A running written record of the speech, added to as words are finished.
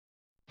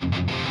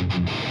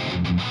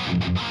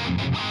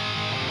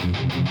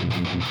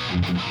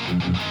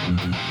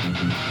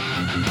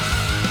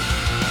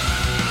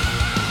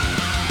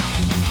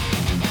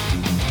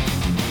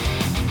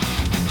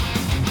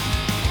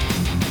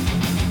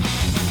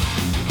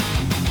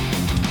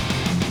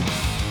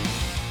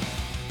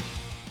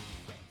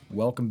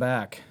Welcome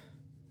back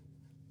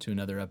to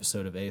another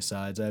episode of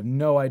A-Sides. I have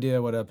no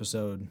idea what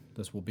episode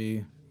this will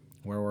be,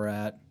 where we're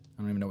at.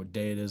 I don't even know what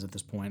day it is at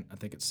this point. I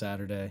think it's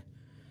Saturday.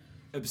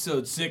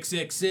 Episode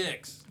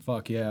 666.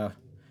 Fuck yeah.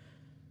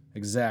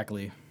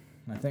 Exactly.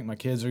 I think my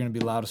kids are going to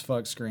be loud as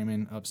fuck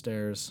screaming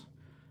upstairs.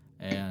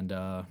 And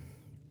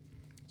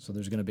so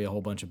there's going to be a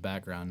whole bunch of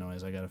background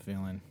noise, I got a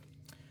feeling.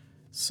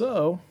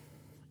 So,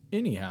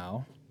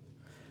 anyhow,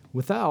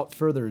 without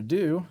further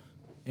ado,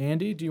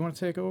 Andy, do you want to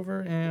take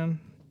over and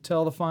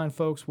tell the fine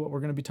folks what we're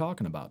going to be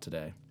talking about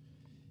today?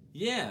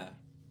 Yeah.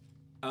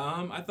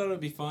 I thought it would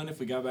be fun if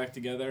we got back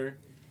together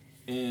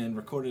and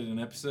recorded an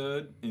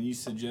episode, and you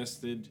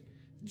suggested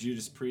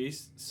Judas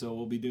Priest, so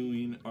we'll be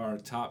doing our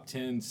top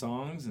 10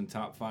 songs and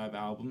top 5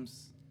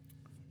 albums,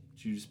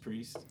 Judas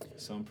Priest,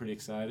 so I'm pretty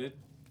excited.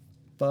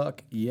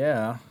 Fuck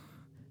yeah.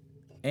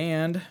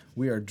 And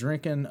we are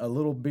drinking a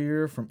little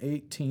beer from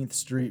 18th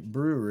Street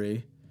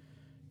Brewery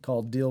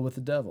called Deal with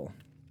the Devil.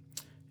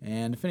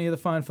 And if any of the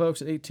fine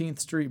folks at 18th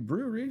Street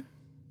Brewery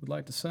would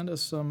like to send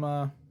us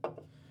some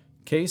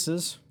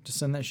cases, just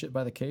send that shit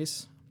by the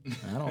case.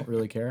 I don't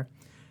really care.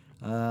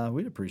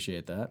 We'd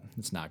appreciate that.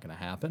 It's not going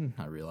to happen.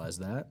 I realize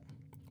that.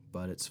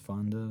 But it's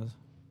fun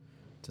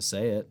to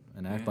say it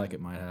and act like it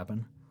might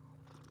happen.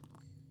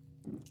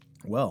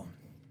 Well,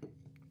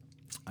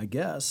 I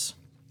guess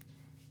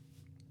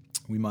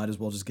we might as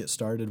well just get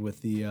started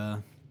with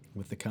the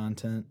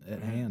content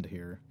at hand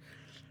here.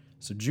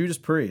 So Judas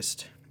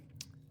Priest.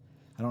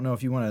 I don't know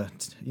if you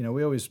want to,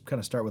 we always kind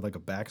of start with like a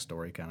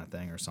backstory kind of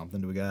thing or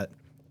something. We got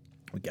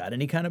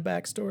any kind of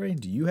backstory?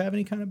 Do you have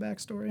any kind of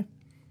backstory?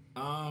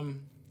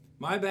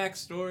 My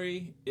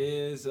backstory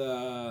is,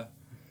 I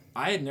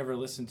had never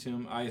listened to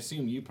him. I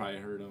assume you probably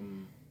heard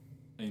him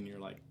in your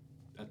like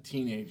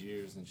teenage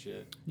years and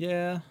shit.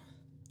 Yeah.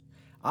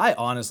 I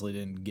honestly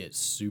didn't get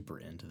super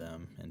into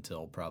them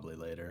until probably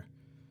later.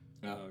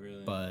 Oh,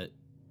 really? But,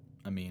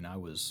 I mean,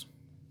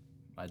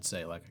 I'd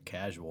say like a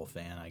casual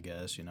fan, I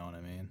guess, you know what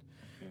I mean?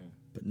 Yeah.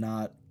 But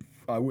not,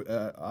 I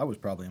was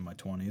probably in my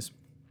 20s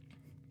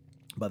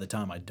by the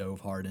time I dove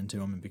hard into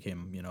them and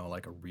became,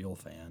 like a real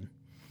fan.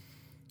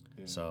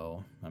 Yeah.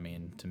 So, I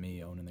mean, to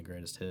me, owning the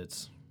greatest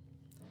hits,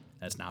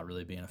 that's not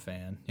really being a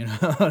fan, you know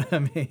what I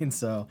mean?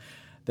 So,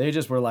 they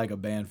just were like a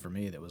band for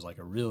me that was like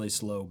a really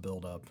slow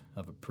build-up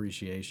of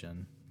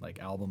appreciation, like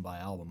album by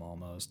album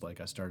almost. Like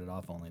I started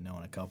off only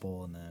knowing a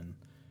couple and then,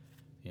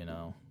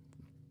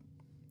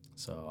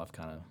 so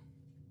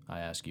I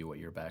asked you what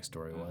your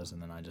backstory was,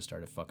 and then I just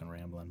started fucking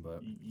rambling.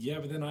 But yeah,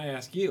 but then I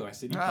asked you. I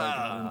said you probably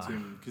got into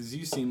him because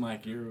you seem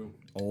like you're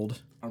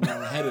old,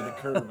 around ahead of the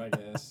curve, I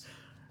guess,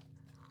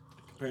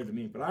 compared to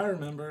me. But I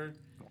remember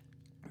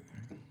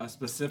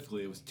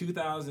specifically, it was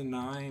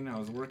 2009. I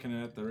was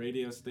working at the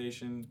radio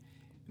station,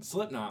 and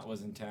Slipknot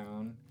was in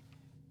town,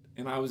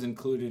 and I was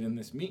included in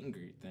this meet and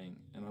greet thing.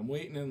 And I'm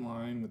waiting in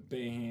line with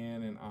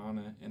Bayhan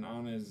and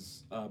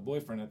Anna's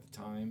boyfriend at the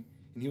time.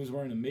 And he was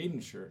wearing a Maiden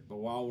shirt. But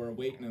while we're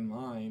waiting in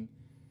line,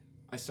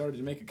 I started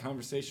to make a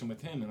conversation with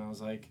him. And I was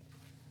like,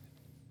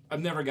 I've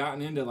never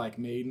gotten into, like,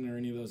 Maiden or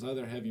any of those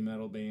other heavy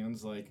metal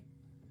bands. Like,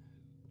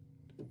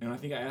 and I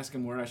think I asked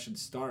him where I should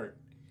start.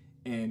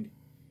 And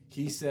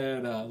he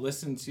said,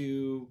 listen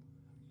to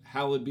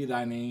Hallowed Be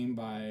Thy Name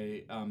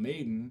by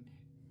Maiden.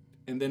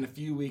 And then a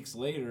few weeks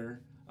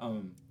later,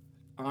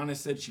 Anna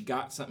said she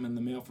got something in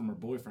the mail from her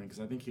boyfriend.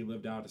 Because I think he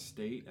lived out of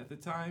state at the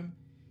time.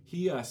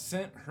 He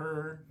sent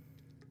her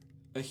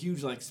a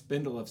huge like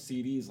spindle of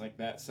CDs like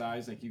that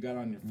size, like you got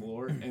on your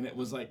floor, and it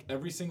was like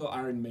every single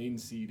Iron Maiden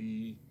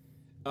CD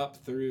up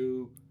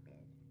through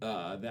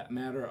That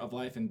Matter of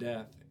Life and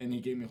Death, and he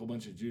gave me a whole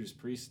bunch of Judas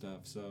Priest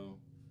stuff. So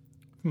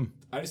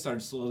I just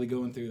started slowly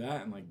going through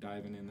that and like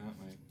diving in that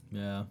way.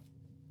 Yeah.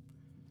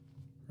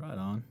 Right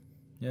on.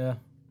 Yeah.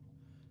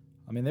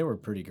 I mean, they were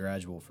pretty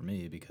gradual for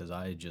me because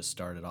I just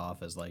started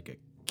off as like a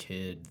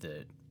kid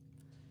that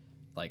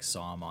like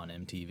saw them on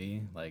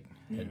MTV, like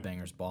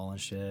Headbangers Ball and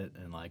shit,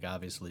 and like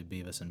obviously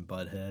Beavis and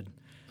Butthead,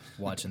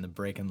 watching the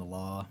Breaking the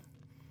Law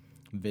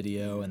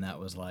video, and that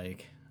was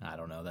like, I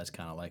don't know, that's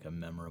kind of like a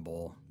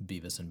memorable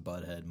Beavis and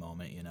Butthead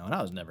moment, and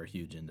I was never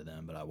huge into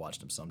them, but I watched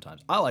them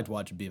sometimes. I liked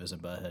watching Beavis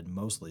and Butthead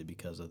mostly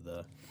because of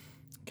the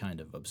kind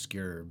of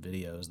obscure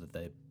videos that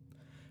they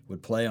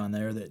would play on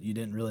there that you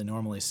didn't really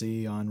normally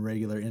see on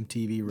regular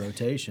MTV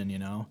rotation,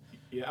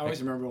 Yeah, I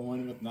always remember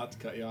one with, not to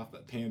cut you off,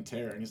 but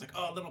Pantera. And he's like,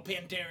 oh, little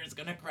Pantera's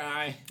gonna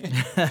cry.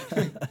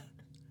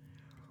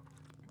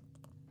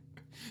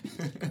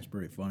 That's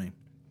pretty funny.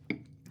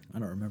 I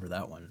don't remember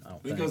that one. I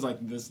think it was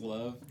like This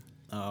Love.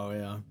 Oh,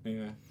 yeah.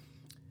 Yeah.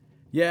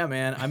 Yeah,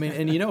 man. I mean,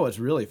 and what's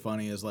really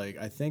funny is, like,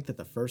 I think that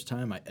the first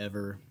time I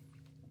ever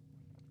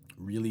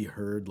really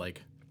heard,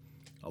 like,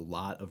 a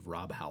lot of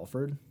Rob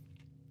Halford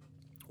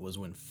was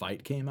when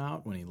Fight came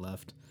out, when he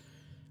left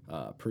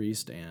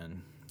Priest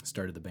and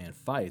started the band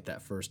Fight,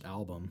 that first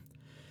album.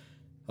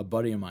 A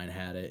buddy of mine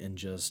had it and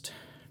just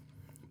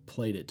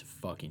played it to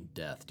fucking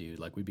death, dude.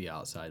 Like, we'd be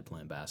outside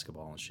playing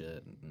basketball and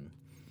shit, and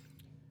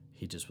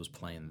he just was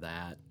playing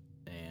that,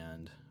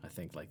 and I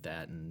think like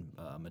that and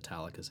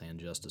Metallica's And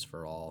Justice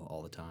for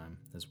all the time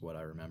is what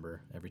I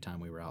remember every time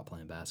we were out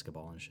playing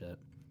basketball and shit.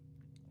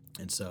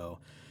 And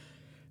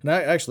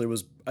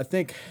I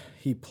think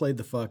he played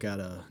the fuck out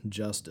of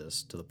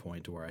Justice to the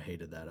point to where I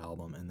hated that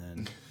album,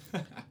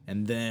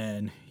 and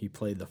then he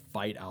played the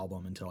Fight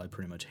album until I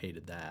pretty much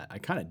hated that. I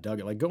kind of dug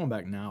it. Like, going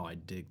back now, I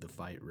dig the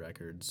Fight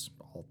records.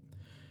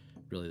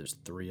 Really, there's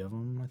 3 of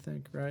them, I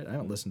think, right? I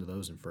haven't listened to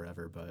those in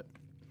forever, but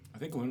I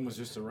think one was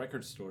just a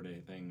record store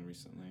day thing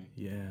recently.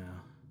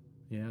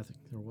 yeah, I think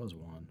there was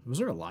one. Was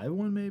there a live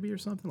one maybe or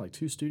something? Like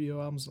 2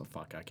 studio albums? Oh,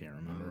 fuck, I can't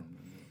remember.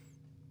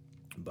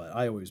 But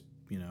I always,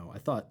 I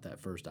thought that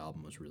first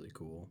album was really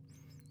cool.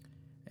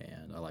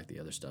 And I like the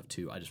other stuff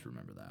too. I just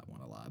remember that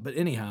one a lot. But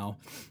anyhow,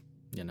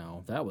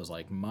 that was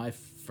like not my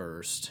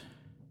first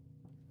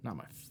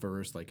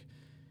like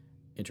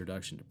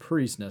introduction to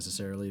Priest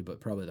necessarily, but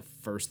probably the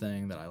first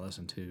thing that I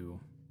listened to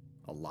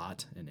a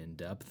lot and in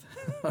depth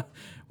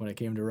when it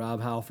came to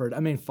Rob Halford.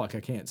 I mean, fuck, I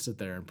can't sit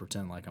there and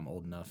pretend like I'm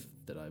old enough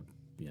that I,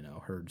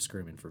 heard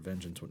Screaming for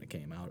Vengeance when it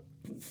came out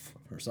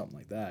or something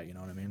like that. You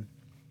know what I mean?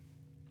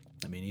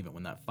 I mean, even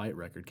when that Fight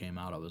record came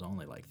out, I was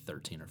only like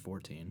 13 or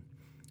 14.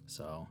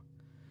 So,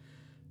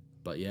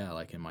 but yeah,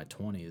 like in my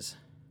 20s,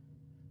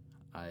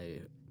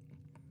 I,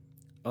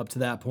 up to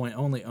that point,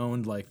 only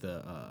owned like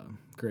the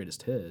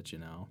greatest hits,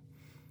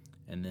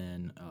 and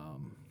then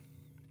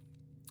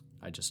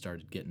I just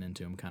started getting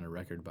into them kind of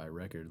record by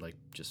record, like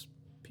just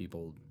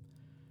people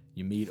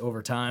you meet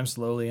over time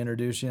slowly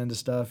introduce you into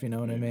stuff, you know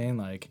what I mean?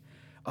 Like,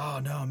 oh,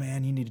 no,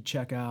 man, you need to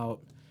check out,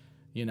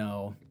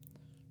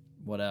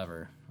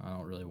 whatever. I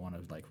don't really want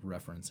to like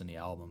reference any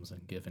albums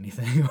and give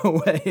anything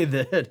away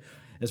that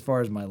as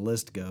far as my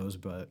list goes,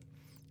 but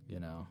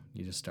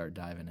you just start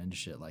diving into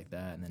shit like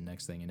that, and then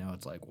next thing you know,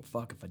 it's like, well,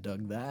 fuck, if I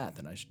dug that,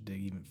 then I should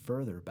dig even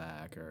further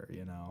back, or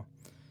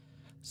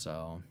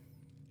so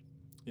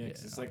yeah,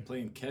 'cause it's like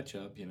playing catch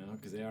up,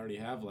 because they already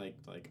have like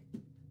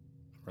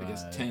right. I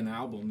guess 10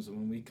 albums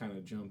when we kind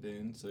of jump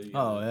in. So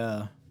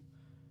yeah,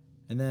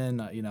 and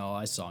then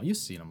you've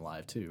seen them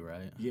live too,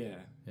 right? Yeah,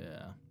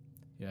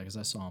 because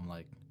I saw them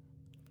like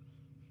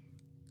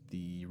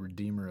the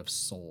Redeemer of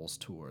Souls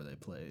tour they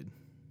played.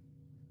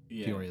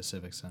 Peoria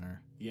Civic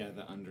Center. Yeah,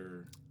 the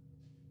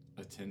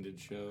under-attended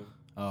show.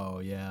 Oh,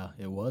 yeah.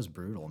 It was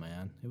brutal,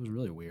 man. It was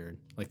really weird.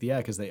 Like,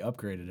 because they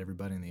upgraded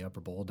everybody in the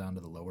upper bowl down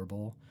to the lower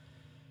bowl.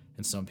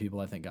 And some people,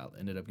 I think,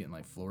 ended up getting,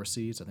 like, floor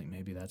seats. I think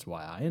maybe that's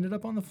why I ended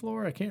up on the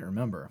floor. I can't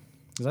remember.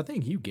 Because I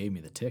think you gave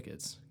me the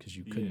tickets because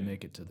you couldn't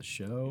make it to the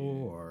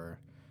show, or...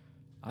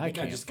 I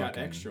just got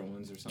extra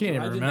ones or something. Can't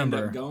even remember. I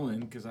didn't end up going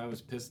because I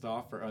was pissed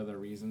off for other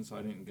reasons, so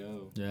I didn't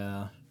go.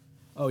 Yeah.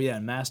 Oh, yeah,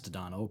 and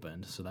Mastodon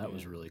opened, so that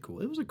was really cool.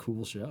 It was a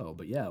cool show,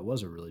 but yeah, it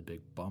was a really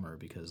big bummer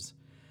because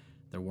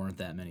there weren't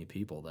that many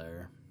people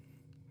there.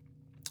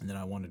 And then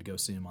I wanted to go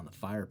see them on the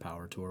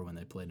Firepower tour when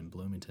they played in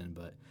Bloomington,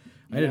 but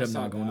I ended up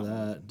not going to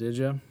that. Did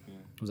you? Yeah.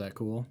 Was that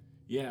cool?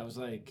 Yeah, it was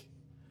like,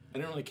 I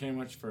didn't really care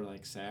much for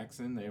like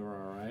Saxon. They were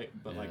all right,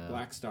 but like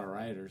Black Star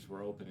Riders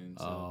were opening.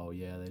 So oh,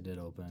 yeah, they did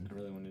open. I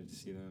really wanted to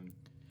see them.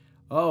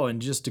 Oh,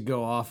 and just to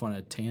go off on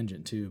a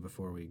tangent, too,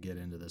 before we get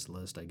into this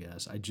list, I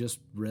guess. I just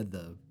read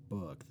the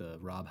book, the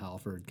Rob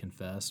Halford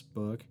Confess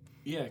book.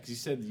 Yeah, because you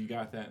said you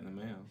got that in the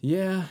mail.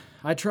 Yeah,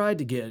 I tried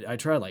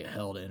like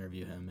hell to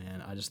interview him,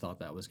 man. I just thought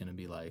that was going to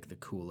be like the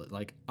coolest.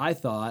 Like, I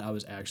thought I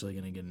was actually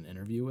going to get an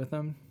interview with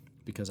him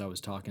because I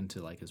was talking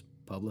to like his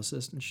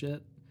publicist and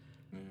shit.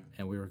 Yeah.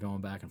 And we were going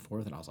back and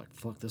forth, and I was like,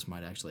 fuck, this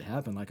might actually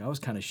happen. Like, I was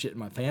kind of shitting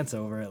my pants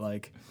over it.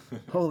 Like,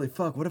 holy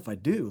fuck, what if I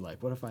do?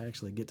 Like, what if I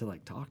actually get to,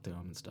 like, talk to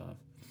him and stuff?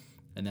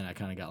 And then I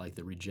kind of got, like,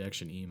 the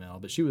rejection email.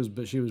 But she was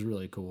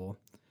really cool.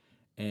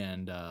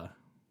 And I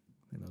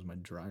think that was my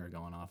dryer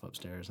going off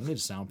upstairs. I need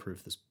to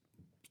soundproof this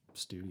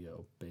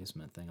studio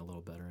basement thing a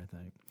little better, I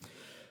think.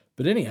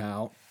 But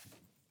anyhow,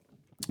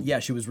 yeah,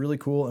 she was really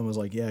cool and was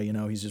like, yeah,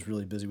 he's just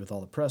really busy with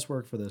all the press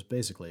work for this.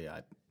 Basically,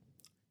 I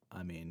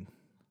mean...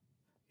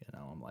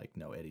 I'm like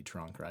no Eddie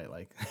Trunk, right?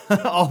 Like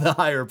all the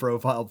higher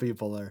profile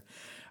people are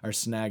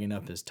snagging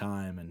up his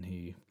time, and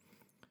he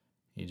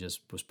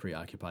just was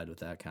preoccupied with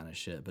that kind of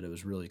shit. But it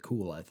was really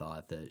cool, I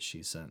thought, that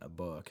she sent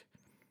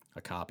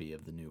a copy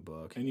of the new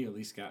book. And you at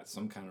least got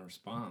some kind of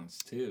response,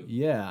 too.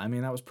 Yeah, I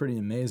mean, that was pretty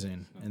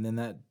amazing. And then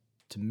that,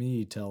 to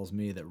me, tells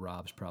me that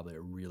Rob's probably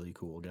a really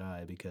cool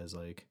guy because,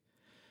 like,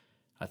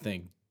 I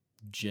think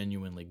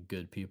genuinely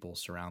good people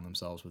surround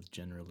themselves with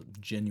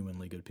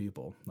genuinely good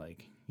people,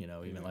 like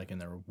even like in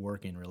their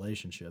working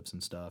relationships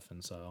and stuff.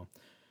 And so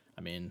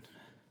I mean,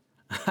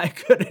 I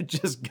could have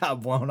just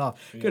got blown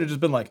off. Could have just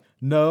been like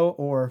no,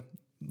 or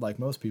like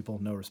most people,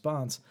 no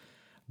response.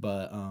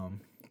 But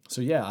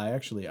so yeah, I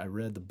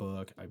read the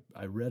book.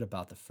 I read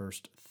about the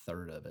first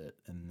third of it,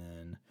 and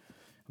then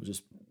I was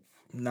just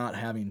not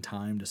having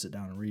time to sit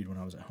down and read when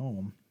I was at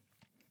home.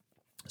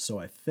 So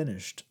I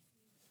finished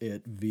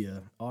it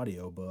via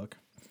audiobook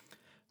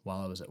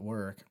while I was at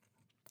work,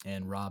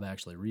 and Rob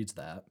actually reads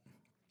that.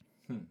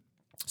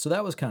 So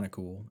that was kind of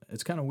cool.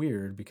 It's kind of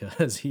weird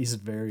because he's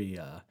very,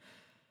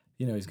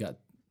 he's got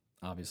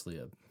obviously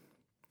a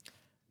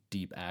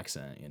deep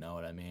accent, you know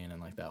what I mean?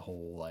 And like that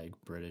whole like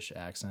British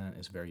accent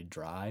is very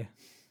dry.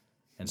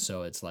 And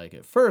so it's like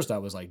at first I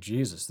was like,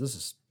 Jesus, this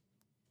is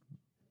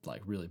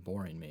like really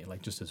boring me.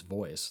 Like just his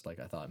voice. Like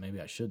I thought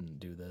maybe I shouldn't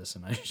do this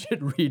and I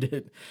should read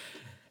it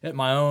at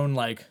my own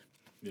like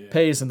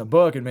pace in the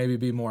book and maybe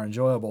be more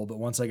enjoyable. But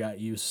once I got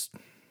used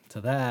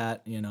to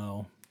that,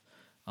 I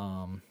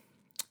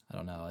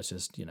don't know, it's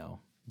just,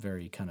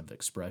 very kind of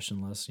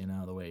expressionless,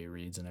 the way he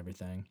reads and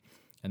everything.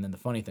 And then the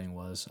funny thing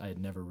was I had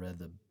never read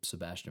the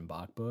Sebastian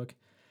Bach book.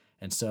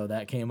 And so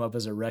that came up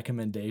as a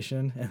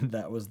recommendation, and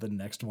that was the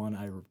next one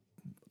I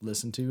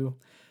listened to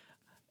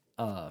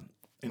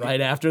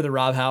right after the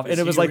Rob Halford. And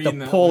it was like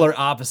the polar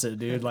opposite,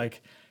 dude.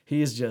 Like,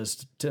 he's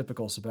just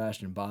typical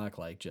Sebastian Bach,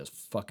 like just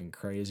fucking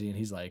crazy. And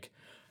he's like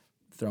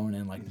throwing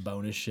in like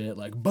bonus shit,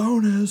 like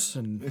bonus.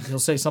 And he'll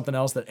say something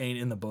else that ain't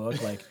in the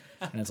book. Like,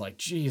 and it's like,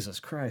 Jesus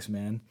Christ,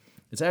 man.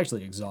 It's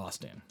actually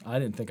exhausting. I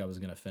didn't think I was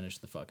going to finish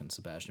the fucking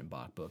Sebastian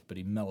Bach book, but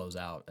he mellows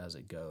out as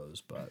it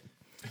goes. But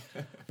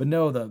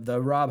no, the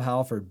Rob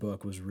Halford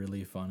book was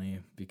really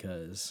funny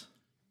because,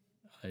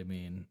 I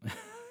mean,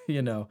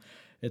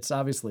 it's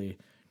obviously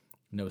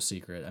no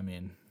secret. I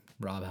mean,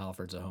 Rob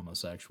Halford's a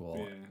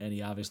homosexual, and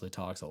he obviously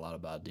talks a lot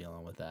about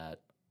dealing with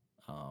that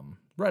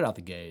right out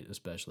the gate,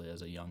 especially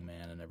as a young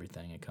man and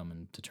everything, and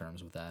coming to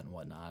terms with that and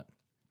whatnot.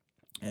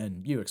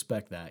 And you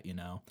expect that,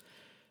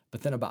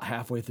 But then about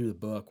halfway through the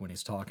book, when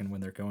he's talking, when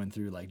they're going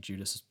through like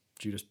Judas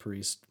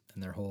Priest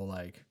and their whole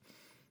like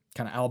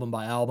kind of album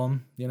by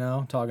album,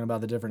 talking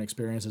about the different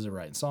experiences of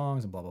writing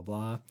songs and blah, blah,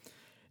 blah,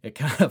 it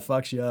kind of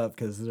fucks you up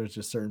because there's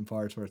just certain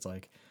parts where it's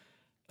like,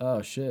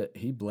 oh shit,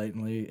 he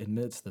blatantly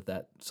admits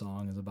that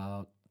song is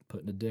about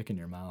putting a dick in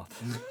your mouth.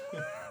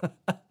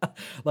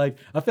 Like,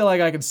 I feel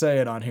like I can say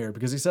it on here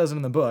because he says it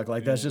in the book.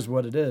 Like, that's just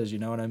what it is. You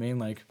know what I mean?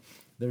 Like,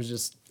 there's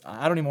just,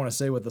 I don't even want to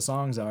say what the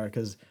songs are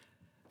because,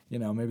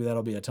 maybe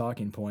that'll be a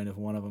talking point if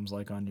one of them's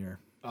like on your.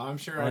 Oh, I'm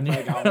sure I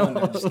probably got one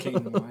that just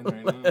came to mind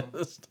right now.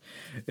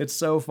 It's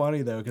so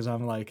funny though because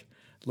I'm like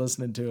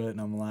listening to it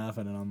and I'm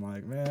laughing and I'm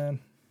like, man,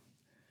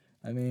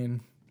 I mean,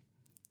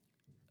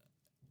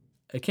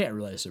 it can't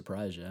really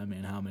surprise you. I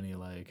mean, how many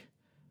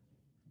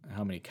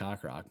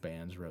cock rock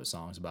bands wrote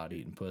songs about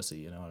eating pussy?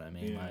 You know what I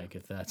mean? Yeah. Like,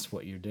 if that's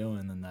what you're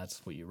doing, then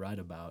that's what you write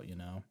about.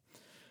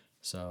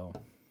 So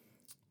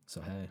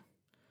hey.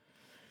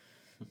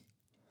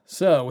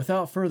 So,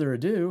 without further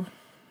ado,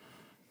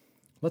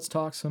 let's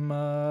talk some,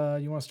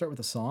 you want to start with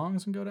the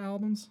songs and go to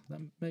albums? That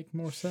make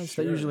more sense?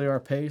 Sure. That usually our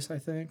pace, I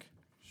think.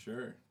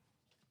 Sure.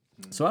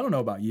 So, I don't know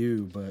about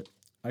you, but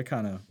I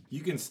kind of...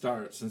 You can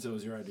start, since it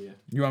was your idea.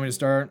 You want me to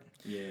start?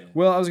 Yeah.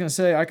 Well, I was going to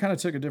say, I kind of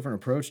took a different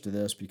approach to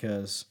this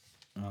because,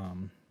 I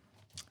don't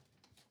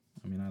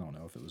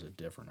know if it was a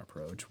different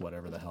approach,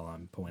 whatever the hell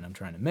point I'm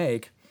trying to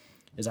make,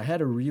 is I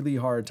had a really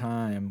hard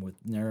time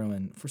with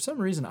narrowing. For some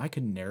reason, I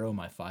could narrow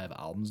my 5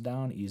 albums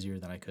down easier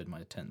than I could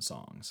my 10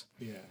 songs.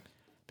 Yeah.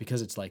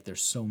 Because it's like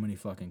there's so many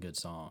fucking good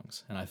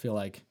songs. And I feel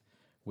like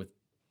with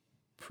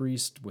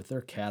Priest, with their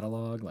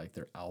catalog, like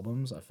their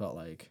albums, I felt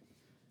like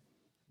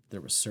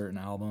there were certain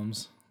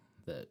albums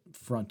that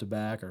front to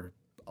back are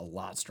a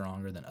lot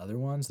stronger than other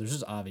ones. There's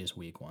just obvious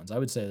weak ones. I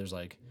would say there's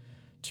like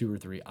 2 or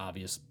 3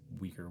 obvious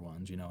weaker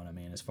ones, you know what I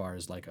mean, as far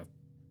as like a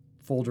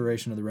full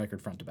duration of the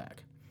record front to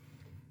back.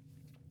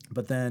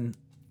 But then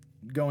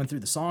going through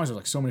the songs, there's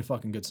like so many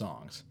fucking good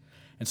songs.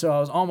 And so I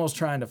was almost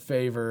trying to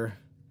favor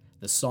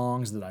the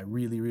songs that I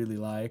really, really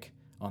like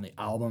on the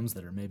albums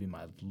that are maybe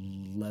my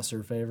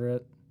lesser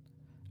favorite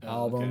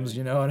albums, okay.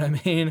 You know what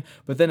I mean?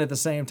 But then at the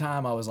same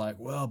time, I was like,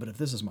 well, but if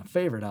this is my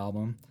favorite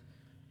album,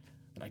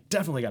 then I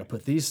definitely got to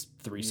put these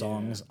 3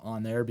 songs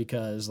on there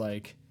because,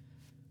 like,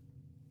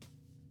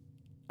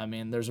 I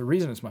mean, there's a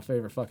reason it's my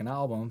favorite fucking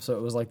album. So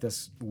it was like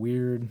this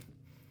weird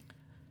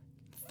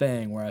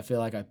thing where I feel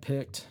like I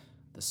picked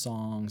the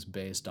songs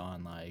based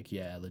on, like,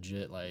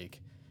 legit, like,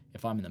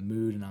 if I'm in the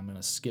mood and I'm going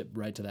to skip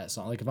right to that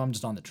song. Like, if I'm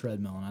just on the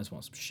treadmill and I just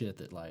want some shit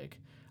that, like,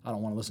 I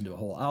don't want to listen to a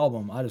whole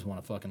album. I just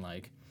want to fucking,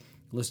 like,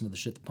 listen to the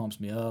shit that pumps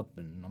me up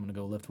and I'm going to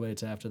go lift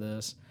weights after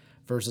this.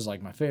 Versus,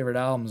 like, my favorite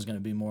album is going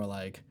to be more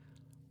like,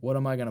 what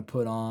am I going to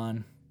put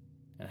on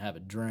and have a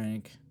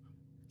drink,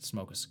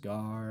 smoke a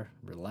cigar,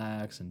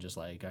 relax, and just,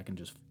 like, I can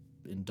just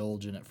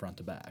indulge in it front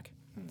to back.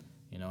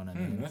 You know what I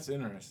mean? That's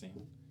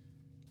interesting.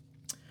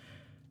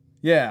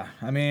 Yeah,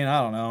 I mean, I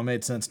don't know. It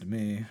made sense to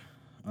me.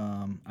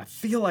 I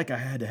feel like I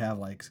had to have,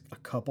 like, a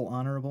couple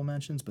honorable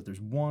mentions, but there's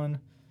one.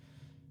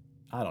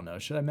 I don't know.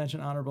 Should I mention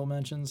honorable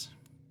mentions?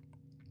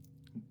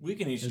 We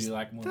can each do,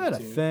 like, 1 or 2. Is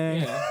that a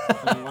thing? Yeah.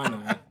 I mean, why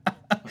not?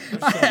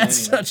 I had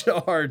such a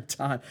hard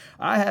time.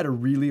 I had a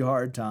really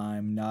hard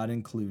time not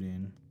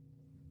including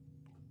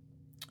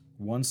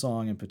one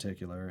song in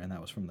particular, and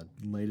that was from the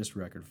latest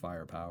record,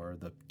 Firepower,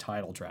 the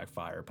title track,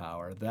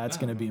 Firepower. That's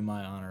going to be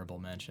my honorable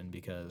mention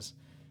because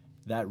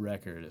that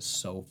record is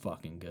so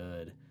fucking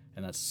good,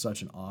 and that's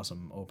such an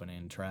awesome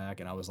opening track.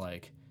 And I was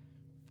like,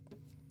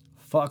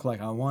 fuck,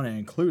 like I want to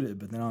include it,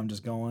 but then I'm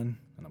just going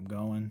and I'm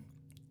going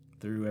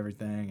through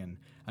everything. And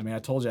I mean, I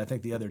told you, I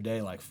think the other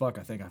day, like, fuck,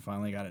 I think I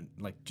finally got it,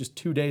 like just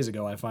 2 days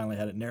ago, I finally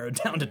had it narrowed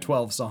down to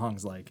 12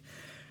 songs. Like,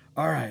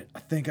 all right, I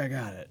think I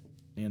got it,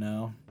 you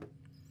know?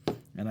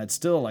 And I'd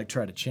still like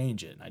try to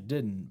change it. I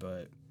didn't,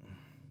 but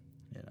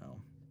you know.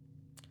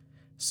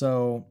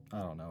 So I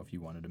don't know if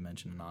you wanted to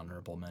mention an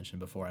honorable mention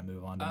before I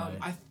move on to my.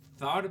 I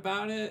thought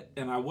about it,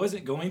 and I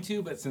wasn't going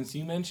to, but since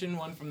you mentioned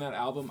one from that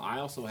album, I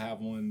also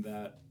have one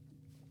that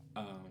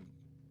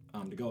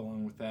to go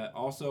along with that.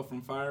 Also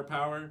from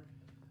Firepower,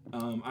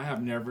 I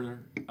have Never.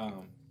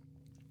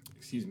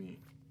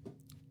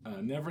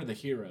 Never the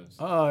Heroes.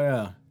 Oh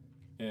yeah.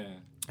 Yeah.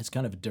 It's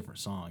kind of a different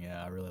song.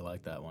 Yeah, I really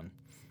like that one.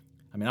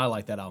 I mean, I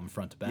like that album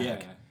front to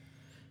back.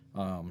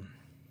 Yeah.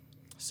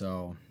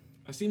 So.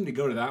 I seem to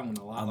go to that one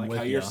a lot. I'm like with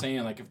how you're ya.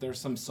 saying, like if there's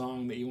some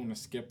song that you want to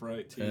skip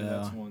right to, Yeah.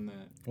 that's one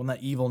that. Well,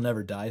 that Evil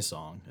Never Die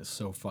song is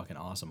so fucking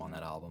awesome on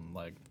that album.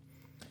 Like,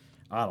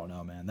 I don't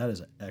know, man. That is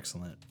an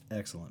excellent,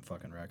 excellent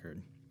fucking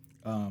record.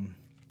 All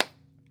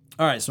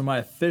right, so my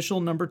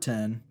official number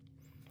 10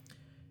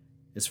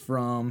 is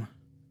from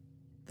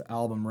the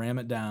album Ram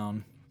It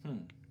Down,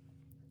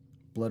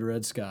 Blood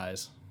Red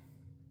Skies.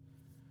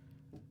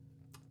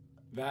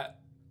 That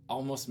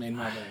almost made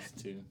my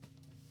list too.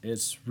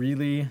 It's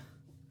really,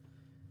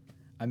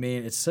 I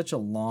mean, it's such a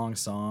long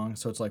song,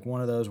 so it's like one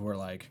of those where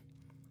like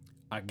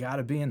I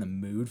gotta be in the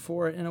mood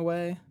for it in a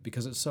way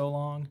because it's so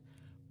long,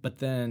 but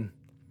then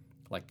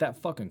like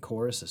that fucking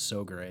chorus is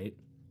so great.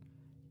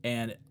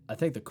 And I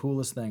think the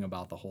coolest thing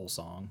about the whole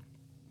song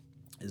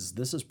is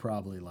this is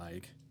probably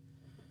like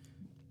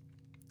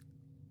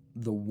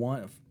the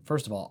one,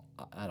 first of all,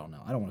 I don't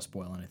know, I don't want to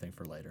spoil anything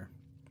for later.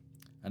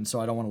 And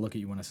so I don't want to look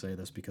at you when I say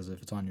this because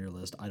if it's on your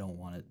list, I don't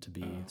want it to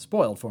be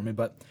spoiled for me.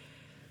 But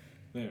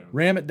There.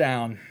 Ram It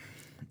Down,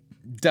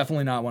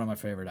 definitely not one of my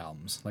favorite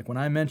albums. Like when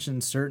I mention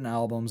certain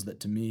albums that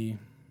to me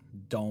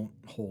don't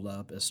hold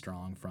up as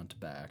strong front to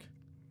back,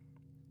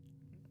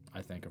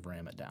 I think of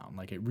Ram It Down.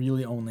 Like it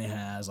really only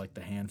has like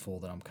the handful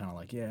that I'm kind of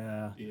like,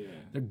 yeah,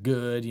 they're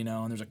good, you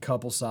know, and there's a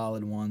couple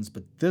solid ones.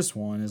 But this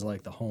one is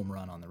like the home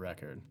run on the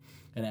record.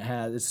 And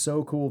it's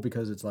so cool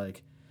because it's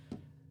like,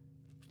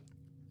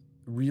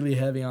 really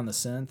heavy on the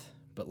synth,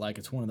 but like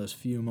it's one of those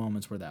few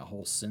moments where that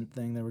whole synth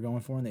thing they were going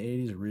for in the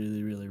 80s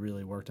really, really,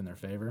 really worked in their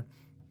favor.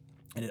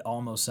 And it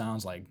almost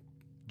sounds like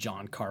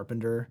John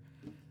Carpenter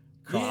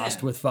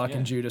crossed with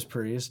fucking Judas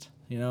Priest.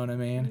 You know what I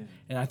mean? Yeah.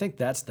 And I think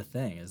that's the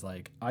thing is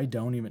like, I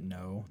don't even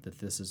know that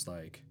this is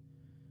like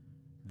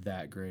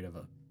that great of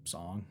a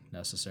song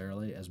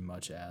necessarily as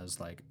much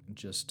as like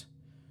just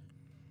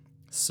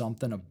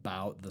something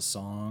about the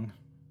song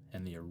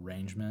and the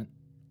arrangement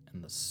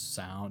and the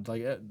sound,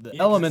 like the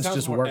elements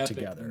just work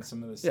together. Than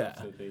some of the stuff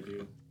that they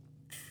do.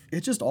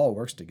 It just all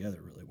works together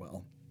really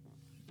well.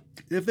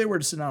 If they were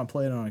to sit down and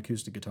play it on an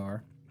acoustic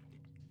guitar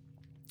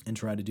and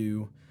try to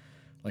do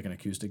like an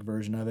acoustic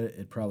version of it,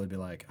 it'd probably be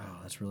like, oh,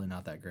 that's really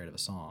not that great of a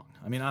song.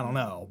 I mean, I don't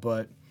know,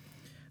 but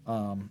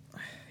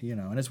you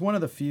know, and it's one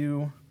of the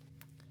few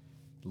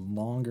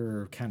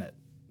longer kind of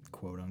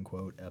quote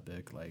unquote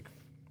epic like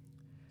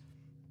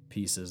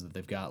pieces that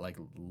they've got like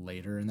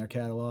later in their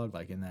catalog,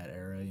 like in that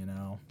era, you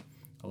know.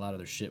 A lot of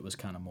their shit was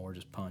kind of more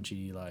just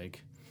punchy,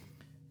 like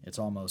it's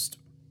almost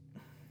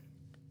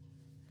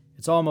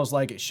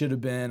like it should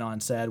have been on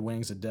Sad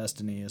Wings of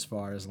Destiny as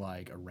far as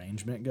like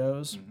arrangement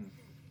goes. Mm-hmm.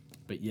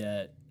 But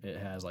yet it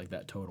has like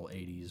that total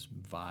 80s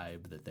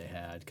vibe that they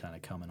had kind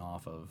of coming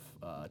off of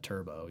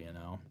Turbo, you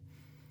know.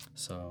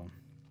 So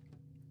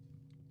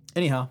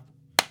anyhow,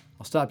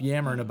 I'll stop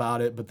yammering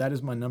about it, but that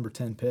is my number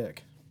 10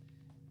 pick.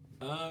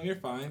 You're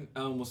fine.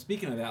 Well,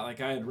 speaking of that,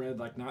 like I had read,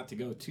 like not to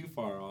go too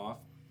far off,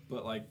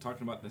 but like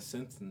talking about the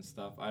synths and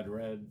stuff, I'd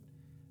read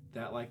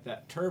that like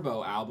that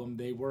Turbo album,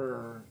 they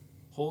were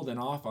holding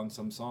off on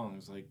some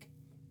songs. Like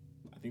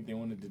I think they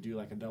wanted to do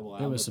like a double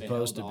album. It was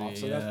supposed to be,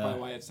 so that's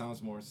probably why it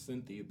sounds more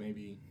synthy,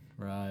 maybe.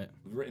 Right.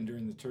 Written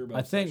during the Turbo.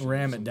 I think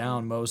Ram It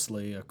Down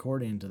mostly,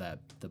 according to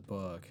the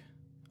book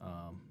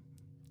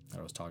that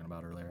I was talking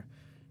about earlier.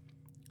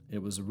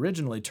 It was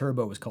originally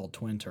Turbo was called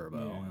Twin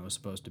Turbo, and it was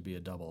supposed to be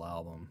a double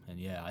album. And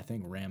yeah, I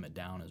think Ram It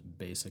Down is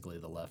basically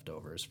the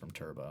leftovers from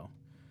Turbo.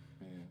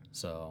 Yeah.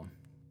 So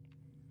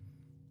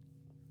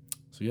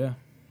yeah.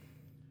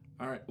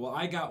 All right. Well,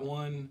 I got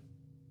one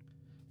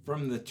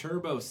from the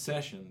Turbo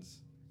Sessions,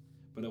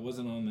 but it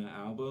wasn't on the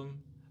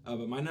album.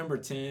 But my number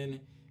 10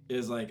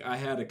 is like I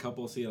had a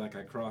couple. See, like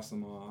I crossed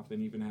them off,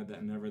 and even had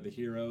that Never the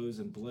Heroes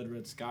and Blood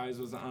Red Skies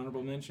was an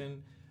honorable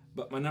mention.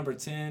 But my number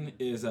 10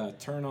 is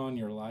Turn On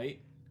Your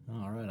Light.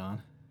 Oh, right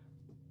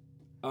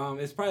on.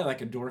 It's probably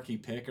like a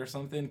dorky pick or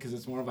something because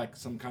it's more of like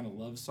some kind of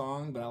love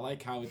song, but I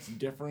like how it's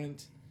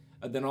different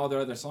than all their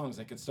other songs.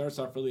 Like it starts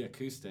off really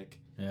acoustic.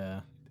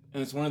 Yeah.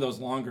 And it's one of those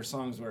longer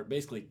songs where it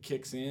basically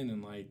kicks in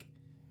and like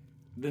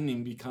didn't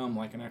even become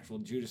like an actual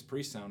Judas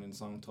Priest sounding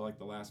song until like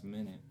the last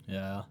minute.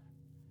 Yeah.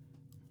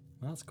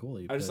 That's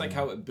cool. I just like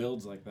how it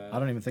builds like that. I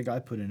don't even think I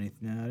put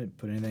anything. I didn't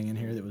put anything in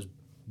here that was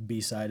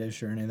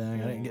B-side-ish or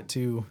anything. I didn't get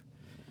too.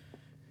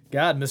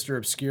 God, Mr.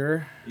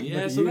 Obscure.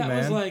 Yeah, so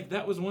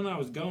that was when I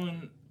was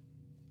going.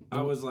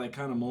 I was like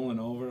kind of mulling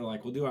over,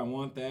 like, well, do I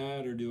want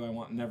that or do I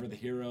want Never the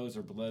Heroes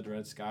or Blood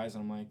Red Skies?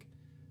 And I'm like,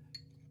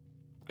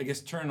 I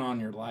guess Turn On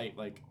Your Light,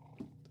 like,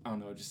 I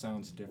don't know, it just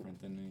sounds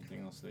different than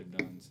anything else they've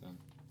done. So,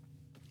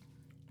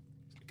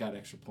 got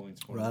extra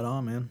points for it. Right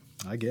on, man.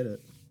 I get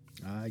it.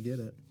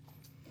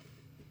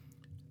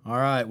 All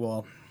right,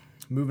 well,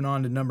 moving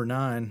on to number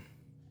 9.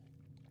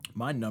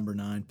 My number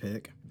 9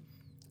 pick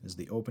is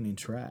the opening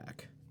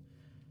track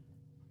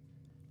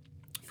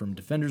from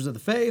Defenders of the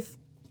Faith,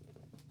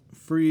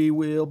 Free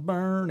Will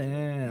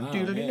Burning.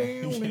 Dude,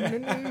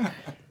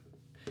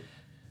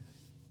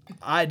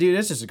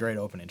 it's just a great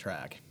opening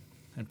track.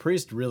 And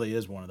Priest really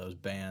is one of those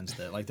bands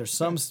that, like, there's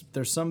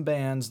some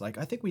bands, like,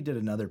 I think we did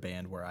another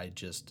band where I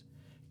just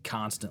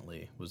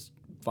constantly was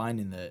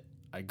finding that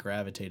I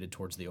gravitated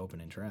towards the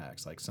opening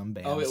tracks. Like, some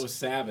bands. Oh, it was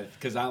Sabbath,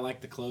 because I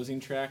like the closing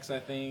tracks, I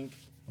think.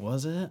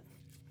 Was it?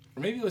 Or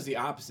maybe it was the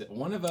opposite.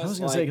 One of us. I was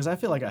gonna say, because I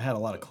feel like I had a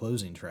lot of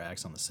closing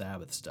tracks on the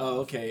Sabbath stuff.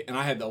 Oh, okay, and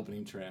I had the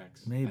opening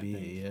tracks.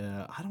 Maybe,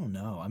 yeah. I don't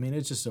know. I mean,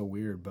 it's just so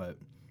weird, but,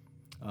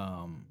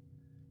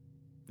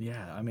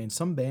 yeah. I mean,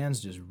 some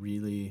bands just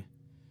really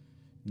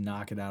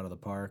knock it out of the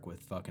park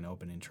with fucking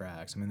opening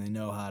tracks. I mean, they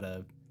know how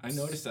to. I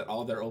noticed that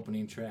all their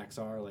opening tracks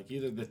are like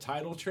either the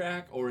title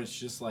track or it's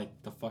just like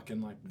the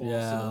fucking like balls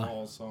to the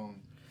wall song.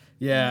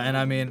 Yeah, and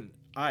I mean,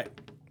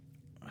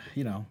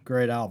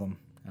 great album.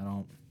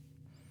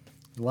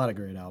 A lot of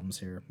great albums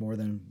here, more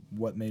than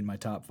what made my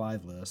top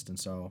 5 list, and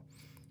so,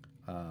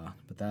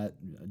 but that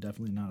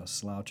definitely not a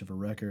slouch of a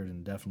record,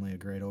 and definitely a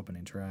great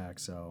opening track.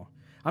 So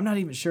I'm not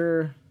even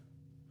sure.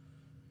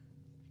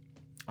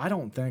 I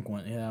don't think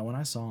when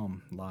I saw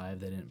them live,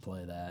 they didn't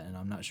play that, and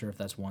I'm not sure if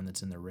that's one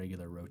that's in their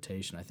regular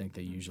rotation. I think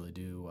they usually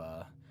do.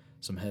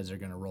 Some heads are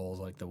gonna roll,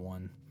 like the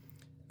one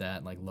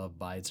that like Love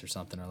Bites or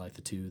something, or like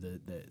the two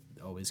that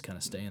always kind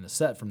of stay in the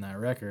set from that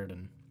record,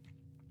 and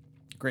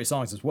great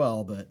songs as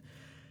well, but.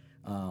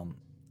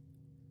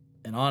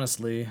 And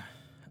honestly,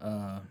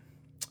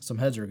 Some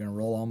Heads Are Gonna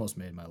Roll almost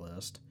made my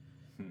list.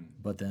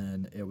 But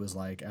then it was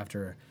like,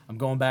 after I'm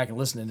going back and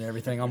listening to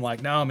everything, I'm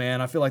like, no, man,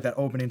 I feel like that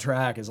opening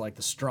track is like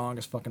the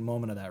strongest fucking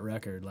moment of that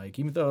record. Like,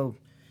 even though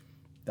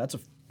I'm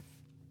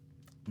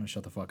gonna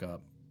shut the fuck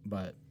up.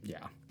 But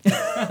yeah.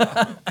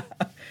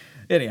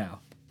 Anyhow.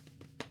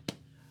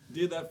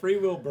 Dude, that Free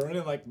Will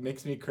Burning like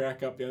makes me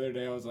crack up. The other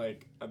day I was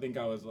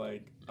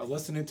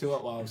listening to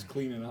it while I was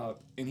cleaning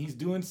up, and he's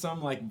doing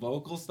some like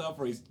vocal stuff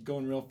where he's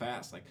going real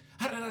fast, like,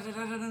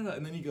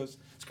 and then he goes,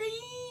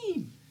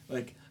 scream!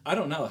 Like, I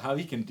don't know how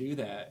he can do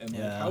that, and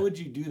like, how would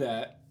you do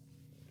that?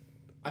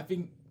 I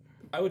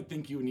would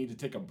think you would need to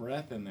take a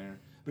breath in there,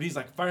 but he's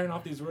like firing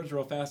off these words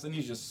real fast, and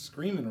he's just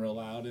screaming real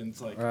loud, and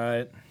it's like,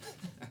 right.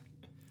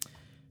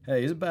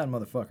 Hey, he's a bad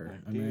motherfucker.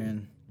 I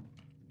mean,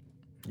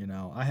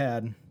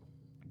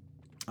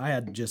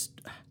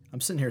 I'm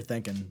sitting here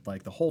thinking,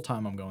 like, the whole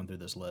time I'm going through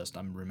this list,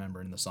 I'm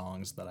remembering the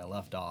songs that I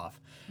left off,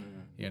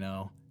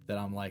 that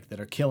I'm like, that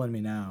are killing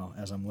me now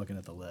as I'm looking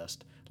at the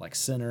list. Like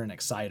Sinner and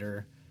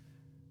Exciter.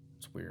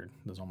 It's weird.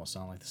 Those almost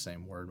sound like the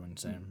same word when you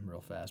say them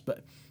real fast.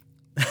 But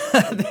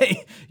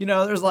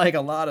there's like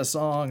a lot of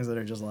songs that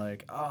are just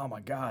like, oh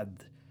my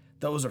God,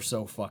 those are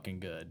so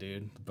fucking good,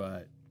 dude.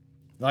 But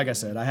like I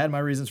said, I had my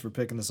reasons for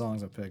picking the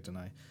songs I picked, and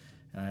I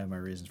had my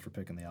reasons for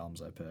picking the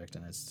albums I picked,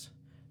 and it's.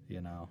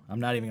 I'm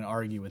not even going to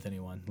argue with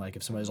anyone. Like,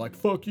 if somebody's like,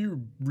 fuck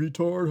you,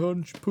 retard, how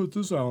did you put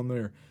this on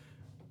there?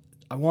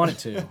 I wanted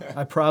to.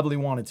 I probably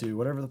wanted to.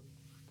 Whatever the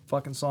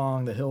fucking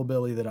song, the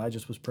hillbilly that I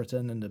just was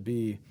pretending to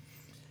be,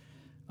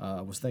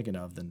 was thinking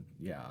of, then,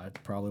 yeah, I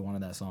probably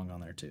wanted that song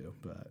on there, too.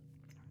 But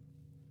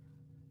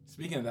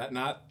speaking of that,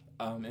 not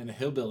in a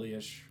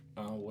hillbilly-ish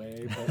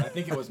way, but I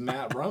think it was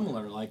Matt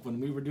Rumler. Like,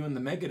 when we were doing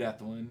the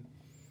Megadeth one,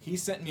 he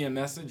sent me a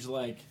message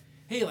like,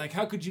 hey, like,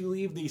 how could you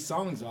leave these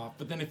songs off?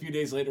 But then a few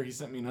days later, he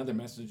sent me another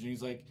message, and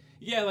he's like,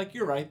 yeah, like,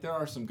 you're right. There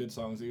are some good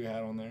songs that you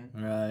had on there.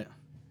 Right.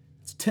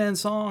 It's 10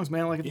 songs,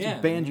 man. Like, if it's a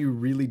band you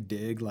really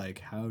dig, like,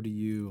 how do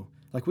you...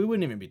 Like, we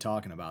wouldn't even be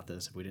talking about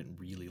this if we didn't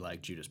really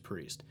like Judas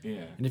Priest.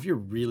 Yeah. And if you're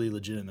really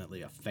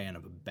legitimately a fan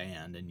of a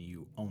band and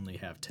you only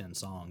have 10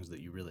 songs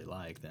that you really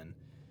like, then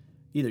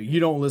either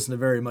you don't listen to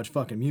very much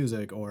fucking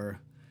music,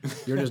 or...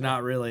 You're just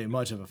not really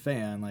much of a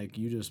fan. Like,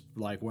 you just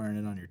like wearing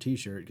it on your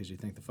T-shirt because you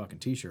think the fucking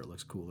T-shirt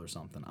looks cool or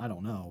something. I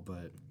don't know,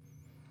 but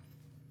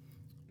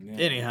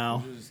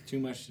anyhow. There's just too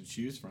much to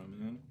choose from,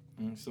 man.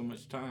 Only so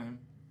much time.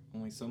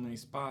 Only so many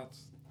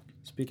spots.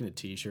 Speaking of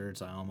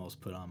T-shirts, I almost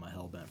put on my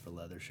Hellbent for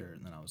Leather shirt,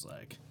 and then I was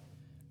like,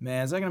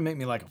 man, is that going to make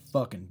me like a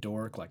fucking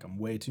dork? Like, I'm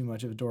way too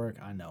much of a dork?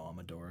 I know I'm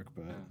a dork,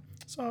 but...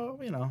 So,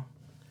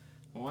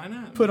 Why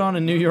not? Put on a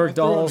New York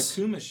Dolls. I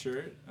threw on a Kuma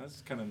shirt.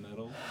 That's kind of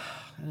metal.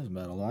 It is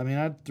metal. I mean,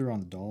 I threw on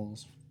the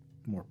Dolls.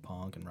 More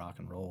punk and rock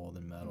and roll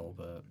than metal,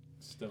 but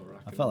still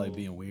rock and roll. I felt like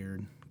being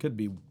weird. Could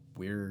be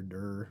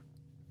weirder.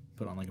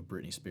 Put on like a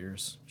Britney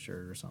Spears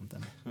shirt or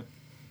something.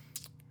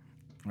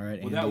 All right,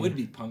 Well, Andy. that would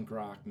be punk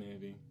rock,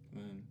 maybe.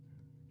 Then.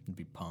 It'd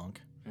be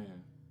punk. Yeah.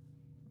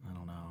 I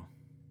don't know.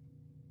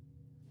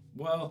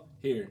 Well,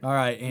 here. All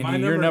right, Andy, My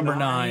you're number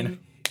 9.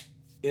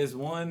 Is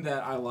one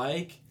that I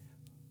like,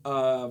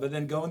 but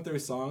then going through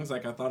songs,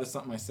 like I thought of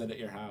something I said at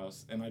your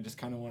house, and I just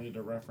kind of wanted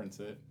to reference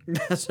it.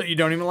 So you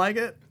don't even like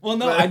it? Well,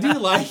 no, I do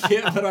like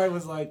it, but I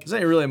was like... This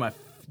ain't really my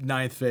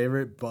 9th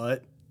favorite,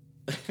 but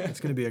it's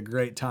going to be a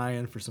great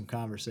tie-in for some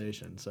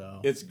conversation,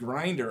 so... It's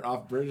Grinder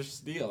off British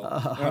Steel. And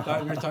I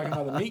thought we were talking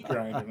about the meat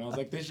grinder, and I was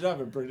like, they should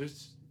have a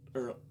British,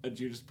 or a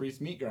Judas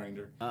Priest meat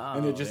grinder.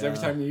 And it just, every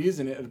time you're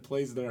using it, it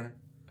plays their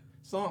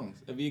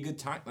songs. It'd be a good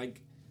time,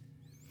 like...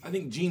 I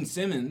think Gene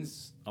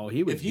Simmons. Oh,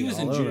 he would. If he was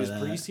in Judas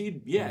Priest,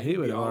 he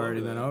would have already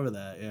been over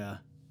that. Yeah.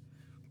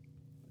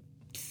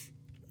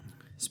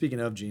 Speaking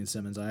of Gene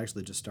Simmons, I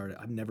actually just started.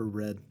 I've never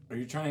read. Are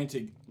you trying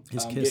to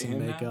his Kiss and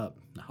Make now? Up?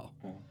 No.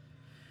 Oh.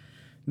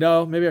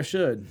 No, maybe I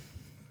should.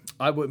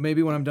 I would.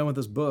 Maybe when I'm done with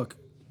this book,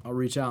 I'll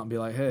reach out and be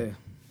like, "Hey,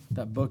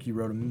 that book you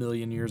wrote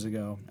 1,000,000 years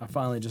ago. I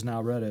finally just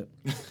now read it.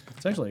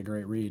 It's actually a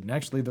great read. And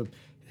actually, I've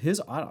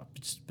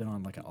just been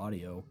on like an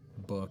audio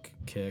book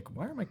kick.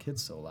 Why are my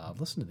kids so loud?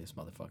 Listen to these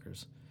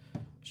motherfuckers.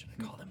 Should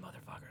I call them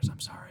motherfuckers? I'm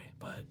sorry,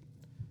 but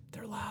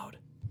they're loud.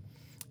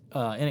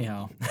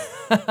 Anyhow,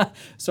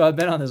 so I've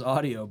been on this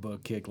audio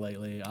book kick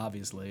lately,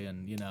 obviously,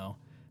 and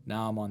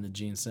now I'm on the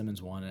Gene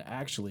Simmons one, and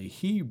actually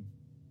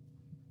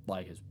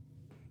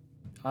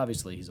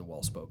obviously he's a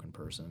well-spoken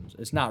person.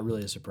 It's not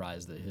really a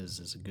surprise that his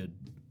is a good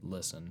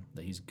listen,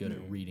 that he's good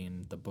at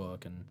reading the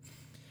book, and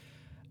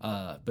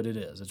but it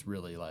is. It's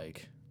really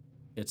like,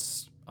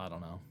 I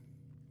don't know.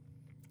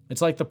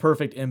 It's like the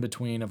perfect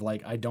in-between of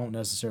like, I don't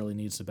necessarily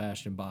need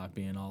Sebastian Bach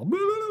being all,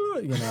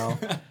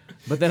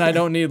 but then I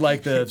don't need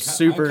like the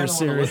super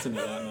serious. Listen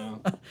to that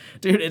now.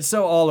 Dude, it's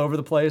so all over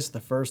the place the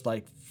first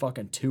like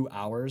fucking 2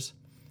 hours,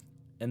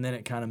 and then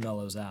it kind of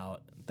mellows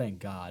out. Thank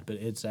God. But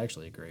it's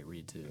actually a great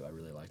read too. I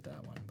really like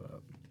that one.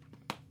 But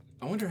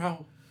I wonder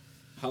how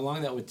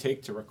long that would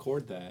take to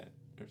record that.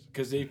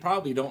 Because they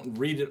probably don't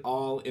read it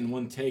all in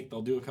one take.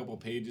 They'll do a couple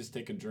pages,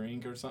 take a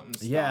drink or something.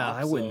 Yeah,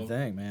 I wouldn't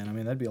think, man. I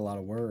mean, that'd be a lot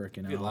of work,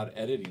 Be a lot of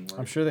editing work.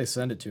 I'm sure they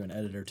send it to an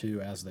editor too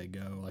as they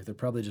go. Like they're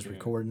probably just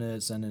recording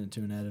it, sending it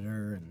to an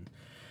editor, and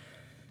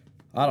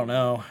I don't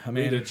know. I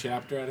mean, read a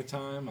chapter at a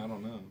time. I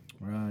don't know.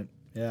 Right?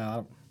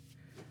 Yeah,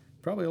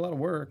 probably a lot of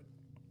work.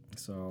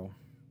 So,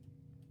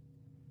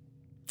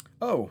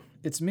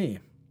 it's me.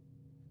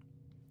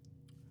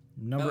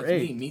 Number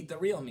 8. Me. Meet the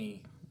real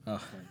me.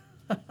 Oh.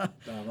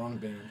 Wrong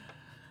band.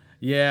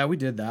 Yeah, we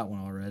did that one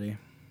already.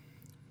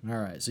 All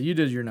right, so you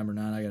did your number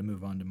 9. I got to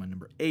move on to my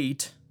number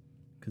 8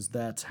 because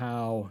that's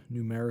how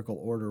numerical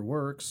order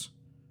works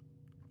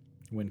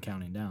when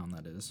counting down,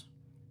 that is,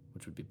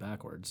 which would be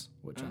backwards,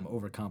 which I'm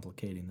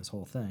overcomplicating this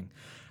whole thing.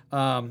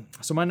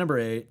 So my number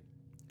 8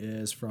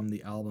 is from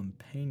the album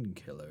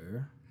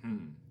Painkiller.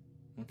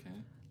 Okay.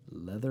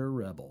 Leather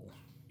Rebel.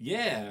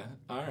 Yeah,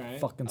 all right.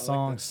 Fucking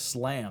song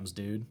slams,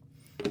 dude.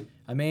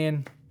 I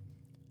mean,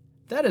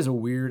 that is a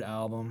weird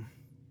album.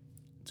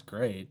 It's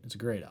great. It's a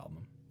great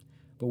album.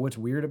 But what's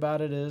weird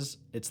about it is,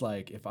 it's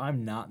like, if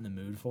I'm not in the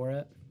mood for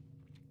it,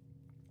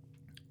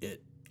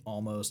 it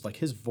almost, like,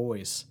 his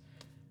voice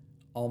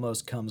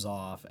almost comes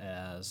off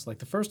as, like,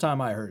 the first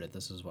time I heard it,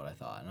 this is what I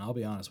thought. And I'll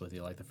be honest with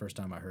you, like, the first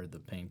time I heard the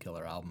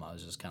Painkiller album, I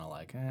was just kind of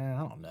like, I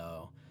don't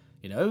know.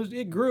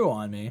 It grew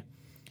on me.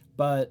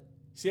 But...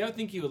 See, I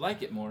think you would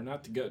like it more,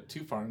 not to go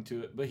too far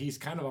into it, but he's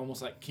kind of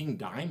almost like King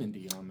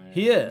Diamond-y on there.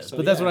 He is, so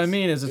but that's what I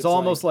mean, is it's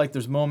almost like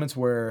there's moments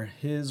where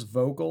his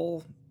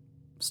vocal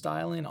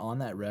styling on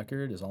that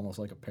record is almost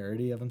like a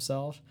parody of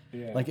himself.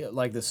 Yeah.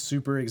 Like this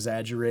super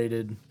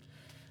exaggerated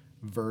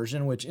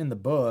version, which in the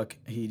book,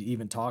 he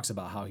even talks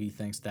about how he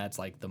thinks that's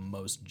like the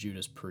most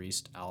Judas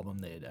Priest album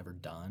they had ever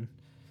done,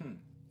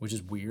 which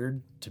is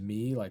weird to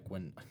me, like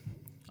when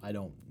I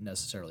don't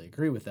necessarily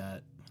agree with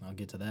that. I'll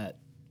get to that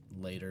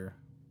later.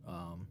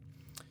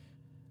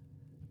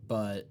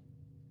 But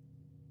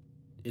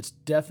it's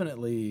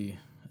definitely,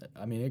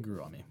 I mean, it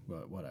grew on me,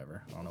 but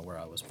whatever. I don't know where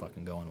I was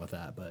fucking going with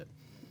that, but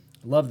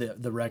I love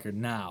the record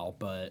now,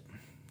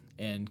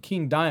 and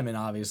King Diamond,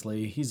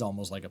 obviously, he's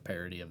almost like a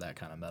parody of that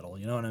kind of metal,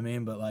 you know what I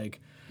mean? But like,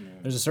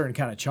 there's a certain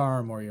kind of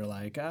charm where you're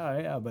like, oh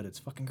yeah, but it's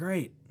fucking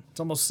great. It's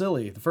almost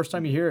silly. The first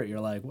time you hear it, you're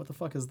like, what the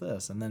fuck is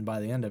this? And then by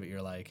the end of it,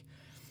 you're like,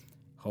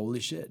 holy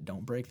shit,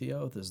 Don't Break the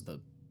Oath is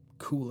the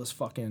coolest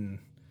fucking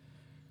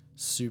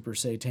super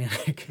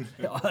satanic,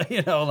 like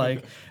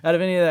out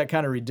of any of that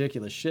kind of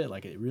ridiculous shit,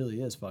 like it really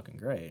is fucking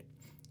great.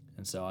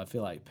 And so I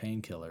feel like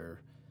Painkiller,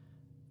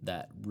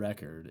 that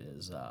record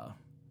is,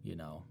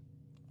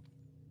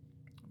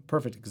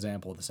 perfect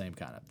example of the same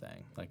kind of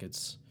thing. Like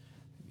it's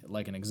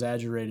like an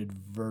exaggerated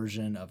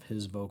version of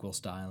his vocal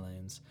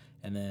stylings.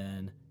 And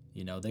then,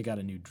 they got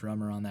a new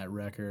drummer on that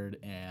record,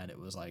 and it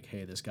was like,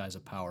 hey, this guy's a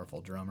powerful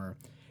drummer.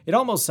 It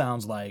almost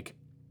sounds like,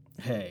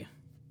 hey,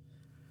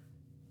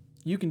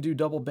 you can do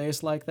double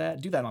bass like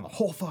that, do that on the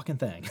whole fucking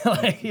thing.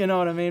 Like, you know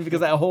what I mean? Because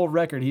that whole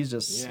record, he's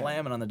just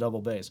slamming on the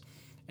double bass.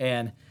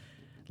 And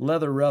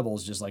Leather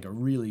Rebel's just like a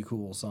really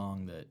cool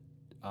song that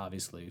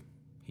obviously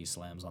he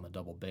slams on the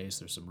double bass.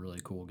 There's some really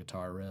cool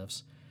guitar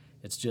riffs.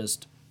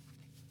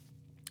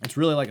 It's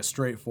really like a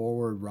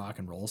straightforward rock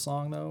and roll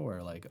song though,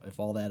 where like if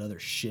all that other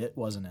shit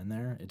wasn't in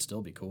there, it'd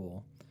still be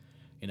cool.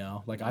 You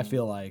know, like I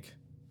feel like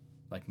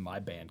my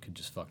band could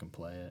just fucking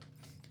play it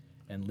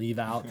and leave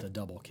out the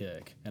double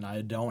kick, and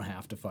I don't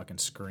have to fucking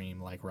scream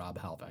like Rob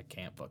Halford. I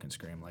can't fucking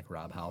scream like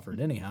Rob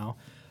Halford anyhow.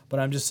 But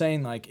I'm just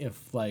saying, like,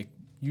 if like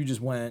you just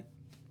went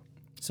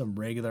some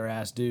regular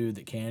ass dude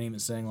that can't even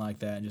sing like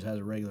that and just has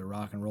a regular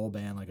rock and roll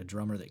band, like a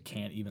drummer that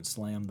can't even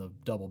slam the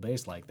double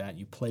bass like that, and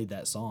you played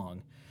that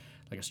song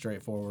like a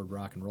straightforward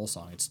rock and roll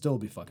song, it'd still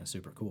be fucking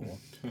super cool.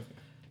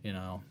 You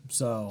know?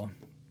 So,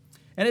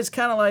 and it's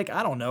kind of like,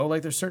 I don't know,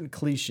 like there's certain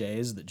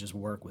cliches that just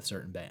work with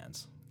certain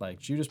bands.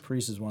 Like Judas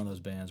Priest is one of those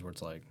bands where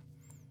it's like,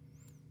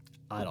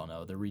 I don't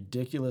know, the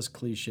ridiculous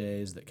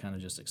cliches that kind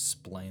of just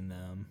explain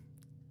them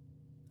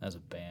as a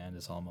band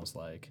is almost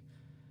like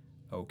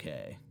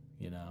okay,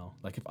 you know?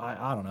 Like if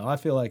I don't know, I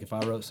feel like if I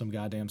wrote some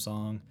goddamn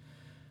song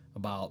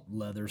about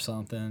leather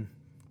something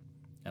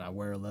and I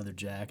wear a leather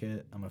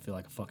jacket, I'm gonna feel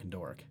like a fucking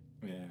dork.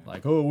 Yeah.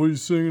 Like, oh, what are you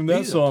singing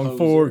that song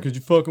for? Because you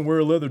fucking wear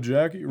a leather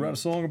jacket? You write a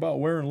song about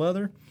wearing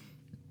leather?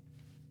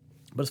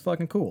 But it's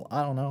fucking cool.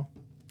 I don't know.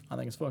 I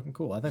think it's fucking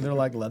cool. I think they're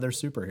like leather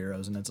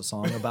superheroes, and it's a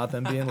song about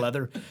them being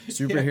leather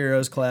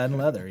superheroes clad in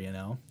leather, you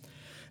know?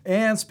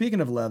 And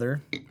speaking of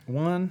leather,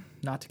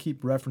 not to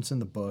keep referencing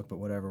the book, but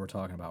whatever we're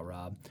talking about,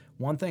 Rob,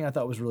 one thing I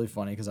thought was really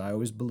funny, because I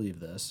always believe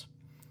this,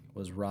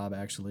 was Rob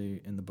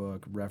actually in the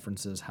book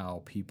references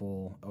how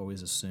people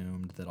always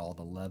assumed that all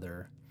the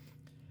leather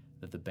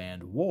that the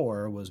band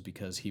wore was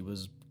because he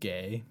was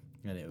gay,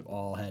 and it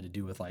all had to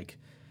do with like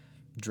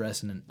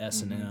dressing in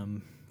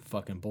S&M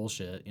fucking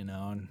bullshit, you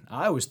know? And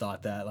I always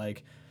thought that,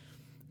 like,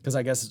 because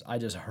I guess I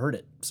just heard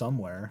it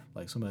somewhere,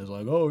 like somebody was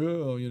like, oh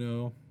yeah, you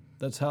know,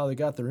 that's how they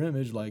got their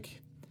image,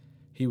 like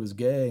he was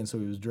gay, and so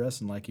he was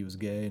dressing like he was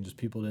gay, and just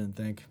people didn't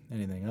think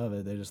anything of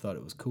it, they just thought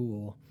it was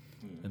cool.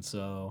 And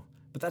so,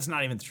 but that's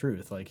not even the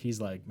truth. Like he's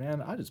like,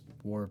 man, I just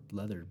wore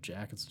leather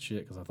jackets and shit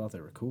because I thought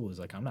they were cool. He's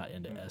like, I'm not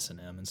into S&M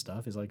and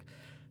stuff. He's like,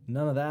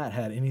 none of that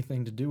had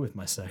anything to do with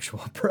my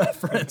sexual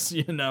preference,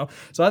 you know?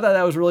 So I thought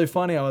that was really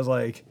funny. I was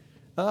like,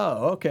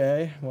 oh,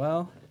 okay,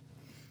 well,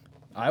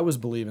 I was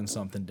believing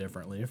something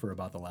differently for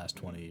about the last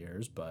 20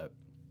 years, but,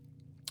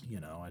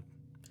 you know,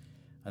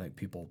 I think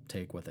people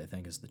take what they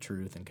think is the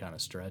truth and kind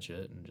of stretch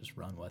it and just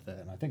run with it.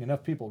 And I think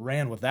enough people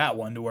ran with that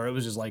one to where it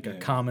was just like a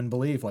common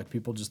belief. Like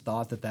people just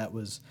thought that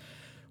was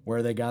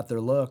where they got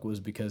their look, was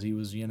because he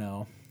was, you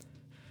know,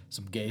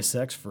 some gay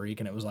sex freak.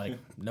 And it was like,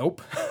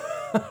 nope.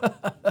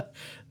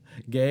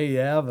 Gay,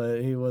 yeah,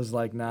 but he was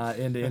like not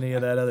into any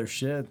of that other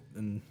shit.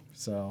 And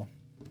so,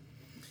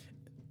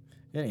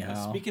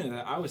 anyhow. Speaking of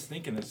that, I was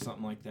thinking of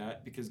something like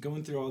that, because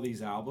going through all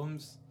these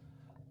albums,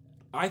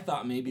 I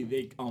thought maybe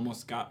they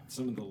almost got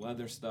some of the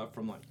leather stuff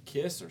from like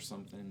Kiss or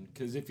something.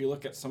 Because if you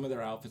look at some of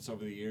their outfits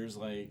over the years,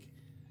 like,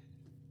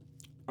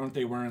 aren't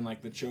they wearing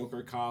like the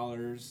choker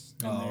collars?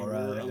 And they were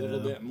a little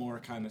bit more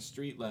kind of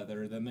street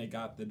leather. Then they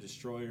got the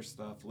Destroyer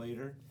stuff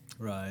later.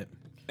 Right.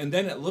 And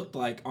then it looked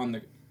like on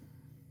the,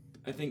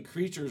 I think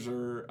Creatures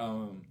or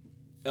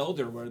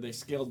Elder, where they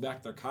scaled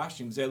back their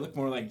costumes, they look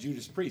more like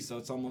Judas Priest. So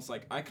it's almost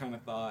like, I kind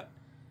of thought,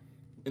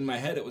 in my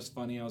head it was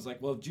funny. I was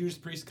like, well, if Judas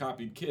Priest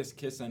copied Kiss,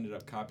 Kiss ended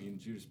up copying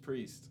Judas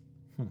Priest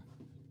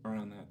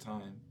around that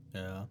time.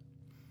 Yeah.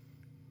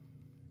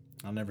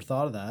 I never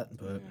thought of that,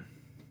 but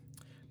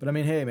but I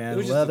mean, hey man, it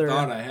was leather. Just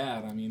a thought I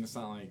had. I mean, it's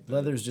not like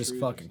leather's just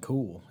fucking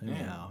cool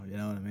anyhow. You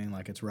know what I mean?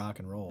 Like it's rock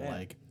and roll. Yeah.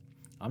 Like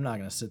I'm not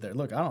gonna sit there.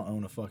 Look, I don't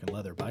own a fucking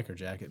leather biker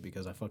jacket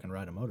because I fucking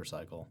ride a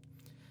motorcycle.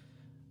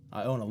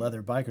 I own a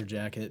leather biker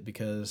jacket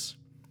because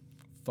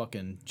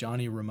fucking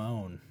Johnny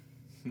Ramone.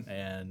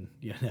 And,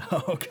 you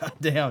know,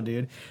 goddamn,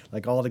 dude.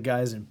 Like, all the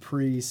guys in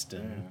Priest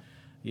and,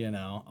 you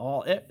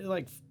know,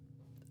 like,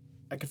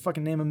 I could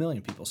fucking name a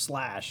million people.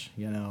 Slash,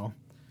 you know.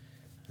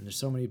 And there's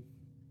so many,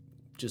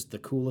 just the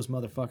coolest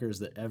motherfuckers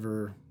that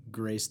ever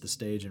graced the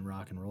stage in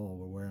rock and roll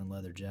were wearing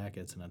leather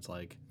jackets. And it's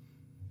like,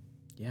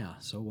 yeah,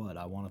 so what?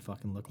 I want to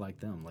fucking look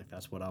like them. Like,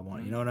 that's what I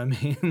want. You know what I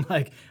mean?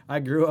 Like, I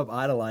grew up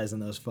idolizing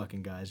those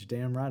fucking guys. You're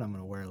damn right I'm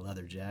going to wear a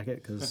leather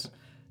jacket because,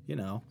 you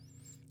know.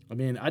 I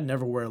mean, I'd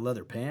never wear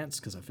leather pants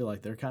because I feel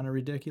like they're kind of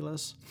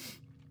ridiculous.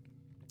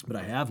 But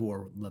I have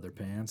wore leather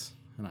pants,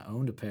 and I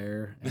owned a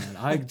pair.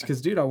 And because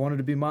dude, I wanted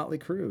to be Motley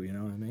Crue. You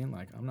know what I mean?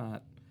 Like, I'm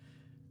not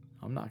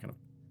gonna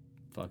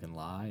fucking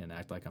lie and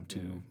act like I'm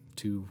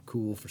too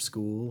cool for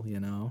school. You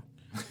know?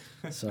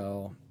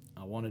 So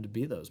I wanted to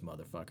be those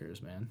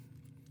motherfuckers, man.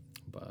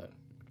 But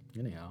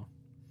anyhow,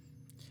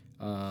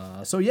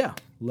 so yeah,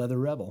 Leather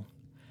Rebel.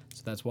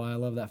 So that's why I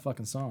love that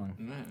fucking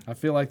song. I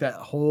feel like that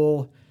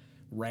whole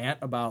rant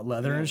about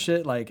leather and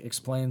shit like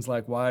explains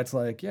like why it's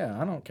like, yeah,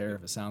 I don't care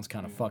if it sounds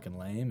kind of fucking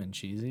lame and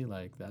cheesy.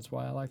 Like that's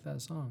why I like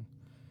that song.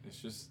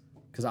 It's just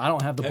because I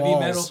don't have the heavy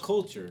balls. Metal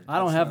culture. I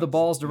don't have the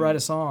balls to write a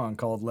song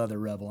called Leather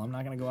Rebel. I'm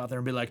not gonna go out there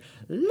and be like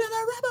Leather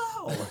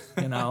Rebel,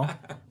 you know.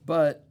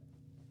 But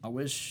I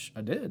wish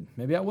I did.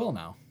 Maybe I will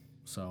now.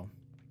 So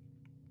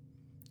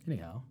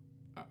anyhow,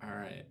 All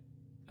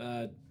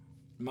right.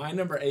 My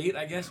number 8,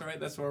 I guess, right?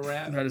 That's where we're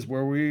at. That is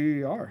where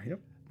we are. Yep.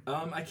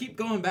 I keep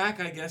going back,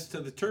 I guess, to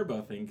the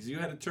Turbo thing, because you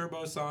had a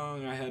Turbo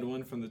song, I had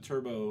one from the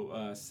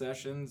Turbo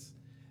Sessions.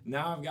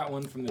 Now I've got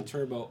one from the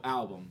Turbo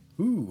album.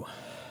 Ooh.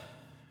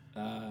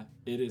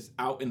 It is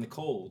Out in the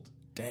Cold.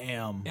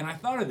 Damn. And I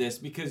thought of this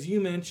because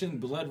you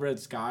mentioned Blood Red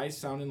Skies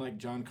sounding like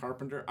John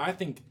Carpenter. I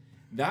think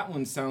that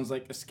one sounds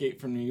like Escape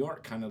from New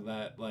York, kind of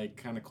that, like,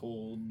 kind of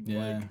cold,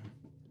 like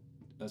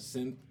a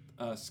synth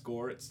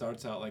score. It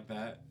starts out like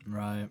that.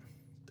 Right.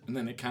 And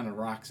then it kind of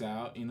rocks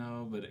out, you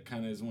know, but it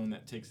kind of is one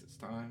that takes its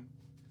time.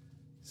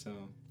 So.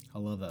 I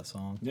love that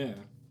song. Yeah.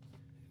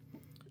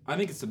 I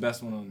think it's the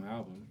best one on the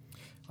album.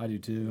 I do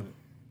too.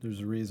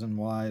 There's a reason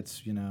why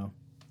it's,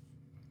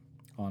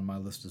 on my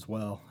list as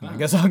well. I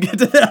guess I'll get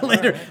to that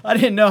later. Right. I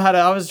didn't know how to.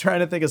 I was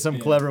trying to think of some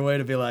clever way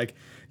to be like,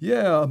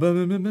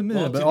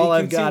 but all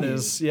I've got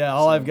is,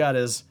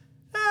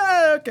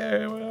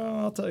 okay, well,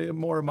 I'll tell you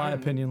more of my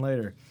opinion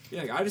later.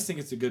 Yeah, I just think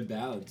it's a good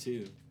ballad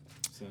too.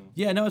 So.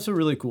 Yeah, no, it's a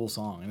really cool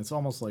song, and it's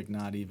almost like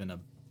not even a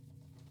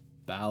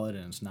ballad,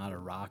 and it's not a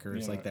rocker.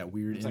 It's like that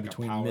weird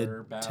in-between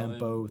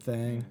mid-tempo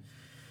thing. Yeah.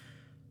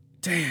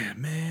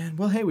 Damn, man.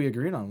 Well, hey, we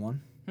agreed on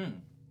one.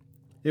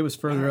 It was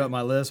further up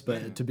my list,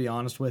 but to be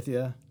honest with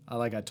you,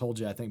 I told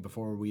you, I think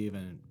before we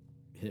even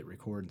hit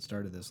record and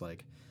started this,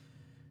 like,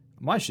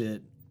 my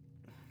shit,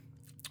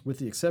 with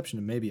the exception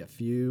of maybe a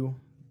few,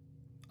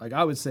 like,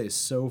 I would say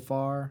so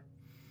far,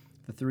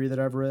 the 3 that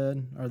I've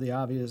read are the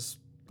obvious,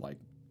 like,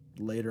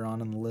 later on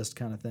in the list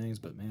kind of things,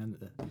 but man,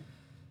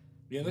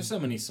 yeah, there's so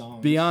many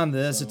songs. Beyond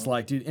this, it's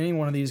like, dude, any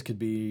one of these could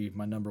be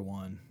my number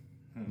 1,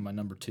 my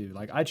number 2.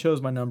 Like, I chose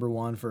my number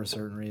 1 for a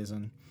certain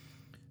reason,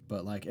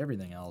 but like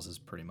everything else is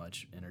pretty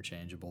much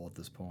interchangeable at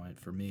this point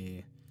for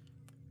me.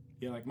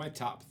 Yeah, like my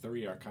top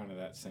 3 are kind of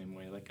that same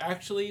way. Like,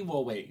 actually,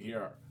 well, wait,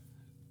 here.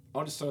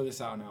 I'll just throw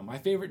this out now. My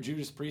favorite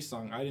Judas Priest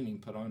song, I didn't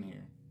even put on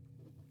here.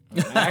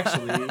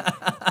 Actually,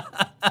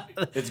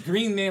 it's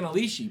Green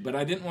Manalishi, but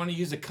I didn't want to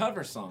use a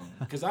cover song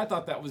because I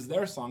thought that was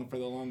their song for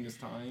the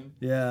longest time.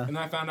 Yeah. And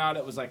I found out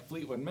it was like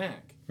Fleetwood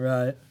Mac.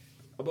 Right.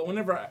 But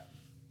whenever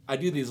I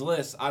do these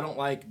lists, I don't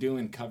like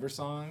doing cover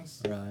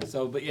songs. Right.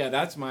 So, but yeah,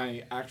 that's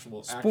my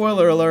actual.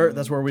 Spoiler alert,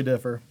 that's where we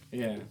differ.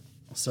 Yeah.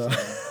 So,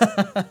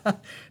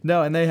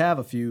 no, and they have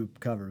a few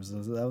covers.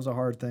 That was a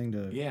hard thing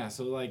to. Yeah,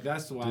 so like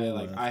that's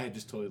why I had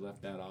just totally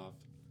left that off.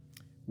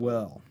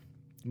 Well,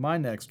 my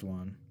next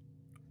one.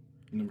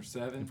 Number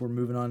 7. If we're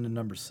moving on to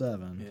number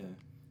 7,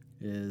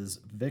 is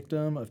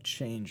 "Victim of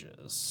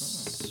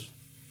Changes"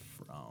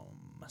 from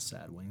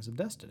Sad Wings of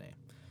Destiny.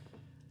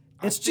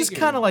 It's just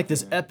kind of like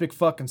this epic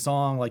fucking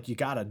song. Like you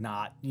gotta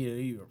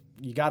you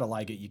gotta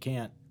like it. You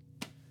can't.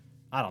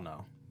 I don't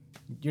know.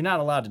 You're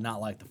not allowed to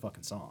not like the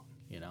fucking song.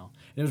 And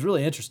it was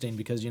really interesting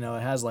because it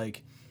has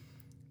like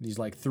these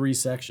like 3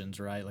 sections,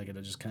 right? Like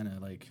it'll just kind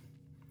of like,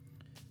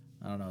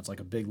 I don't know. It's like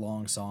a big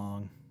long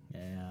song,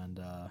 and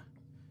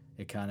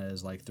it kind of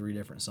is like 3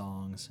 different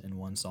songs in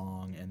one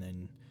song. And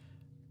then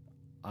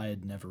I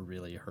had never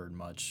really heard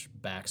much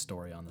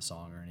backstory on the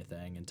song or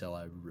anything until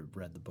I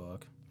read the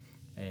book.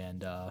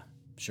 And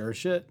sure as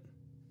shit,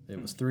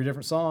 it was 3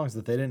 different songs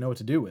that they didn't know what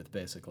to do with,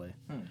 basically.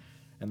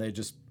 And they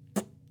just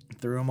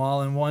threw them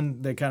all in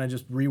one. They kind of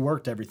just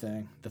reworked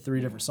everything, the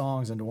 3 different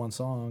songs into one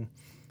song.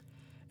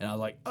 And I was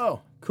like,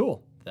 oh,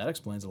 cool. That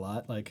explains a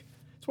lot. Like,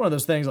 it's one of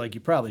those things, like,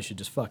 you probably should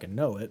just fucking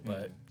know it,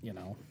 but,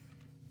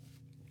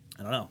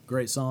 I don't know.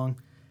 Great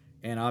song.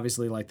 And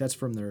obviously, like, that's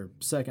from their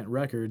second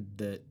record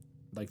that,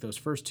 like, those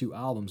first 2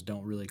 albums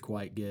don't really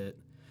quite get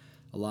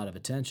a lot of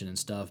attention and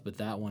stuff, but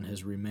that one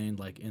has remained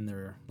like in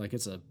their, like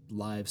it's a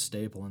live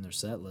staple in their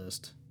set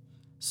list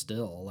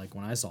still. Like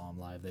when I saw them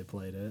live, they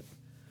played it,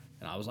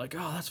 and I was like,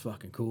 oh, that's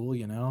fucking cool,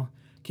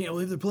 can't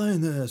believe they're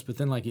playing this. But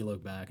then like you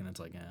look back and it's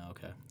like, yeah,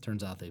 okay,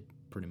 turns out they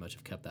pretty much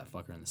have kept that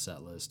fucker in the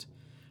set list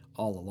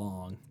all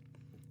along.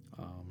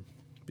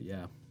 But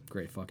yeah,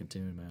 great fucking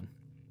tune, man.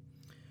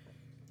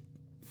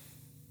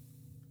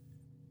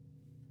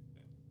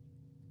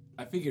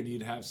 I figured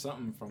you'd have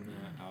something from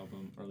that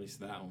album, or at least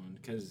that one,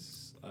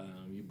 because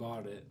you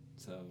bought it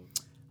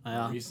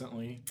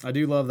recently. I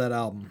do love that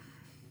album.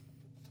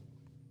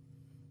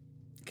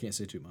 Can't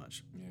say too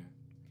much.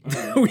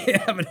 Yeah. We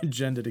have an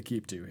agenda to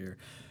keep to here.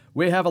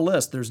 We have a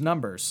list. There's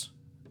numbers.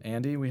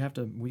 Andy,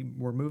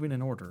 we're moving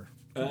in order.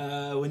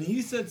 When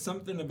you said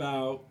something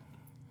about,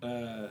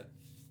 I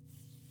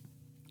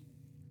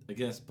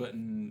guess,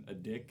 putting a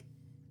dick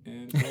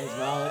in his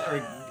mouth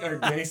or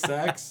gay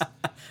sex,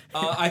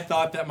 I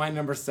thought that my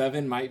number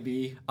 7 might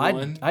be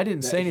one. I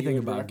didn't say anything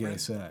about gay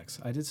sex.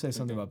 I did say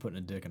something about putting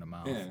a dick in a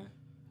mouth. Yeah.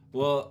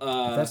 Well,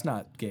 but that's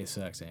not gay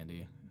sex,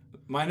 Andy.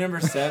 My number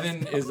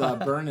 7 is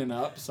Burning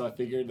Up, so I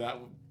figured that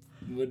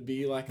would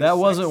be like that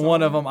wasn't song.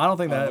 One of them. I don't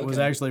think that was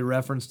actually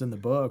referenced in the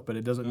book, but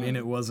it doesn't mean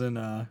it wasn't.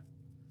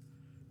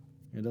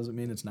 It doesn't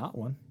mean it's not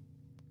one.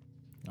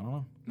 I don't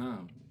know.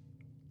 No.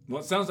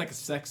 Well, it sounds like a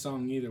sex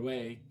song either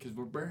way because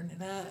we're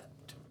burning up.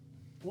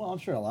 Well, I'm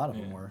sure a lot of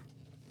them were.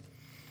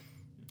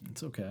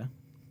 It's okay.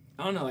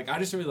 I don't know. Like, I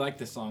just really like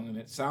this song, and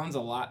it sounds a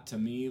lot to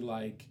me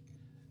like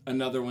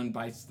Another One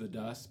Bites the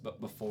Dust, but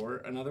before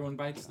Another One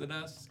Bites the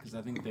Dust, because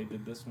I think they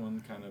did this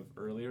one kind of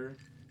earlier.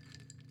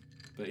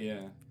 But yeah,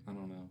 I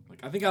don't know.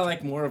 Like I think I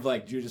like more of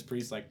like Judas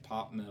Priest like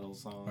pop metal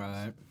songs.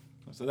 Right.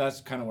 So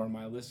that's kind of where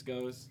my list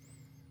goes.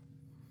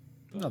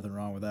 But, Nothing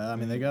wrong with that. I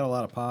mean, they got a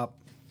lot of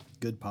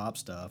good pop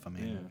stuff. I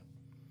mean, yeah.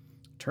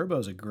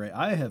 Turbo's a great.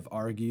 I have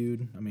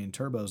argued. I mean,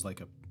 Turbo's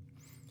like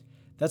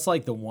that's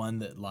like the one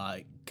that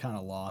like kind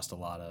of lost a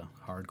lot of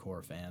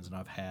hardcore fans, and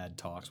I've had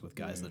talks with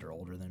guys that are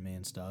older than me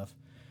and stuff.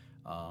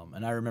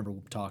 And I remember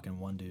talking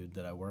one dude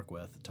that I work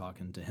with,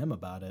 talking to him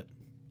about it,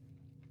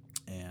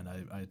 and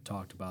I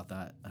talked about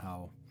that,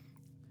 how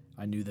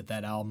I knew that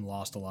album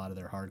lost a lot of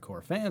their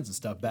hardcore fans and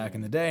stuff back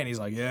in the day, and he's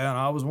like, yeah, and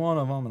I was one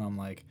of them, and I'm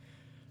like,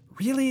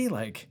 really?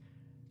 Like,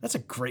 that's a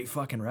great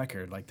fucking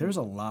record. Like, there's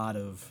a lot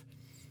of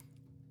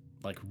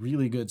like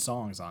really good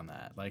songs on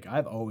that. Like,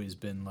 I've always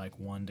been like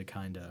one to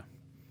kind of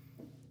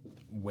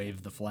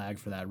wave the flag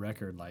for that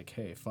record, like,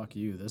 hey, fuck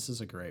you, this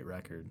is a great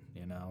record,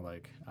 you know?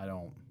 Like, I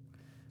don't,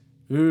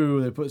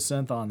 ooh, they put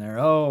synth on there,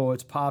 oh,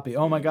 it's poppy,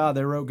 oh my god,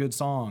 they wrote good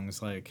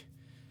songs, like,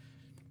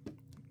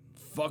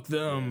 fuck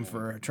them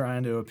for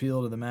trying to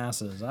appeal to the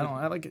masses. I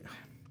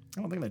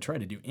don't think they tried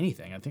to do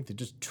anything. I think they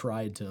just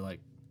tried to like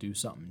do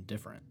something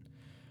different,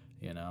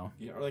 you know?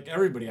 Yeah, or like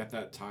everybody at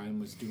that time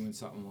was doing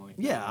something like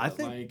that. Yeah, I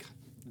think like,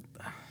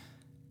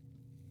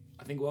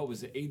 I think what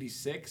was it,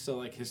 86? So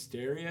like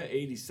Hysteria,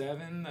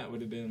 87. That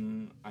would have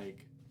been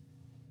like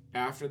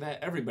after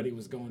that. Everybody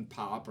was going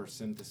pop or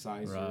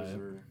synthesizers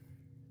or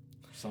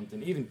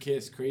something. Even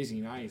Kiss, Crazy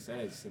Nice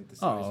as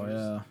synthesizers. Oh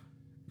yeah,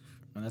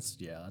 and that's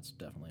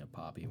definitely a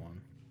poppy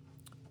one.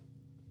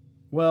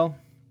 Well,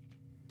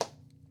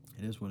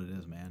 it is what it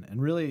is, man.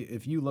 And really,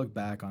 if you look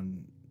back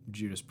on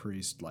Judas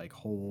Priest like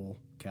whole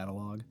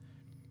catalog,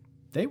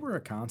 they were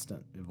a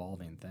constant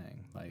evolving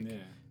thing. Like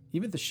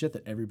even the shit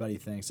that everybody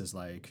thinks is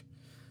like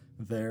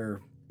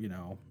their, you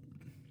know,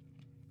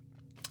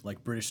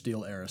 like British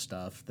Steel era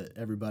stuff that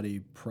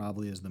everybody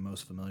probably is the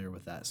most familiar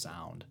with that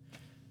sound.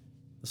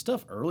 The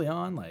stuff early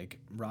on, like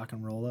Rock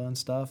and Rolla and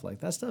stuff, like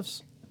that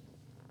stuff's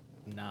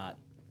not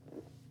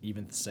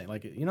even the same.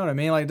 Like, you know what I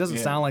mean? Like, it doesn't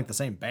sound like the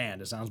same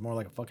band. It sounds more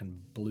like a fucking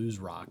blues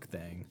rock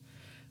thing.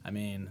 I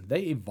mean,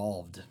 they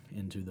evolved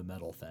into the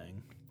metal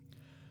thing.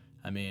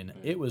 I mean,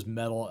 it was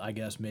metal, I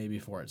guess, maybe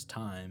for its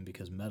time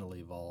because metal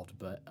evolved,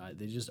 but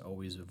they just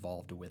always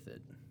evolved with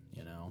it,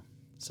 you know?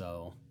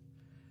 So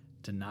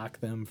to knock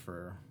them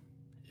for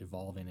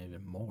evolving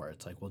even more,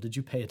 it's like, well, did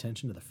you pay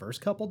attention to the first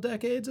couple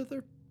decades of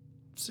their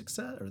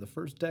success or the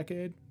first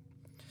decade?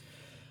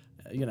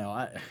 You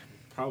know,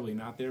 probably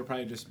not. They were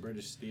probably just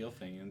British Steel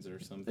fans or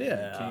something.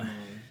 Yeah.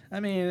 I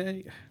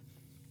mean,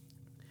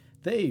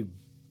 they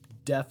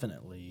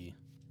definitely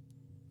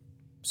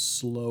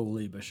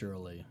slowly but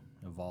surely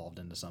evolved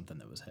into something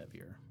that was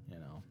heavier, you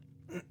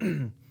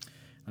know.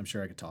 I'm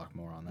sure I could talk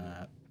more on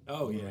that.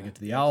 Oh, yeah. When we get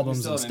to the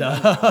albums and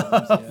stuff.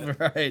 Albums,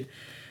 right.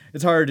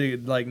 It's hard to,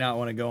 like, not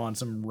want to go on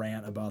some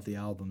rant about the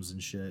albums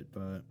and shit,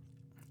 but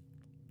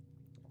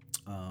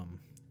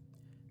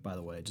by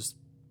the way, just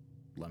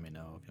let me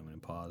know if you want me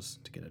to pause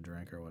to get a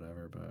drink or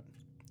whatever, but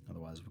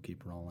otherwise we'll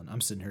keep rolling. I'm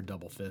sitting here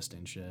double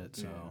fisting shit,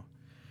 so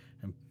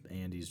and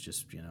Andy's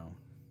just, you know,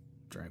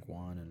 drank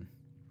one and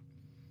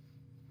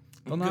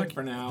they'll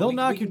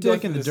knock your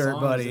dick in the dirt,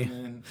 buddy.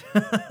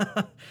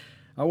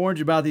 I warned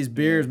you about these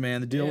beers,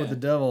 man. The deal with the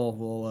devil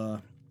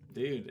will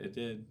dude, it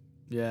did.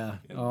 Yeah.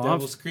 The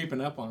devil's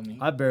creeping up on me.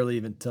 I barely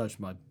even touched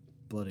my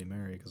Bloody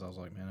Mary because I was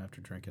like, man,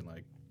 after drinking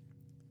like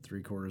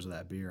 3/4 of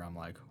that beer, I'm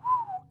like,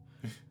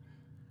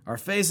 our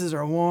faces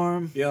are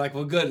warm. Yeah, like,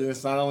 well, good.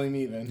 It's not only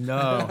me then.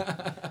 No.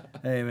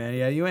 Hey, man,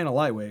 yeah, you ain't a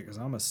lightweight because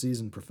I'm a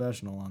seasoned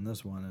professional on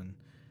this one and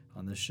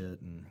on this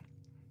shit, and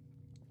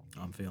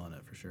I'm feeling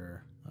it for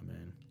sure. I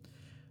mean,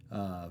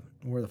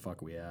 where the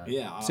fuck are we at?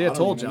 Yeah. See, I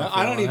told you.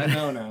 I don't even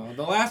know now.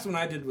 The last one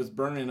I did was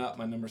Burning Up,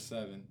 my number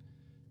 7.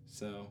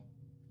 So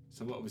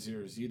what was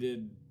yours? You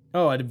did...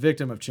 Oh, I did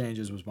Victim of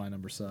Changes was my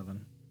number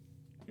 7.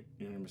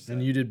 Your number 7.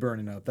 And you did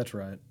Burning Up. That's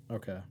right.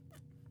 Okay.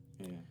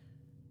 Yeah.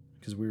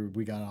 Because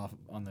we got off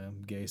on the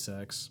gay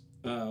sex.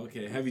 Oh,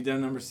 okay. Have you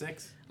done number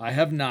 6? I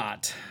have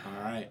not.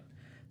 All right.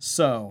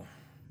 So,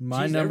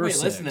 my number 6.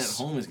 Everybody listening at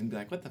home is going to be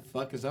like, what the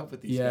fuck is up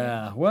with these guys?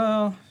 Yeah,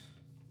 well,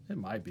 it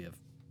might be a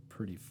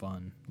pretty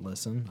fun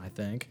listen, I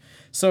think.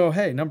 So,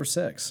 hey, number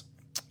 6.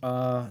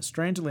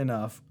 Strangely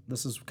enough,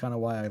 this is kind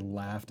of why I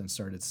laughed and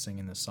started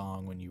singing this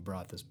song when you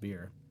brought this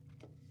beer.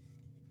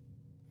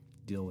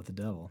 Deal with the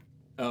Devil.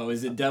 Oh,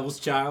 is it Devil's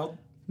Child?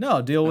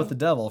 No, Deal with the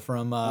Devil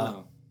from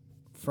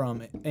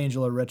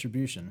Angel of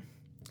Retribution.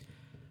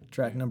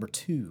 Track number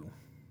 2.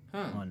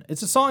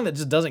 It's a song that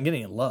just doesn't get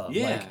any love.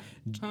 Yeah.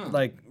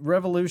 Like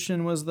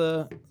Revolution was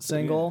the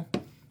single.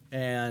 Yeah.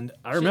 And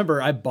I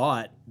remember I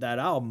bought that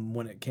album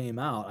when it came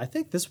out. I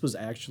think this was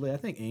actually,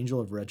 Angel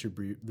of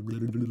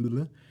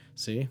Retribution.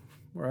 See,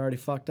 we're already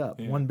fucked up.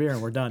 Yeah. One beer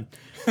and we're done.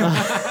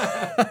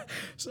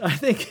 So I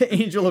think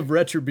Angel of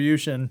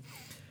Retribution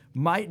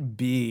might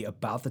be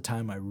about the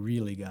time I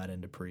really got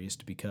into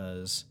Priest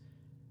because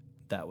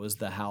that was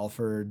the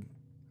Halford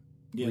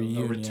Yeah, the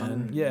reunion.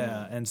 return, Yeah.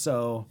 yeah. And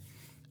so,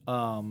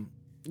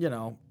 you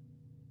know,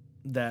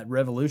 that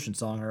Revolution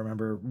song, I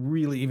remember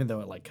really, even though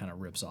it like kind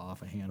of rips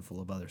off a handful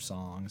of other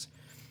songs,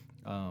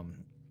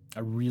 I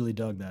really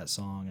dug that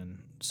song. And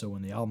so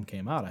when the album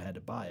came out, I had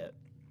to buy it.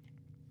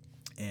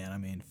 And I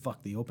mean,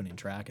 fuck, the opening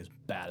track is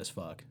bad as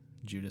fuck.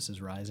 Judas is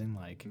Rising.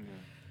 Like,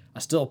 I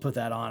still put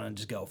that on and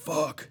just go,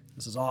 fuck,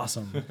 this is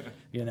awesome.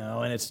 You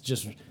know, and it's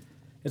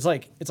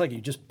like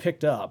you just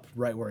picked up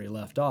right where you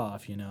left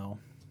off, you know,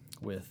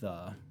 with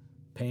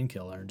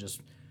Painkiller, and just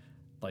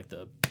like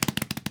the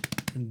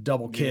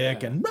double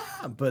kick, Yeah. and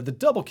but the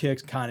double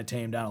kicks kind of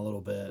tamed down a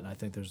little bit, and I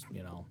think there's,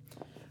 you know,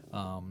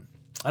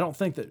 I don't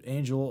think that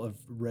Angel of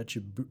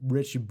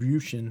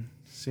Retribution.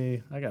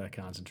 See, I gotta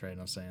concentrate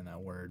on saying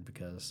that word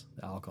because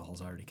the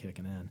alcohol's already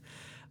kicking in.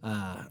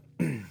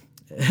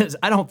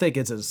 I don't think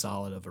it's as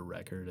solid of a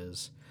record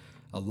as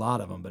a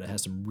lot of them, but it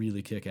has some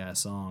really kick-ass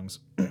songs.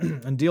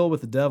 And Deal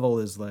with the Devil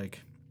is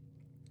like,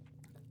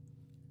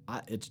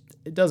 it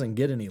doesn't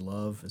get any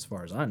love as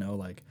far as I know.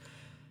 Like,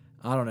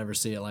 I don't ever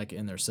see it like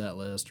in their set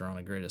list or on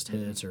a greatest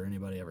hits or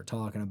anybody ever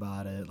talking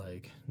about it.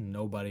 Like,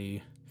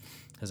 nobody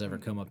has ever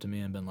come up to me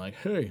and been like,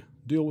 "Hey,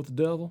 Deal with the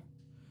Devil,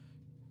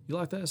 you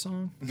like that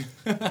song?"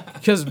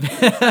 Because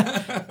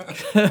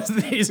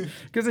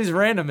these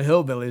random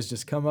hillbillies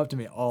just come up to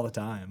me all the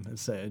time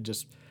and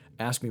just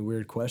ask me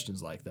weird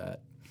questions like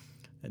that.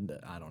 And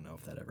I don't know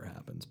if that ever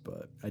happens,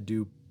 but I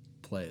do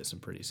play at some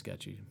pretty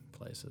sketchy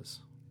places.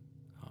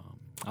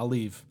 I'll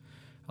leave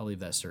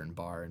that certain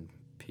bar and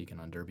Peeking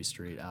on Derby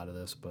Street out of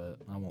this, but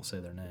I won't say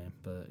their name.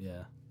 But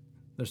yeah,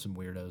 there's some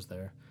weirdos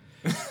there.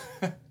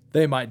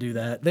 They might do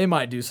that. They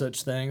might do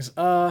such things.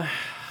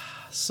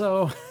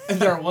 So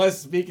There was,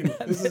 speaking,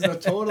 this is a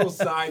total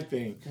side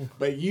thing,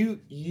 but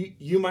you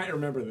might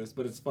remember this,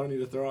 but it's funny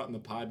to throw out in the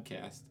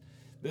podcast.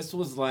 This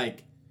was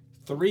like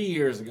 3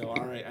 years ago.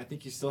 All right, I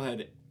think you still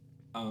had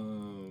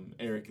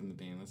Eric in the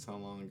band. That's how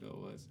long ago it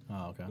was.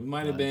 Oh, okay. It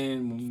might have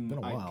been, It's been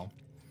a while.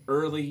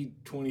 Early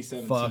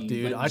 2017. Fuck,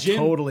 dude.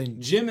 But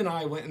Jim and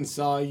I went and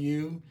saw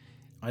you.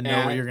 I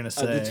know what you're gonna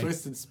say. The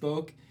Twisted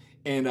Spoke.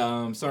 And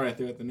sorry I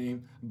threw out the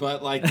name,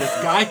 but like this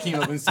guy came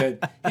up and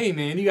said, "Hey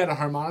man, you got a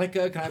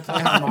harmonica? Can I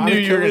play harmonica?" I knew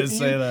you were with gonna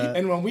say that.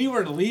 And when we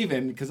were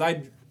leaving, because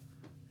I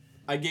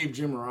gave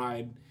Jim a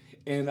ride,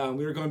 and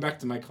we were going back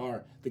to my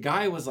car. The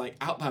guy was like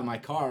out by my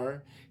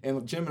car,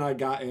 and Jim and I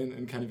got in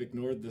and kind of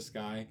ignored this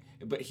guy,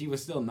 but he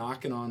was still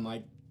knocking on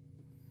like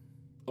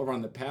over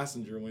on the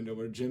passenger window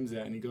where Jim's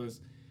at, and he goes,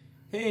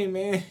 "Hey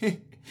man."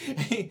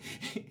 Hey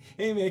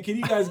man, can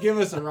you guys give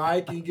us a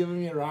ride? Can you give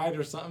me a ride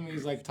or something?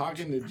 He's like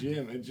talking to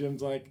Jim, and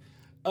Jim's like,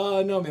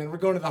 no man, we're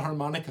going to the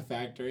harmonica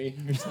factory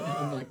or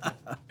something like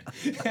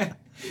that.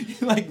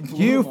 He like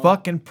blew You him off.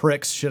 fucking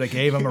pricks should have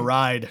gave him a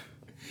ride.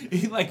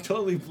 He like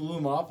totally blew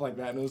him off like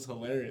that, and it was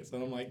hilarious.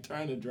 And I'm like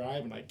trying to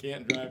drive, and I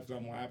can't drive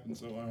because I'm laughing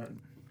so hard.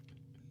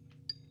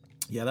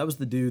 Yeah, that was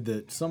the dude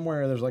that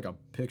somewhere there's like a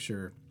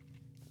picture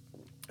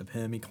of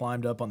him. He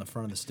climbed up on the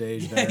front of the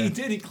stage there. He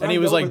did. He climbed and he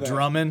was over like that.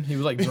 drumming. He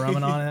was like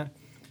drumming on it.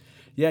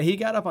 Yeah, he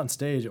got up on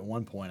stage at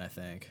one point, I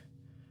think,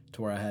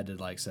 to where I had to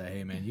like say,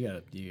 "Hey man, you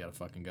gotta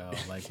fucking go.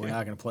 Like, we're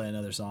not gonna play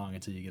another song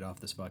until you get off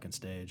this fucking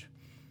stage."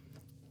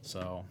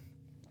 So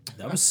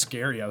that was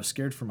scary. I was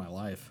scared for my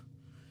life.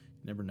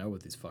 You never know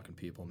with these fucking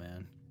people,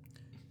 man.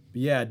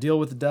 But yeah, Deal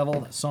with the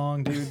Devil, that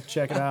song, dude.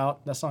 Check it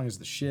out. That song is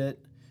the shit.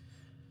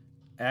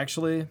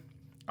 Actually,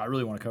 I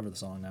really want to cover the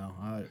song now.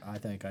 I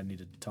think I need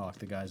to talk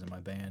the guys in my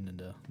band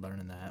into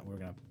learning that. We're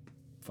going to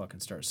fucking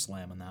start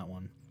slamming that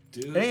one.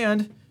 Dude.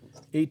 And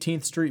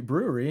 18th Street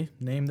Brewery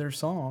named their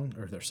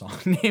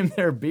named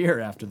their beer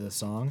after this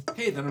song.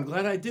 Hey, then I'm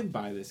glad I did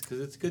buy this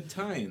because it's good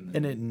tie-in.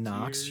 And it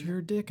knocks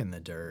your dick in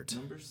the dirt.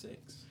 Number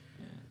 6.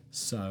 Yeah.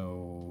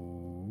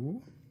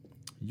 So,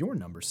 your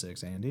number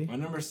 6, Andy. My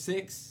number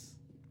 6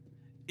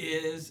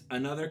 is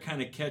another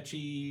kind of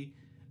catchy,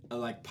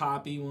 like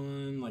poppy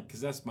one, like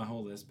because that's my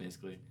whole list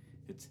basically.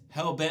 It's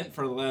Hellbent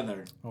for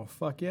Leather. Oh,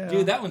 fuck yeah.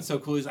 Dude, that one's so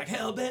cool. He's like,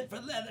 Hellbent for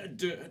Leather.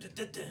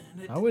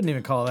 I wouldn't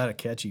even call that a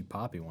catchy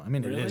poppy one. I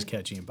mean, Really? it is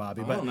catchy and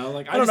poppy, I but don't know.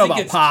 Like, I don't just know think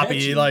about it's poppy.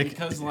 catchy Like,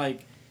 because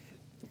like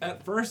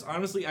at first,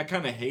 honestly, I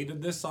kind of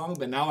hated this song,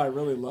 but now I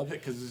really love it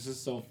because it's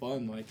just so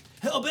fun. Like,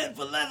 Hellbent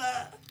for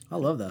Leather. I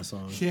love that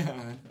song. Yeah.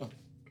 I know.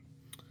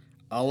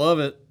 I love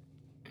it.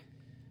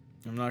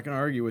 I'm not gonna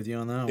argue with you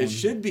on that one. It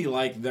should be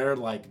like their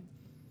like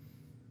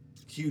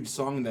huge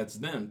song that's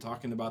them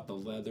talking about the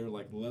leather,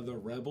 like Leather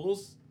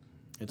Rebels.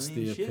 It's I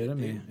mean, the shit,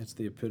 epitome. dude. It's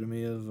the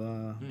epitome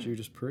of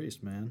Judas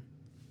Priest, man.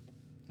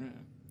 Yeah.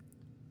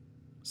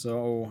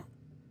 So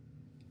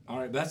All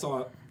right, that's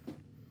all.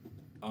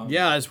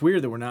 yeah, it's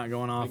weird that we're not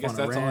going off I guess on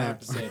a that's all I have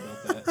rant. to say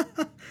about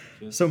that.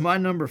 Just- So my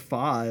number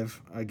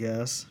 5, I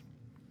guess,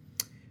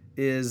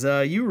 is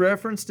you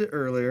referenced it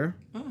earlier.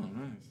 oh,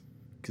 nice.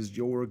 Cause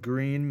you're a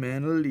green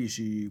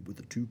Manalishi with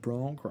a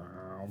 2-prong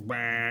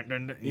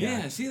crown.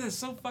 Yeah, see, that's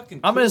so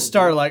fucking. I'm cool,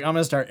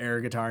 gonna start air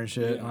guitar and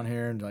shit Yeah. on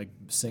here and like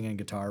singing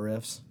guitar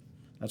riffs.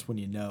 That's when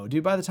you know,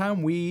 dude. By the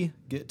time we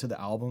get to the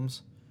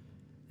albums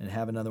and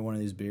have another one of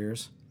these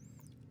beers,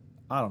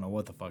 I don't know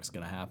what the fuck's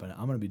gonna happen.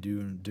 I'm gonna be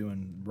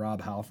doing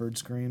Rob Halford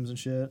screams and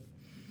shit.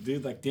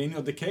 Dude, like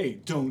Daniel Decay.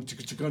 Dong,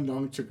 chicka chicka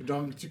dong, chicka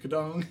dong, chicka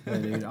dong.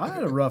 Hey, dude, I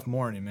had a rough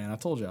morning, man. I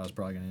told you I was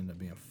probably gonna end up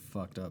being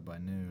fucked up by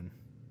noon.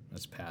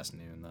 That's past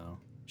noon though.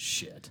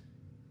 Shit.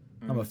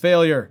 I'm a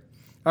failure.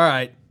 All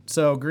right.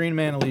 So Green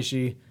Man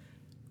Alishi,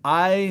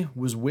 I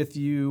was with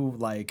you.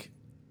 Like,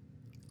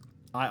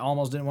 I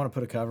almost didn't want to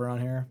put a cover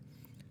on here.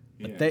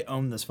 But they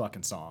own this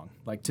fucking song.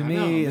 Like, to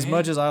me, as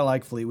much as I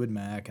like Fleetwood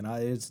Mac, and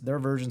their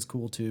version's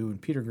cool too,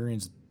 and Peter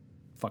Green's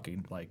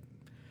fucking, like,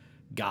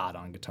 God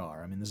on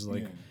guitar. I mean, this is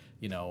like,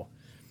 you know,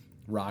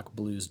 rock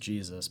blues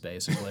Jesus,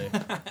 basically.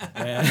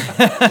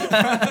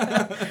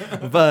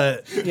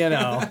 But, you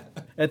know,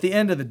 at the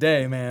end of the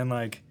day, man,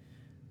 like,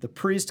 the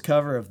Priest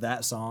cover of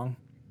that song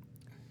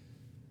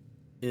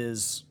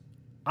is...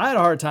 I had a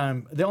hard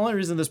time. The only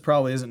reason this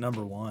probably isn't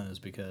number one is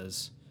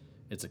because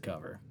it's a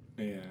cover.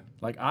 Yeah.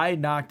 Like, I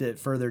knocked it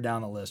further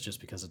down the list just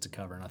because it's a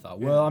cover, and I thought,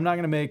 well, I'm not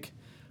going to make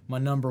my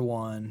number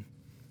one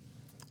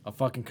a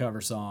fucking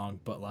cover song,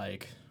 but,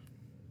 like,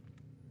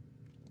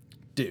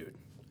 dude,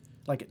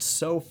 like, it's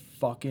so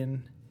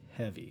fucking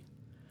heavy.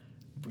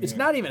 It's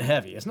not even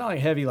heavy. It's not like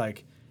heavy,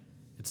 like,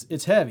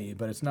 it's heavy,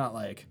 but it's not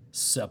like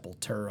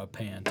Sepultura,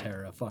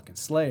 Pantera, fucking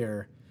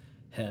Slayer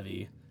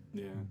heavy.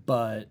 Yeah.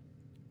 But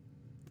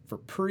for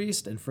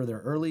Priest and for their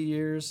early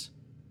years,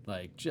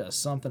 like,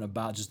 just something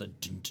about just the,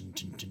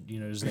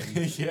 you know, just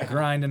like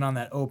grinding on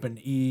that open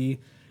E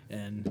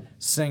and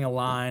sing a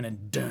line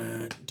and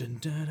dun, dun,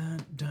 dun,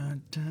 dun,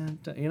 dun, dun,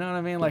 dun, you know what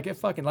I mean? Like, it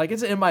fucking, like,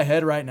 it's in my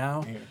head right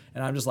now,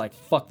 and I'm just like,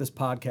 fuck this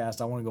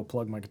podcast. I want to go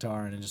plug my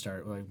guitar in and just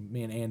start, like,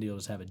 me and Andy will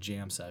just have a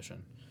jam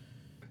session,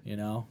 you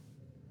know?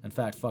 In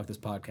fact, fuck this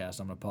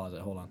podcast. I'm going to pause it.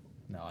 Hold on.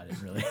 No, I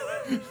didn't really.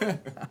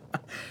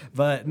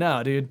 But,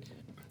 no, dude.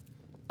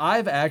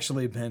 I've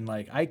actually been,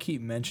 like, I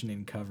keep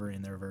mentioning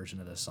covering their version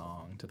of this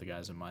song to the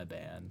guys in my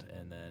band,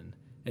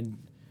 and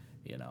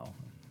you know,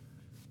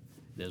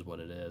 it is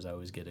what it is. I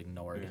always get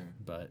ignored,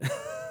 but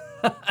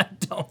I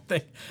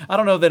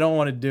don't know if they don't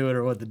want to do it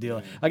or what the deal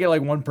is. I get,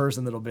 like, one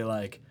person that'll be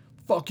like,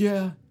 fuck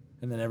yeah,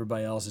 and then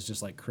everybody else is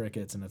just like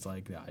crickets, and it's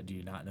like, do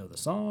you not know the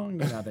song?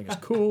 Do you not think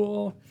it's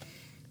cool?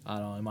 I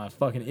don't know, am I a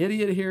fucking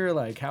idiot here?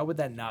 Like, how would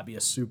that not be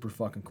a super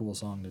fucking cool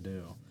song to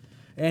do?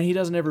 And he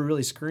doesn't ever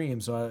really scream,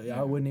 so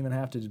I wouldn't even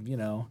have to, you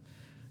know,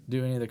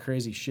 do any of the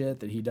crazy shit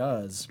that he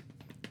does.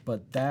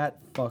 But that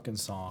fucking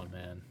song,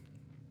 man.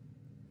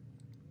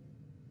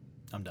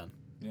 I'm done.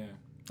 Yeah.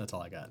 That's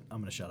all I got. I'm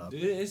going to shut up.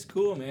 Dude, it's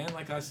cool, man.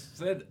 Like I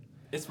said,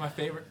 it's my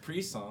favorite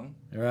Priest song.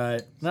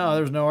 Right. No,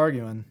 there's no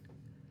arguing.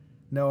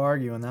 No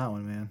arguing that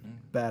one, man.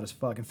 Bad as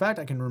fuck. In fact,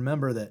 I can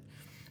remember that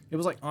it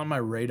was, like, on my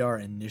radar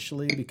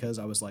initially because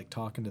I was, like,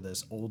 talking to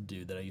this old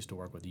dude that I used to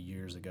work with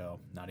years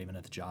ago. Not even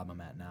at the job I'm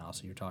at now.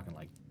 So you're talking,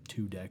 like,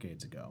 2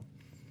 decades ago.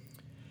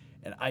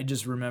 And I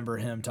just remember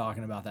him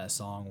talking about that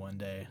song one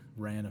day.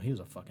 Random. He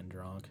was a fucking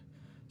drunk.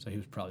 So he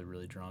was probably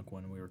really drunk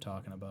when we were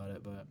talking about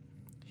it. But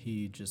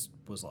he just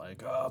was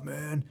like, oh,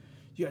 man,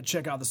 you got to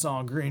check out the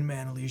song Green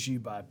Man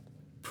Alishi by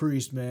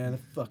Priest, man.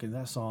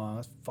 That song,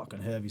 that's a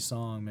fucking heavy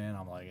song, man.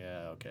 I'm like,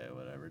 yeah, okay,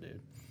 whatever,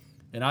 dude.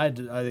 And I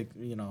think,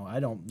 you know, I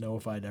don't know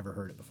if I'd ever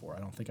heard it before. I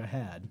don't think I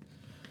had.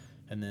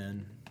 And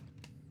then,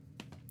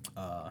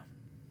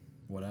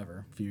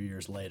 whatever, a few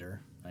years later,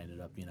 I ended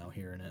up, you know,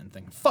 hearing it and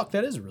thinking, fuck,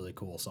 that is a really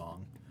cool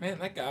song. Man,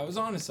 that guy was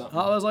on to something.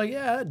 I was like,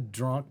 yeah, that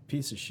drunk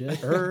piece of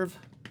shit. Irv.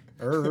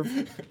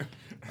 That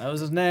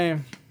was his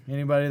name.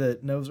 Anybody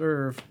that knows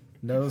Irv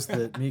knows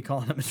that me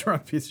calling him a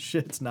drunk piece of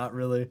shit's not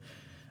really...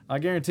 I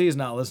guarantee he's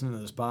not listening to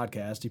this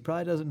podcast. He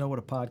probably doesn't know what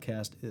a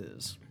podcast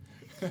is.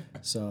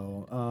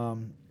 So,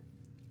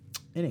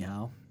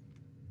 anyhow,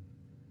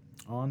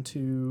 on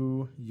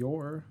to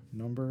your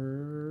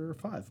number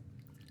 5.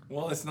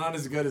 Well, it's not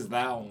as good as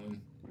that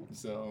one,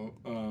 so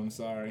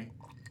sorry.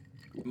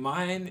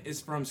 Mine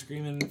is from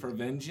Screaming for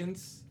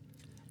Vengeance,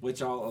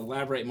 which I'll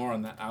elaborate more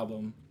on that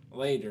album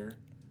later.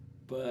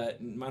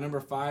 But my number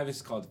 5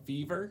 is called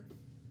Fever.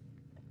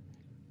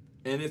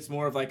 And it's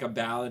more of like a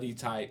ballady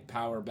type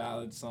power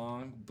ballad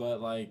song.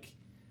 But like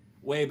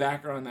way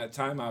back around that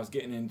time I was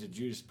getting into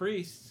Judas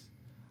Priest,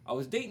 I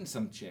was dating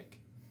some chick.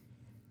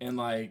 And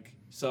like,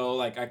 so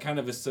like I kind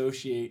of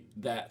associate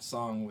that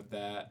song with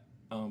that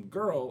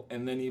girl.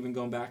 And then even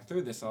going back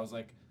through this, I was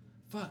like,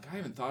 fuck, I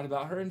haven't thought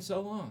about her in so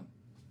long.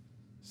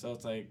 So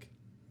it's like,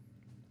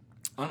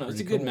 I don't know,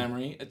 it's a good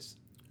memory. It's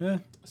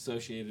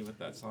associated with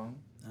that song.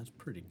 That's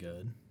pretty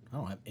good. I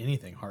don't have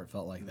anything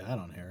heartfelt like that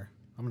on here.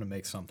 I'm gonna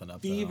make something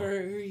up.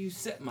 Fever, you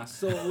set my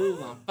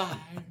soul on fire.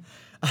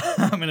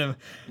 I'm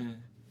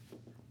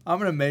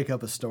gonna make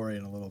up a story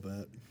in a little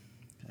bit,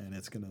 and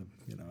it's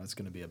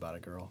gonna be about a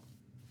girl.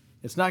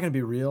 It's not gonna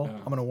be real.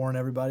 I'm gonna warn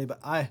everybody, but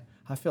I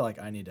feel like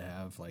I need to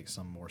have like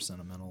some more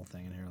sentimental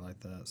thing in here like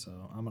that. So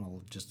I'm gonna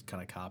just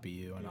kind of copy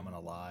you, and I'm gonna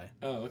lie.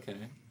 Oh, okay,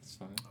 that's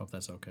fine. Hope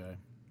that's okay.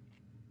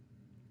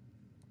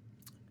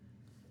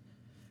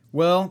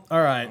 Well,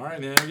 all right. All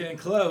right, man, we're getting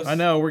close. I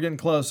know, we're getting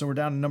close, so we're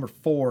down to number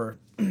 4.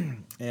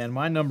 And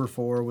my number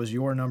 4 was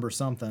your number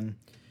something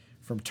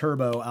from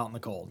Turbo, Out in the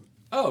Cold.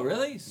 Oh,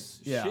 really?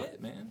 Yeah.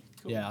 Shit, man.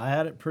 Cool. Yeah, I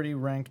had it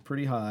ranked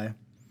pretty high.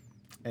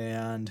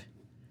 And,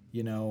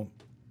 you know,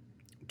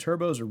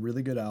 Turbo's a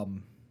really good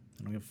album.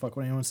 I don't give a fuck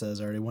what anyone says.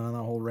 I already went on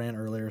that whole rant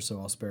earlier, so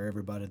I'll spare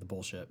everybody the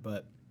bullshit.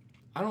 But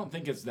I don't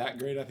think it's that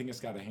great. I think it's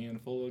got a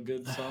handful of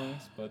good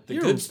songs, but the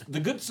the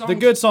good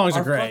songs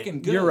are great.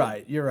 fucking good. You're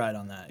right. You're right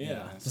on that.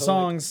 Yeah. The so,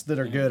 songs that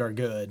are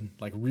good,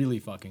 like really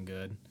fucking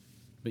good.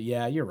 But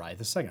yeah, you're right.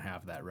 The second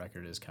half of that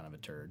record is kind of a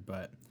turd,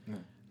 but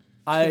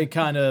I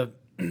kind of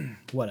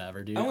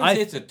whatever, dude. I wouldn't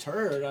say it's a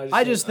turd.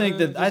 I just think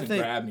that it doesn't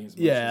grab me as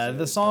much as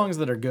the songs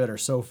that are good are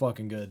so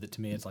fucking good that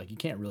to me it's like you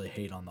can't really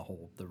hate on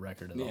the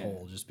record as a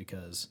whole just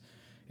because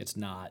it's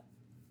not.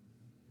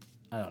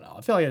 I don't know.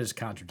 I feel like I just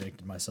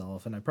contradicted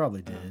myself, and I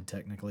probably did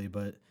technically,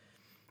 but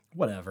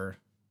whatever.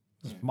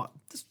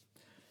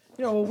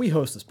 We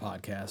host this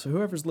podcast, so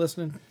whoever's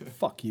listening,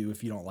 fuck you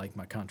if you don't like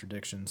my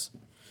contradictions.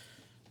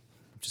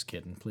 Just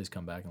kidding. Please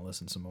come back and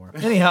listen some more.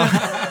 Anyhow,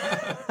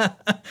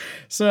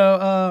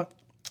 so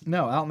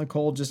no, Out in the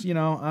Cold. Just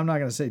I'm not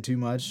gonna say too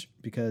much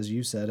because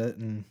you said it,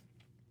 and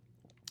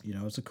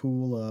it's a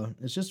cool.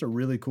 It's just a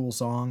really cool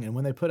song. And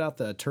when they put out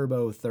the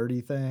Turbo 30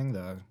 thing,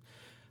 the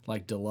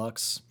like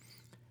deluxe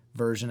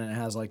version, and it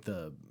has like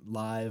the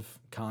live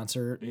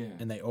concert,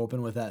 and they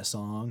open with that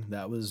song.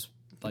 That was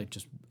like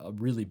just a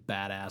really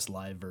badass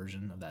live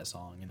version of that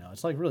song.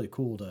 It's like really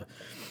cool to,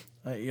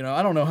 I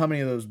don't know how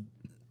many of those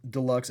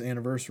deluxe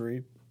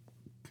anniversary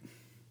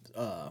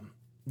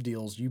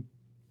deals you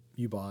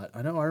bought.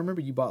 I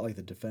remember you bought like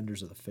the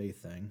Defenders of the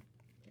Faith thing.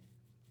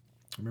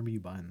 I remember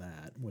you buying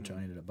that, which I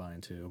ended up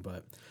buying too,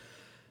 but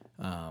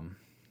I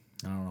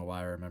don't know why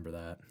I remember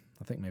that.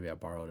 I think maybe I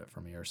borrowed it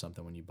from you or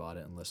something when you bought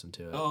it and listened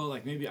to it. Oh,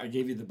 like maybe I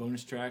gave you the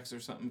bonus tracks or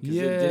something? Because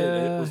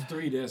yeah. It was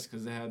 3 discs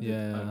because they had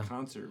the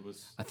concert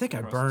was. I think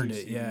I burned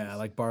it. Yeah, I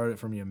like borrowed it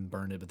from you and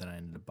burned it, but then I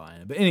ended up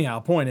buying it. But anyhow,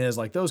 point is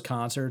like those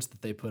concerts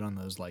that they put on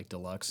those like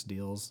deluxe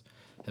deals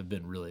have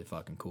been really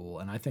fucking cool.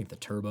 And I think the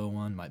Turbo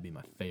one might be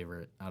my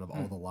favorite out of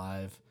all the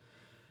live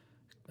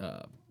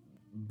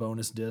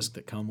bonus disc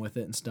that come with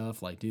it and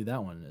stuff. Like, dude,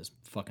 that one is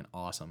fucking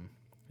awesome.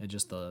 And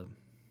just the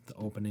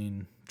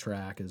opening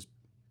track is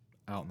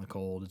Out in the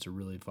Cold. It's a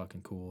really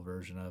fucking cool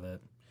version of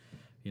it.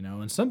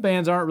 And some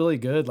bands aren't really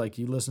good. Like,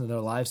 you listen to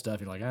their live stuff,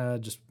 you're like,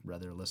 I'd just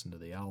rather listen to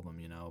the album,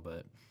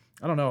 But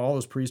I don't know. All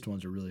those Priest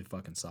ones are really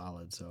fucking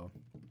solid, so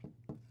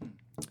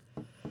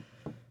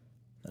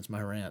that's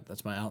my rant.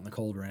 That's my Out in the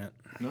Cold rant.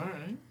 All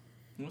right.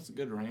 That's a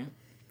good rant.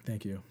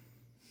 Thank you.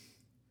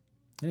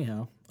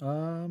 Anyhow,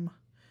 I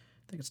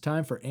think it's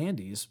time for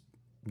Andy's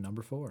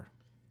number 4.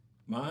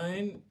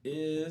 Mine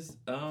is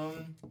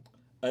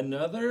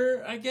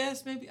another, I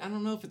guess, maybe. I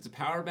don't know if it's a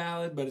power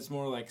ballad, but it's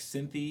more like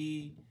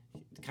synthy.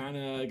 Kind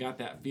of got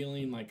that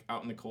feeling like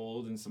Out in the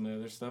Cold and some of the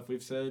other stuff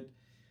we've said.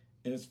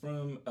 And it's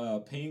from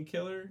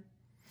Painkiller,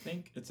 I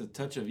think. It's A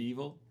Touch of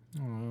Evil.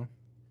 Oh.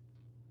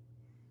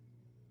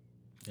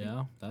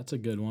 Yeah, that's a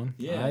good one.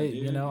 Yeah,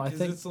 I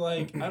think it's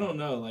like, I don't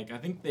know, like I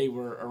think they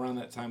were around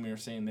that time we were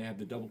saying they had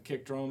the double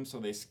kick drum, so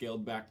they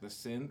scaled back the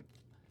synth.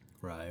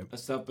 Right.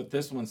 Stuff, but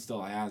this one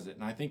still has it.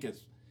 And I think it's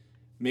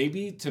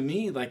maybe to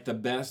me like the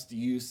best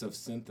use of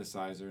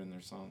synthesizer in their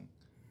song.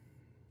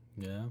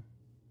 Yeah.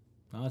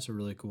 Oh, that's a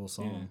really cool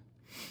song.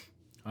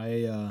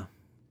 Yeah.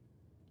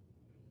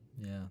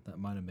 That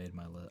might have made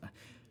my list.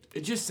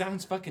 It just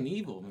sounds fucking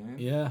evil, man.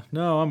 Yeah.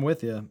 No, I'm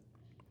with you.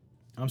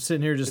 I'm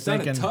sitting here just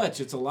thinking. It's not a touch.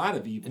 It's a lot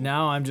of evil.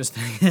 Now I'm just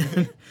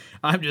thinking.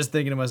 I'm just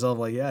thinking to myself,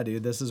 like, yeah,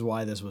 dude, this is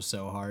why this was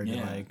so hard to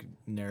like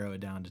narrow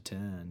it down to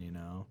 10.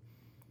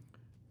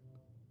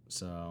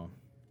 So,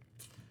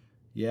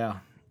 yeah,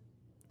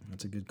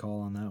 that's a good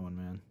call on that one,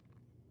 man.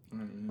 All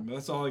right, man.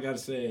 That's all I got to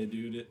say,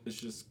 dude. It's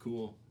just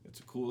cool. It's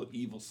a cool,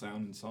 evil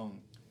sounding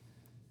song.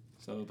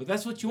 So, but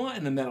that's what you want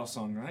in a metal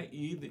song, right?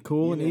 You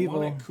cool and evil.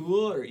 Want it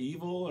cool or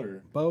evil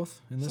or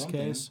both. In this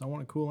case, I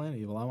want it cool and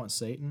evil. I want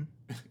Satan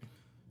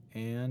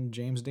and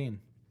James Dean.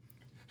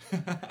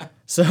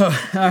 So, all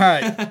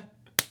right.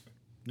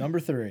 Number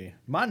 3.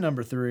 My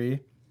number 3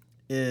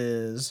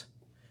 is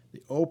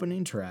the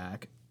opening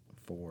track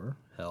for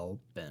Hell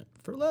Bent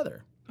for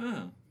Leather.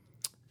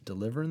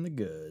 Delivering the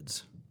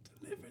Goods.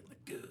 Delivering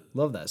the Goods.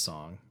 Love that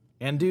song.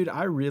 And dude,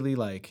 I really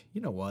like,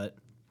 you know what?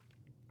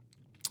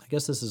 I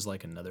guess this is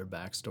like another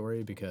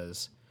backstory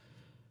because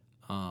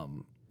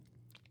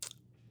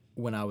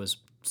when I was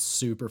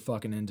super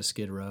fucking into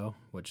Skid Row,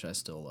 which I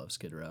still love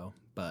Skid Row,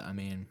 but I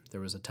mean,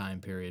 there was a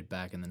time period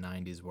back in the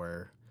 90s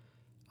where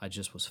I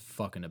just was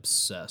fucking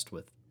obsessed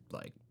with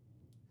like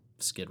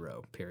Skid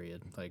Row,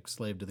 period. Like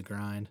Slave to the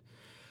Grind.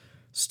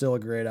 Still a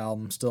great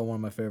album. Still one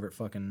of my favorite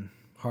fucking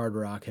hard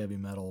rock, heavy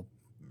metal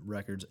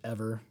records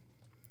ever.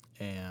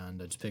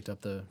 And I just picked up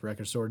the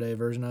Record Store Day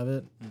version of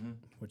it,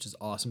 which is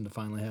awesome to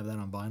finally have that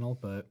on vinyl.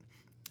 But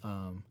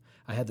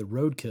I had the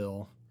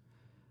Roadkill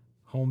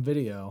home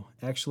video.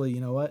 Actually,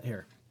 you know what?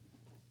 Here.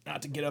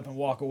 Not to get up and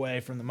walk away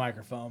from the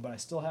microphone, but I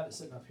still have it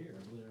sitting up here,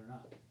 believe it or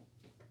not.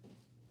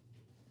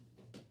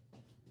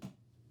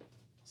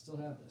 Still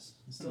have this.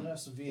 I still have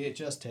some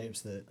VHS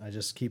tapes that I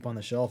just keep on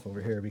the shelf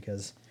over here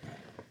because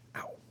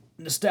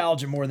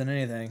nostalgia more than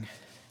anything.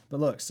 But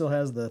look, still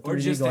has the 3D Or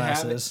just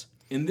glasses. to have it,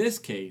 in this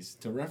case,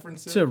 to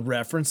reference it. To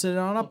reference it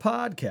on a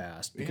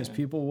podcast because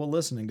people will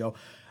listen and go,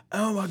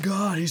 "Oh my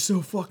God, he's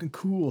so fucking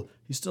cool."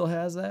 He still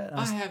has that.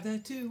 I have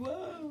that too.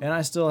 Whoa. And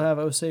I still have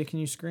 "Oh Say Can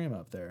You Scream"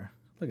 up there.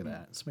 Look at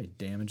that. Somebody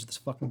damaged this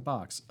fucking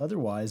box.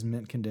 Otherwise,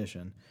 mint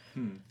condition.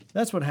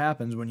 That's what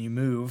happens when you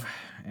move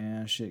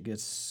and shit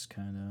gets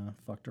kind of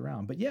fucked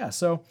around. But yeah,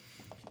 so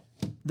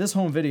this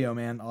home video,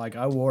 man, like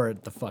I wore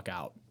it the fuck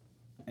out.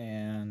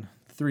 And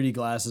 3D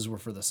glasses were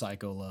for the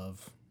Psycho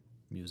Love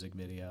music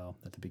video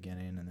at the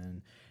beginning,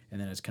 and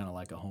then it's kind of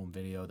like a home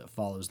video that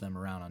follows them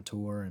around on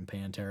tour, and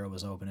Pantera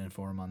was opening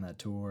for them on that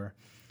tour.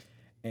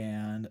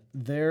 And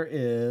there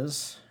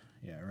is,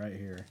 right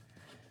here,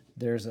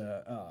 there's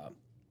a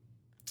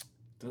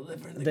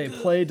they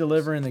play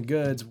Delivering the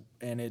Goods,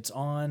 and it's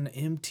on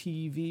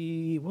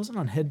MTV. It wasn't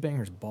on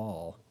Headbangers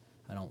Ball,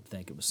 I don't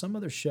think. It was some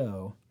other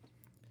show,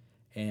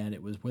 and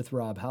it was with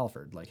Rob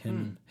Halford. Like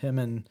him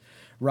and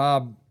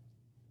Rob,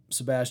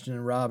 Sebastian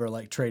and Rob are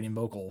like trading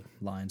vocal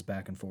lines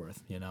back and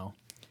forth, you know?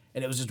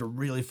 And it was just a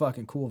really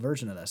fucking cool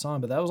version of that song.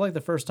 But that was like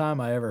the first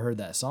time I ever heard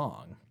that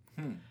song.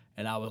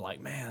 And I was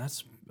like, man,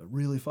 that's a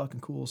really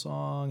fucking cool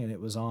song. And it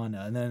was on,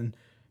 and then,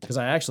 because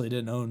I actually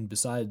didn't own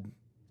Besides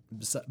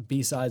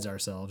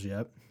Ourselves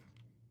yet.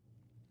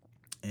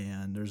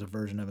 And there's a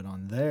version of it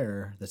on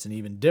there that's an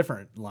even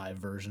different live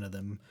version of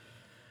them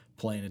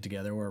playing it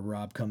together, where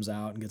Rob comes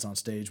out and gets on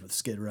stage with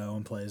Skid Row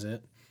and plays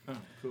it. Oh,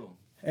 cool.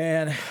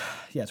 And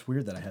yeah, it's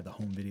weird that I had the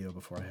home video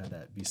before I had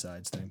that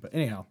B-sides thing. But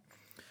anyhow,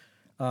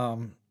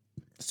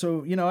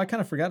 so, you know, I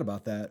kind of forgot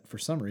about that for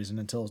some reason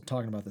until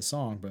talking about the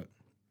song. But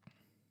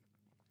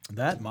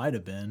that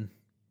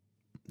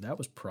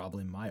was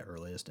probably my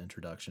earliest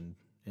introduction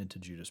into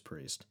Judas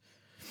Priest.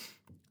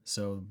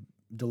 So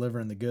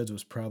Delivering the Goods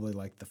was probably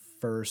like the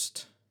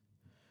first,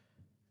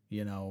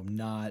 you know,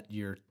 not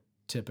your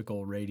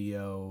typical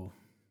radio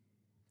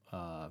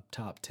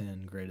top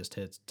 10 greatest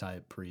hits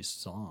type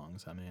Priest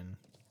songs. I mean,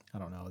 I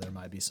don't know. There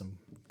might be some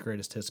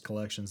greatest hits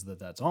collections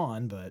that's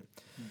on, but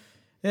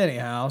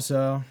anyhow,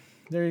 so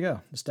there you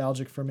go.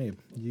 Nostalgic for me.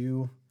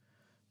 You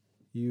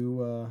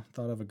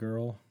thought of a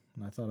girl,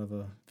 and I thought of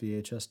a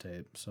VHS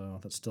tape, so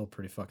that's still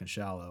pretty fucking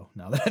shallow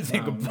now that I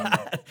think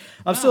about it.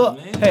 I'm still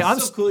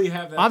cool you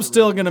have that. I'm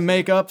still gonna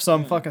make up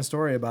some fucking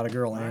story about a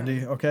girl,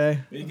 Andy.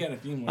 Okay, you got a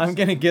few more. I'm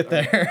gonna get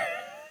there.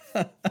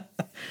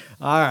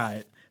 All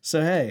right.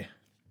 So hey,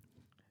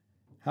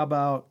 how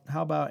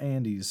about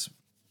Andy's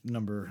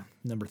number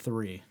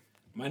 3?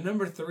 My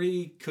number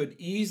 3 could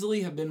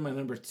easily have been my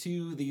number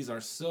 2. These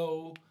are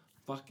so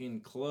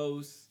fucking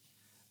close.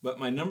 But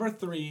my number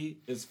 3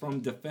 is from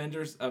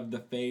Defenders of the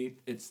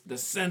Faith. It's The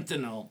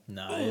Sentinel.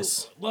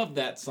 Nice. Ooh, love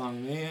that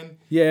song, man.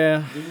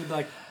 Yeah. Dude,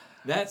 like,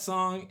 that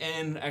song,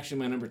 and actually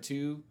my number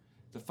 2,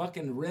 the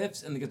fucking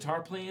riffs and the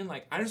guitar playing,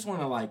 like, I just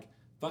want to, like,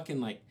 fucking,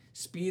 like,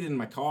 speed in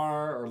my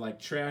car or, like,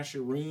 trash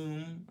a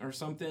room or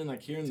something,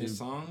 like, hearing this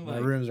song. My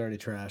like, room's already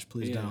trashed.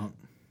 Please don't.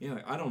 Yeah,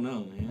 like, I don't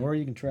know, man. Or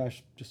you can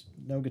trash just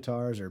no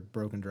guitars or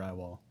broken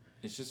drywall.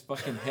 It's just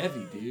fucking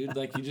heavy, dude.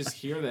 Like, you just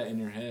hear that in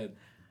your head.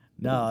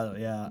 No,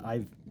 yeah,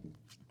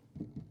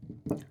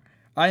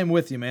 I am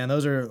with you, man.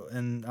 Those are,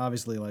 and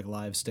obviously like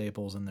live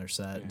staples in their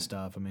set and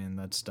stuff. I mean,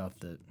 that's stuff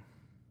that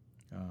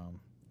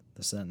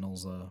the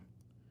Sentinels, I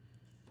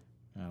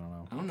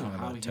don't know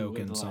how a he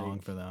token would, song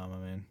like, for them. I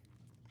mean,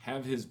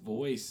 have his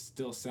voice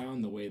still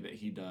sound the way that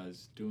he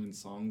does, doing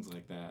songs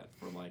like that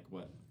for like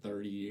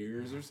 30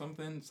 years or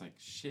something. It's like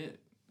shit.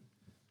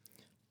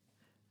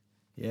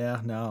 Yeah,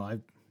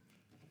 no,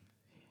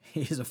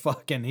 he's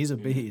a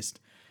beast.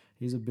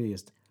 He's a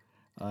beast.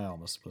 I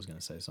almost was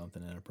gonna say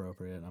something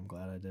inappropriate. I'm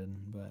glad I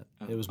didn't, but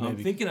it was maybe.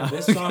 I'm thinking of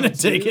this song.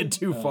 Take it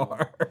too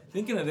far.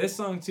 Thinking of this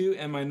song too,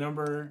 and my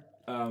number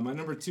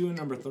 2 and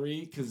number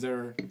 3, because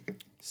they're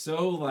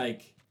so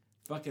like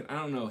fucking, I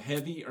don't know,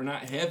 heavy or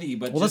not heavy,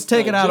 but let's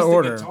take it out of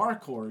order. Guitar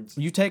chords.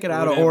 You take it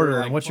out of order,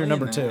 and what's your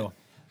number 2?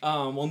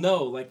 Well,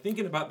 no, like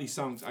thinking about these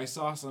songs, I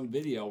saw some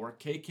video where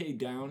KK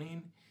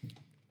Downing,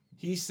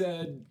 he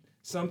said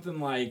something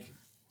like,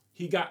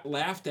 he got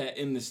laughed at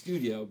in the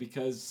studio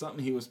because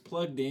something he was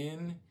plugged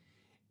in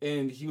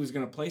and he was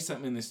going to play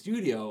something in the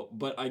studio.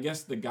 But I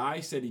guess the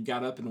guy said he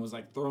got up and was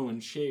like throwing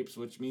shapes,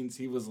 which means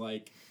he was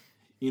like,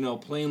 you know,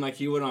 playing like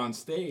he would on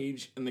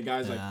stage. And the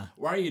guy's like,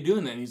 why are you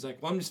doing that? And he's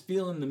like, well, I'm just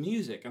feeling the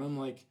music. And I'm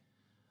like,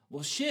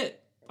 well,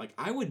 shit. Like,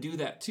 I would do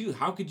that too.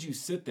 How could you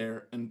sit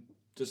there and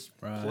just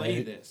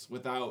play this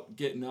without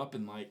getting up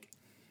and like,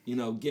 you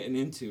know, getting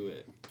into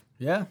it?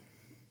 Yeah.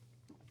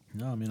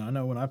 No, I mean, I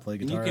know when I play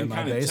guitar in my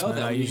basement, you can kind of tell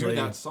that when usually you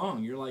hear that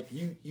song. You're like,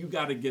 you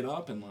got to get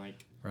up and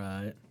like,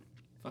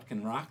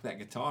 fucking rock that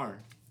guitar.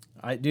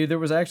 Dude, there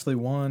was actually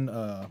one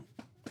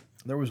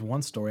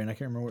story, and I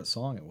can't remember what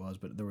song it was,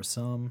 but there was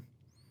some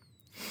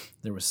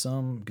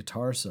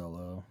guitar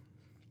solo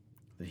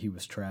that he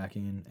was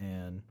tracking,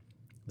 and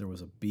there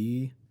was a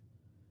bee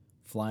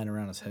flying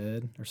around his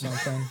head or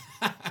something,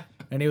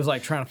 and he was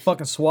like trying to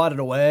fucking swat it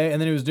away,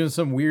 and then he was doing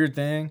some weird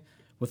thing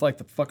with like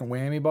the fucking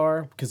whammy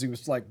bar because he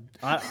was like,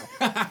 I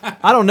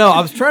don't know. I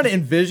was trying to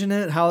envision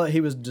it, how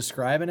he was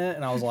describing it,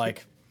 and I was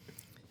like,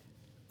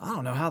 I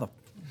don't know how the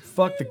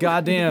fuck the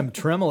goddamn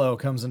tremolo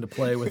comes into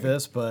play with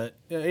this, but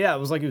yeah, it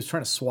was like he was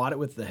trying to swat it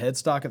with the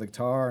headstock of the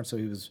guitar, and so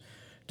he was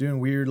doing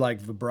weird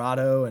like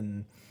vibrato,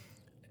 and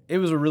it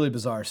was a really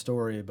bizarre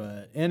story.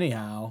 But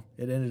anyhow,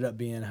 it ended up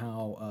being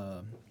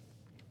how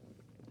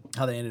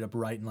they ended up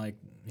writing, like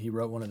he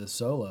wrote one of the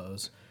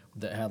solos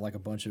that had like a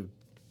bunch of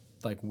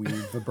like weird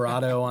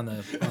vibrato on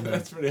the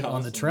That's pretty awesome.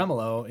 on the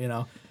tremolo, you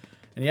know.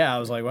 And yeah, I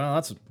was like, well,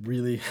 that's a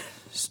really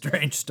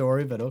strange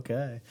story, but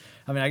okay.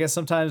 I mean, I guess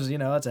sometimes, you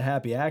know, it's a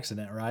happy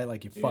accident, right?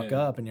 Like you fuck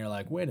up and you're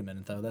like, wait a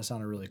minute, though, that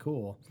sounded really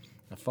cool.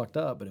 I fucked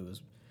up, but it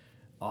was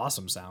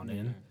awesome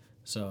sounding. Yeah.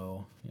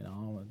 So, you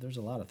know, there's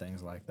a lot of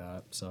things like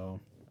that.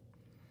 So,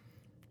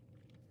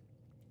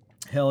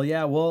 hell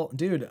yeah. Well,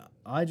 dude,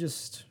 I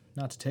just,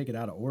 not to take it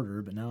out of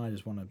order, but now I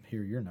just want to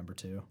hear your number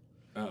 2.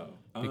 Oh.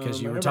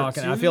 Because you my were number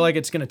talking, I 2? feel like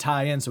it's going to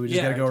tie in, so we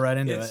just got to go right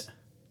into it's it.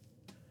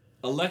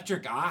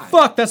 Electric Eye.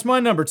 Fuck, that's my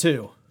number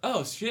 2.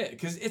 Oh shit!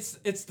 Because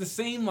it's the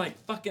same like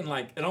fucking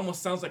like it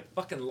almost sounds like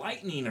fucking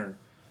lightning or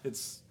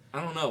it's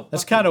I don't know.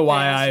 That's fucking kind of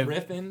why fast I.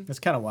 riffing. That's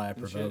kind of why I shit.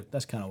 provoked.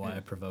 That's kind of why Yeah. I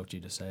provoked you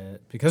to say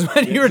it, because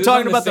when Yeah, you were 'cause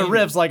talking I'm the about the same-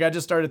 riffs, like I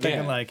just started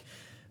thinking, Yeah. like,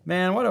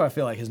 man, why do I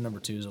feel like his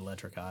number 2 is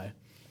Electric Eye?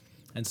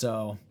 And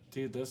so,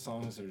 Dude, those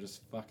songs are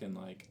just fucking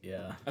like.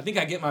 yeah, I think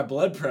I get my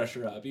blood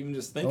pressure up even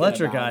just thinking.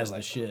 Electric about Eye it, is the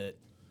like, shit.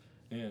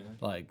 Yeah.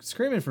 Like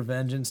Screaming for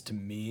Vengeance to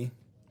me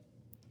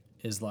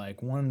is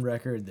like one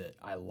record that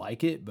I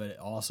like it, but it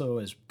also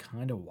is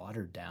kind of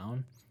watered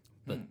down.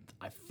 But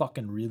I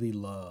fucking really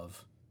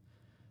love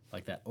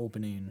like that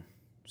opening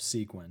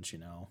sequence, you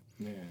know.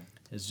 Yeah.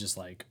 It's just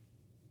like,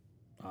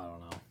 I don't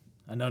know.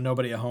 I know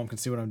nobody at home can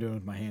see what I'm doing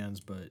with my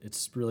hands, but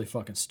it's really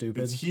fucking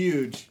stupid. It's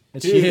huge.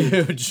 It's Huge.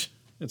 huge.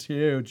 It's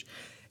huge.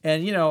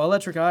 And, you know,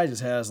 Electric Eye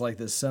just has like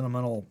this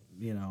sentimental,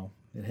 you know,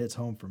 it hits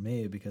home for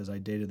me because I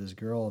dated this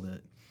girl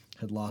that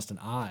had lost an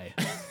eye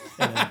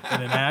in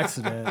an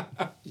accident.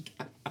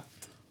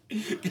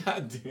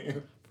 God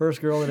damn.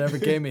 First girl that ever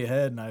gave me a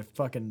head, and I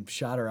fucking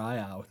shot her eye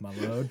out with my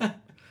load.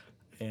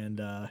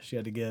 And she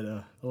had to get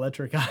a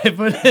electric eye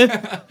put in.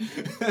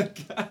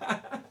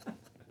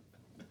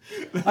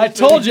 I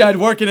told you I'd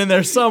work it in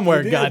there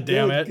somewhere, God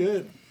damn it.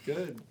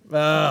 Good.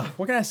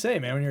 What can I say,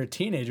 man? When you're a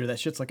teenager, that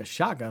shit's like a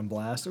shotgun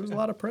blast. There was a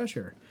lot of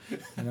pressure,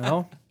 you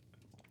know?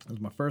 It was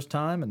my first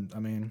time, and I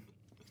mean,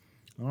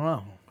 I don't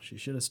know. She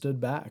should have stood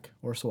back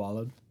or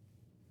swallowed.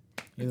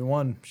 Either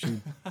one.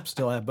 She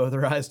still had both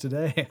her eyes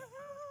today.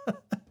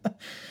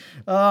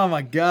 Oh,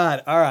 my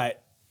God. All right.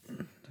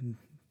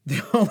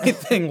 The only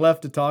thing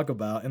left to talk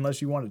about,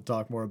 unless you want to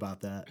talk more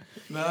about that.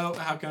 No,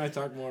 how can I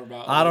talk more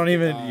about I don't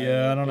Electric even, Eye?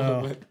 yeah, I don't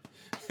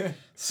know.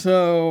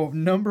 So,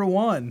 number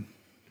 1.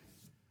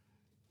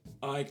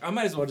 Like, I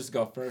might as well just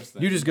go first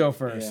then. You just go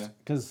first. Yeah.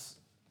 Because,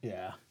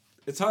 yeah.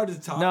 It's hard to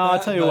talk. No, I'll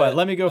tell you what.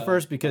 Let me go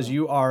first because oh.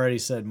 you already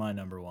said my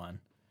number 1.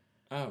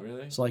 Oh,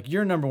 really? So, like,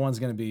 your number 1's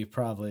going to be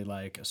probably,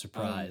 like, a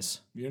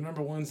surprise. Your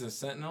number 1's a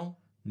Sentinel?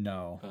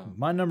 No. Oh.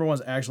 My number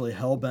 1's actually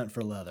Hellbent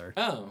for Leather.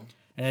 Oh.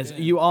 And it's, yeah.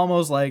 you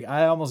almost, like,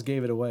 I almost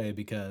gave it away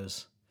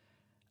because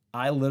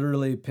I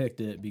literally picked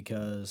it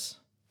because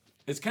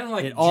It's kind of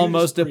like it Judas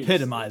almost Priest.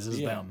 epitomizes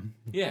Yeah. them.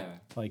 Yeah.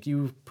 Like,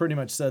 you pretty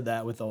much said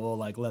that with the whole,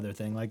 like, leather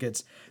thing. Like,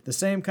 it's the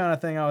same kind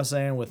of thing I was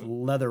saying with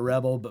Leather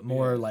Rebel, but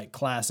more, Yeah. like,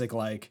 classic,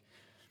 like,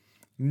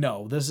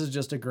 no, this is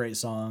just a great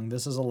song.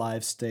 This is a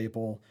live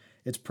staple.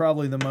 It's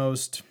probably the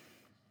most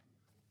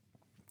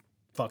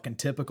fucking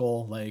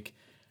typical, like,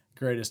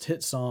 greatest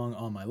hit song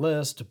on my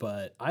list,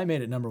 but I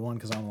made it number 1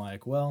 because I'm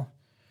like, well,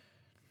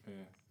 Yeah.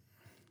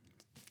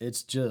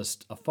 it's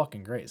just a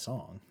fucking great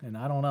song. And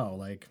I don't know,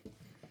 like,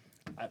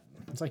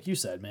 it's like you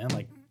said, man,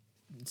 like,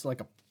 it's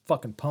like a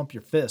fucking pump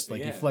your fist.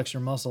 Like, you Yeah. flex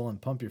your muscle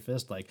and pump your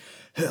fist, like,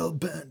 hell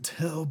bent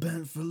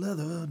for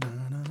leather.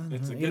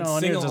 It's a You good know,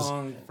 and it's just-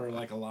 sing-along for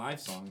like a live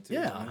song too.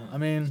 Yeah, I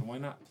mean- so why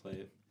not play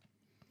it?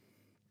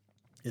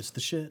 It's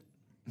the shit.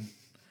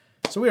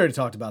 So we already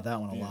talked about that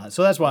one a lot.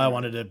 So that's why I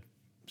wanted to,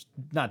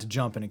 not to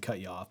jump in and cut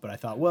you off, but I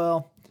thought,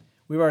 well,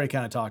 we've already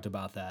kind of talked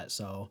about that.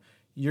 So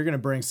you're going to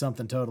bring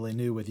something totally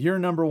new with your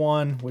number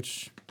 1,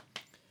 which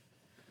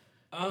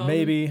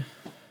maybe,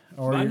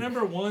 or My your-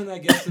 number 1, I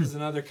guess, is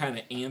another kind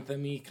of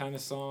anthem-y kind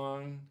of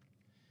song.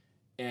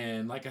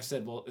 And like I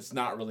said, well, it's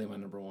not really my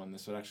number 1.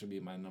 This would actually be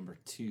my number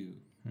 2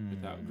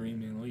 without Green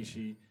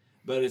Manalishi.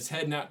 But it's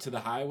Heading Out to the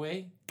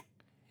Highway.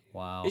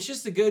 wow. It's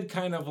just a good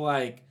kind of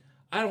like,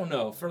 I don't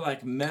know, for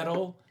like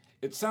metal,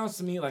 it sounds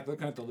to me like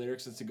looking at the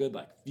lyrics, it's a good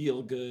like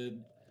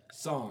feel-good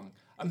song.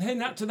 I'm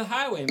heading out to the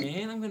highway,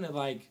 man. I'm going to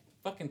like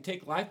fucking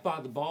take life by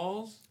the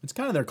balls. It's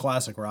kind of their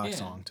classic rock Yeah.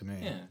 song to me.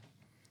 Yeah.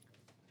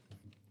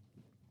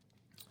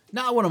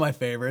 Not one of my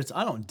favorites.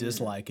 I don't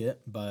dislike it,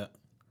 but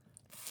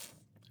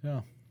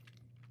yeah.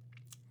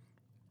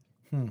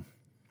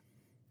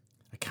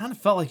 I kind of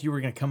felt like you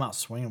were going to come out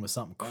swinging with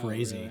something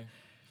crazy. Oh, really?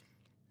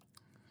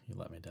 You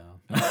let me down.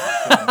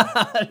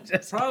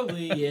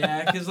 Probably,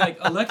 yeah, because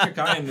like Electric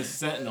Eye and the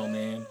Sentinel,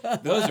 man,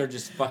 those are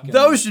just fucking.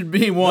 Those should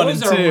be one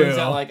and two. Those are ones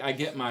that like I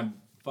get my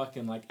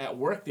fucking like at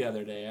work the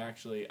other day.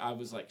 Actually, I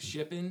was like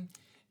shipping,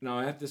 and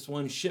I'm at this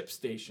one ship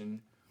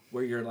station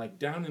where you're like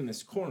down in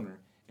this corner,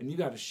 and you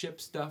got to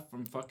ship stuff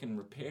from fucking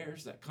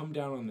repairs that come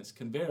down on this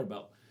conveyor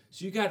belt.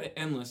 So you got to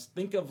endless.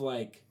 Think of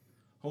like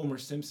Homer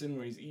Simpson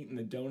where he's eating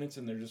the donuts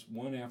and they're just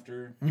one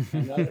after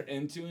another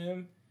into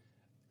him.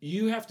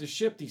 You have to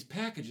ship these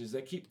packages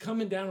that keep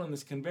coming down on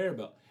this conveyor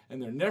belt,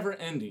 and they're never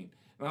ending.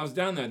 And I was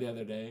down there the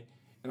other day,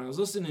 and I was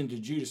listening to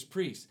Judas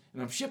Priest, and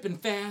I'm shipping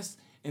fast,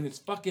 and it's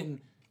fucking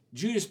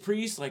Judas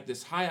Priest, like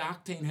this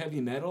high-octane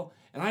heavy metal,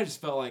 and I just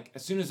felt like,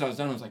 as soon as I was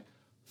done, I was like,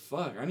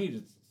 fuck, I need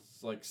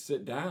to, like,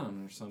 sit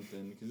down or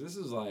something, because this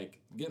is, like,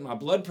 getting my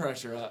blood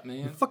pressure up, man.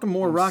 You're fucking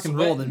more rock and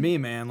roll sweating. than me,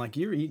 man. Like,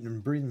 you're eating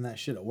and breathing that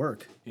shit at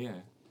work. Yeah.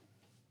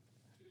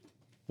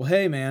 Well,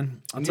 hey,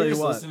 man, I'll tell you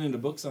what. Listening to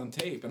books on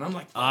tape, and I'm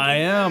like, I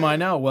am, I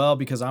know. Well,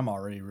 because I'm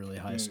already really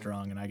high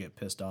strung and I get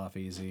pissed off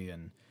easy,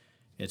 and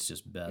it's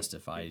just best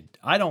if I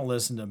don't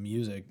listen to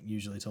music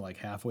usually till like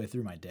halfway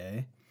through my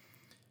day.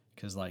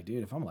 Because, like,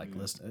 dude, if I'm like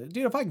listening,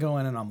 dude, if I go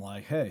in and I'm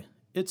like, hey,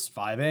 it's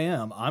 5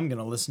 a.m., I'm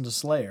gonna listen to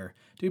Slayer,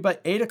 dude. By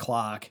 8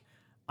 o'clock,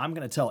 I'm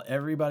gonna tell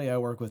everybody I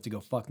work with to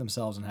go fuck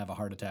themselves and have a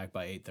heart attack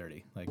by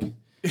 8:30. Like,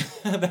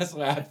 that's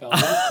what I felt.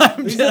 At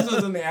least this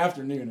was in the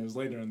afternoon. It was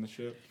later in the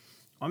ship.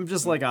 I'm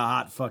just like a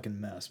hot fucking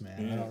mess,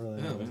 man. Yeah. I don't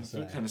really know what to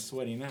say. I'm kind of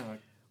sweaty now.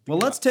 Well,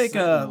 let's take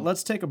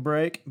a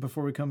break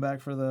before we come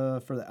back for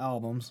the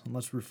albums, and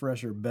let's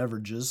refresh our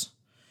beverages,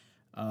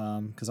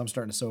 because I'm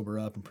starting to sober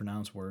up and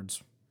pronounce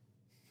words.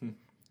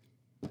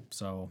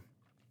 So,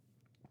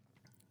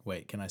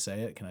 wait, can I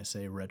say it? Can I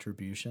say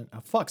retribution?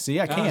 Oh, fuck, see,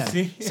 I can't.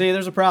 See,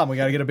 there's a problem. We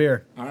got to get a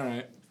beer. All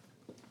right.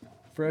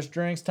 Fresh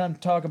drinks. Time to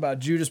talk about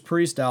Judas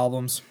Priest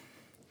albums.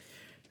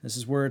 This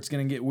is where it's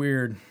gonna get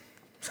weird.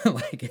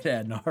 Like it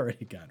hadn't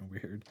already gotten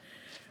weird.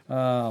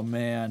 Oh,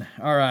 man.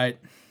 All right.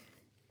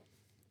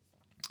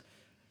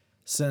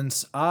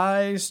 Since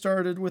I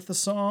started with the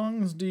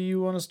songs, do you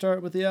want to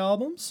start with the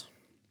albums?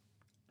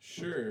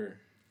 Sure.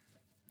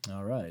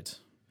 All right.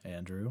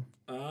 Andrew.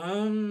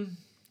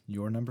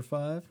 Your number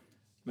 5?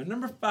 My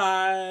number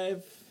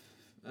 5,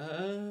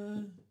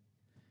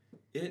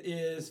 it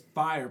is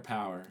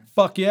Firepower.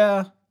 Fuck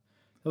yeah.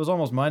 That was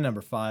almost my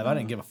number 5. I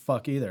didn't give a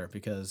fuck either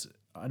because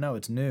I know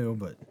it's new,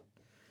 but...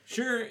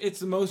 Sure, it's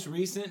the most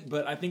recent,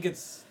 but I think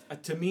it's,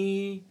 to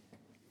me,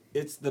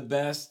 it's the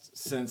best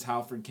since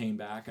Halford came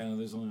back. I know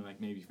there's only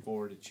like maybe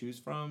 4 to choose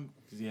from,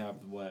 because you have,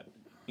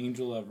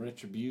 Angel of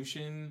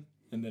Retribution,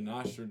 and then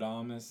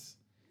Nostradamus,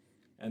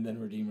 and then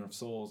Redeemer of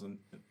Souls, and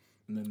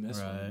then this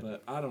one.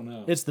 But I don't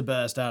know. It's the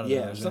best out of those.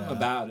 Yeah, something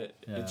about it.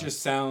 Yeah. It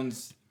just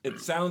sounds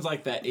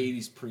like that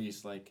 80s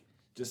Priest, like,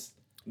 just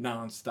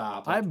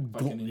nonstop, like,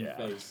 fucking in your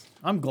face.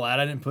 I'm glad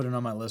I didn't put it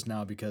on my list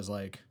now because,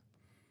 like,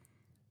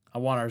 I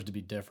want ours to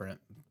be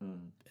different.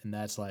 And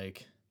that's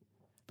like,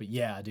 but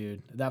yeah,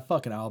 dude, that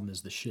fucking album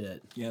is the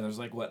shit. Yeah, there's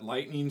like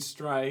Lightning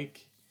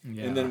Strike.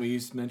 Yeah. And then we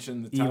used to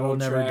mention the Evil title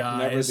Never track, Dies.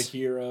 Never the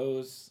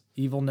Heroes.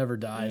 Evil Never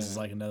Dies is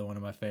like another one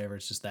of my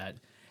favorites. Just that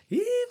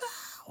Evil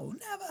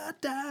Never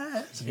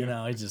Dies. You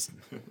know,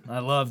 I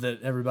love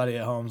that everybody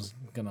at home's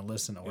going to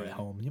listen, or at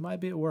home. You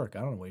might be at work. I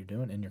don't know what you're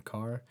doing, in your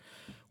car,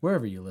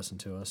 wherever you listen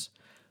to us.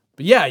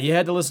 But yeah, you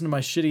had to listen to my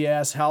shitty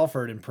ass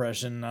Halford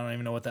impression. I don't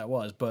even know what that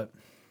was, but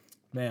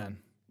man,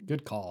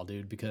 good call,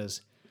 dude,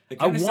 because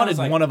I wanted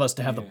one of us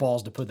to have the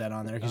balls to put that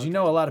on there, because you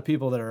know a lot of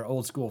people that are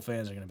old school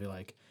fans are going to be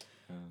like,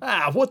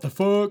 what the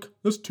fuck?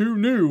 That's too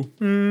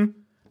new.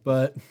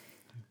 But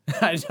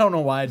I don't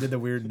know why I did the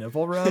weird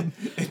nipple rub.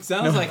 It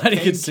sounds like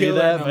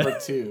Painkiller number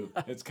 2.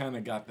 It's kind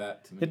of got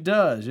that to me. It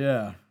does,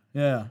 yeah.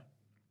 Yeah.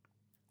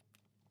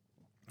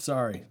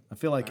 Sorry. I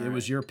feel like it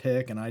was your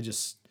pick, and I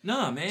just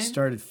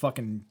started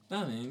fucking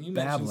You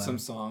mentioned some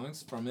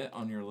songs from it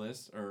on your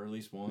list, or at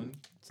least one.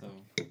 So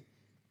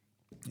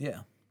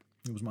yeah,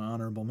 it was my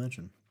honorable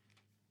mention.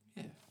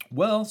 Yeah.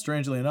 Well,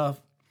 strangely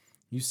enough,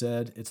 you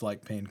said it's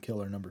like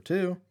Painkiller number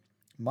 2.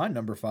 My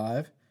number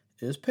 5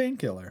 is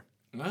Painkiller.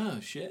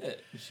 Oh,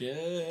 shit.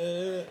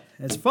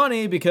 It's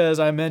funny because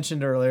I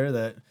mentioned earlier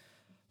that,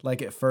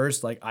 like, at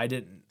first, like,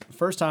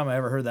 first time I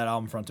ever heard that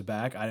album front to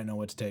back, I didn't know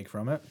what to take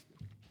from it.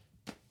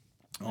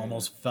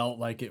 Almost felt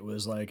like it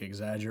was, like,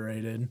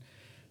 exaggerated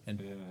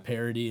and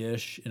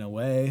parody-ish in a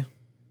way.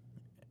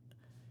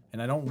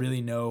 And I don't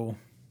really know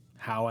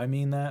how I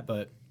mean that,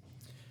 but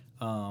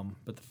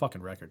the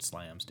fucking record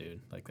slams,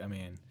 dude. Like, I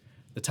mean,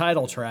 the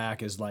title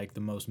track is like the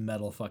most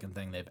metal fucking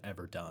thing they've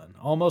ever done.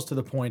 Almost to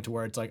the point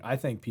where it's like, I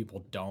think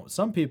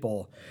some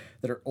people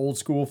that are old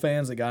school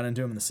fans that got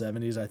into them in the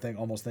 70s, I think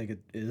almost think it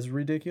is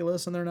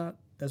ridiculous and they're not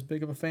as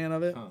big of a fan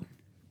of it.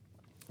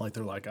 Like,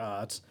 they're like,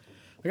 it's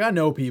like, I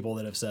know people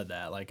that have said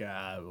that, like,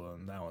 well,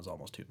 that one's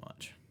almost too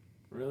much.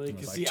 Really?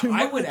 Because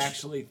I would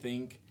actually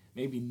think,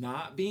 maybe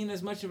not being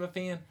as much of a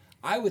fan,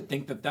 I would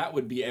think that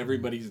would be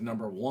everybody's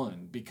number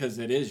 1, because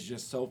it is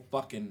just so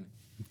fucking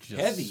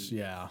heavy.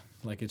 Yeah,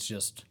 like, it's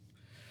just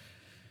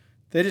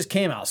They just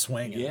came out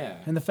swinging. Yeah.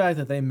 And the fact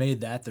that they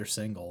made that their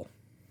single,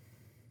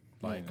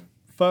 like,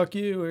 fuck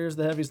you, here's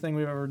the heaviest thing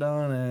we've ever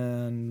done,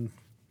 and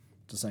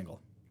it's a single.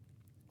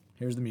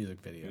 Here's the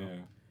music video. Yeah.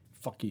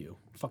 Fuck you.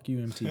 Fuck you,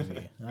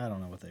 MTV. I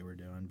don't know what they were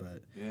doing,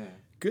 but Yeah.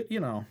 good,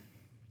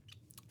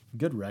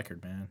 good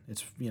record, man.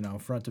 It's,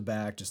 front to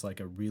back, just like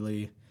a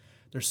really,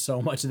 there's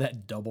so much of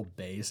that double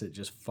bass, it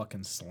just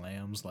fucking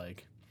slams,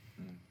 like,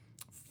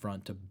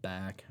 front to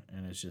back,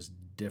 and it's just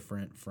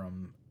different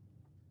from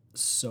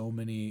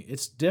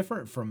it's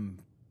different from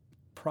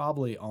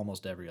probably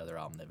almost every other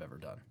album they've ever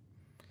done.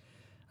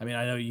 I mean,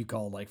 I know you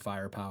call like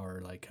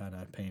Firepower like kind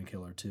of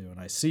Painkiller too,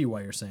 and I see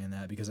why you're saying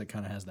that because it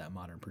kind of has that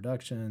modern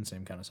production,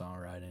 same kind of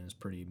songwriting, is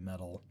pretty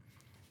metal,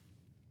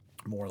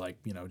 more like,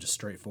 just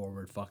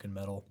straightforward fucking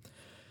metal.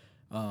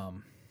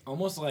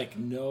 Almost like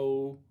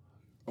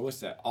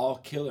what's that? All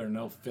killer,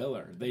 no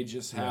filler. They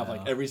just have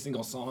like every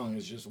single song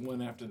is just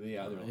one after the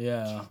other.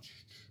 Yeah.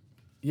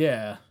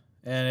 Yeah.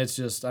 And it's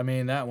just, I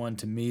mean, that one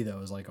to me though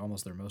is like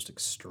almost their most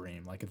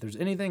extreme. Like if there's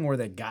anything where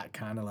they got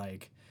kind of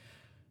like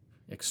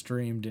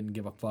extreme, didn't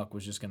give a fuck,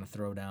 was just going to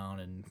throw down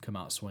and come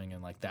out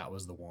swinging, like that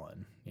was the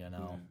one, Yeah.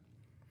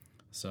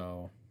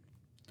 So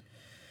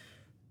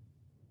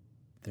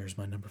there's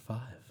my number 5.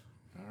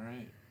 All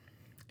right.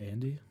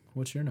 Andy,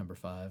 what's your number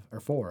 5 or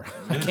 4?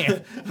 I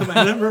can't.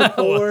 My number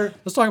 4.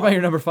 Let's talk about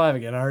your number 5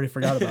 again. I already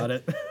forgot about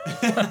it.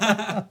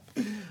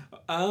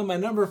 My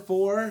number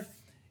 4,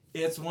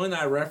 it's one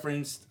I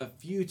referenced a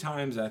few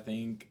times, I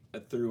think,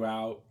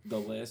 throughout the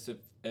list.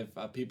 If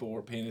people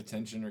were paying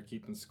attention or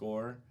keeping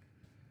score.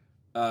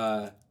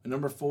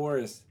 Number 4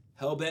 is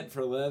Hellbent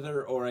for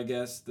Leather, or I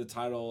guess the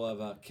title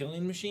of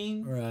Killing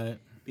Machine. Right.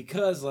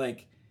 Because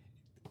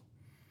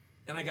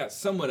and I got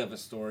somewhat of a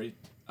story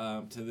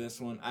to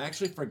this one. I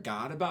actually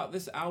forgot about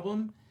this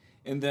album,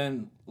 and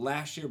then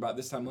about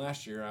this time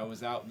last year, I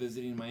was out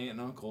visiting my aunt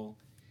and uncle,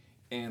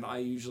 and I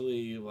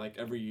usually, like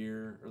every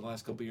year or the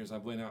last couple of years,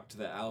 I've went out to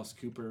the Alice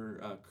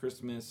Cooper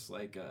Christmas,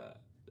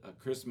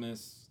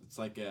 Christmas. It's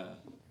like a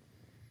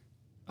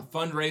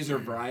fundraiser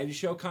variety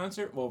show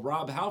concert. Well,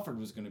 Rob Halford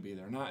was going to be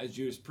there, not as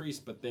Judas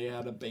Priest, but they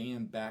had a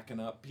band backing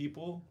up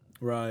people.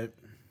 Right.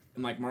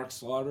 And like Mark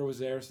Slaughter was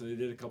there, so they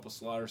did a couple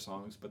Slaughter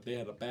songs, but they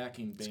had a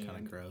backing band. It's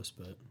kind of gross,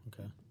 but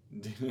okay.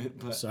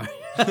 But, sorry.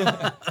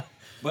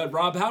 But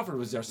Rob Halford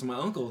was there, so my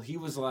uncle, he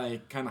was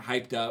like kind of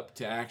hyped up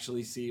to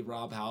actually see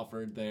Rob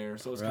Halford there,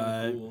 so it was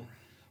kind of cool.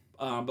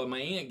 But my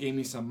aunt gave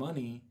me some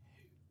money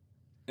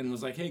and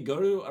was like, "Hey, go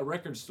to a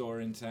record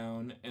store in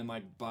town and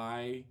like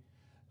buy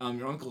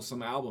your uncle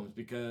some albums,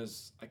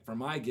 because like for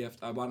my gift,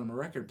 I bought him a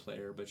record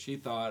player, but she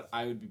thought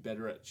I would be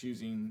better at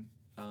choosing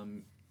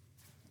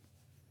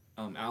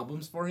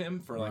albums for him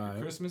for like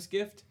a Christmas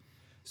gift."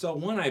 So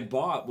one I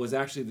bought was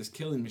actually this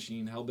Killing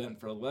Machine, Hellbent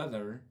for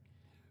Leather.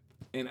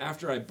 And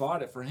after I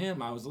bought it for him,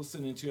 I was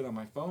listening to it on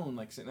my phone,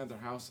 like sitting at their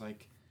house,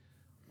 like,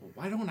 well,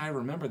 why don't I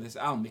remember this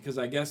album? Because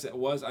I guess it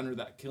was under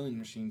that Killing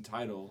Machine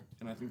title.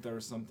 And I think there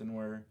was something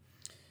where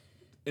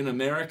in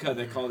America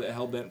they called it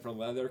Hellbent for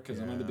Leather because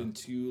it might have been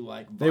too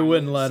like violent. They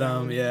wouldn't let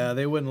them. Yeah,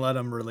 they wouldn't let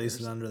them release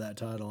it under that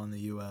title in the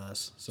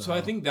U.S. So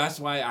I think that's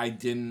why I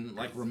didn't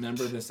like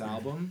remember this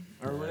album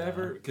or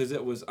whatever, because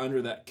it was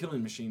under that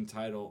Killing Machine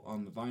title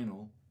on the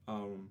vinyl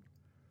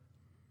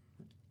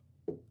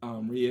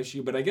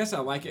reissue. But I guess I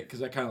like it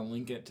because I kind of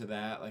link it to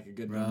that, like a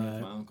good memory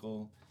with my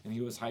uncle, and he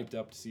was hyped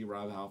up to see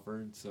Rob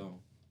Halford. So,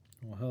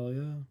 well, hell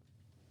yeah.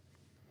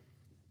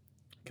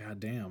 God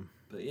damn.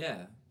 But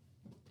yeah.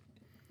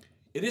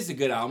 It is a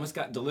good album. It's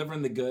got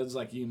Delivering the Goods,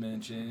 like you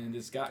mentioned.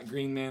 It's got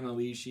Green Man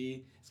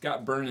Alishi. It's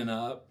got Burning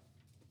Up.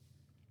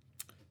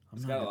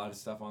 It's got a lot of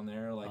stuff on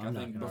there. Like I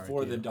think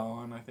Before the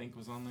Dawn, I think,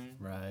 was on there.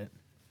 Right.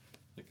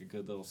 Like a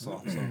good little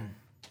soft song.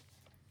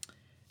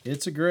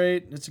 It's a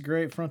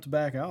great front to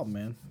back album,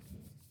 man.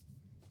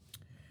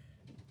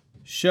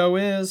 Show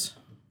is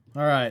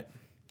all right.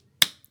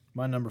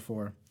 My number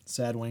 4,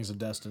 Sad Wings of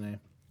Destiny.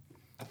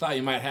 I thought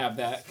you might have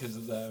that because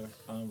of the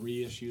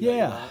reissue.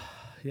 Yeah.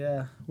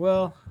 Yeah.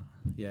 Well.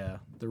 Yeah,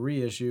 the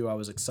reissue, I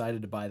was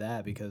excited to buy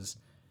that because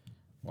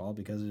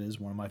it is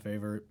one of my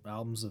favorite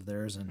albums of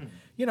theirs. And,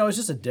 it's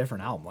just a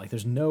different album. Like,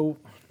 there's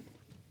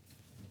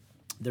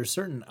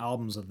certain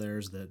albums of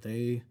theirs that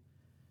they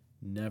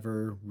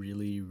never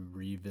really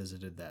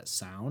revisited that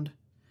sound.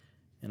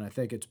 And I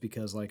think it's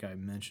because, like I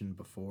mentioned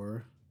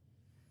before,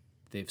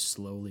 they've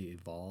slowly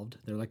evolved.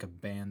 They're like a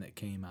band that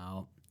came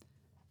out.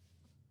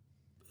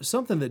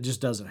 Something that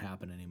just doesn't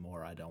happen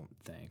anymore, I don't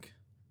think.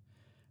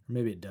 Or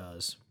maybe it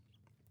does.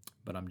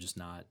 But I'm just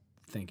not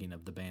thinking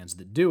of the bands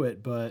that do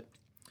it. But,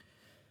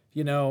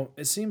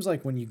 it seems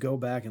like when you go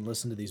back and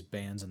listen to these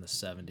bands in the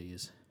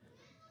 70s,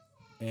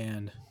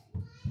 and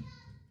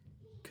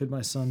could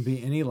my son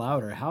be any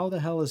louder? How the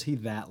hell is he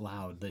that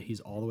loud that he's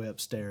all the way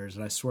upstairs?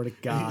 And I swear to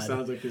God,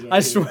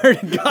 swear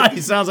to God,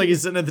 he sounds like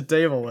he's sitting at the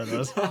table with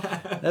us.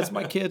 That's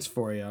my kids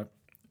for you.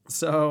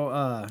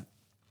 So,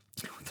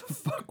 what the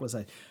fuck was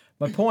I?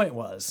 My point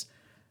was,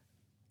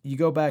 you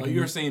go back Oh, and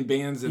you were saying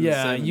bands in the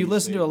 70s. you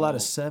listen they to a lot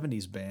of evolved.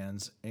 70s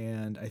bands,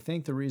 and I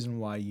think the reason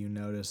why you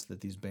notice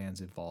that these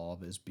bands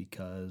evolve is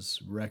because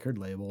record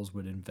labels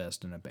would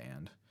invest in a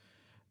band.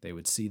 They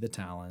would see the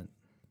talent,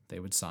 they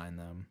would sign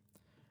them,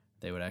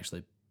 they would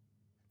actually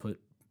put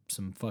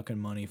some fucking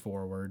money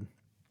forward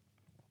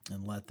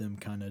and let them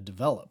kind of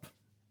develop,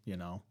 you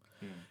know.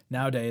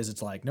 Nowadays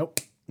it's like, nope,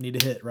 need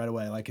to hit right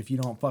away. Like if you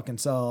don't fucking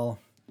sell,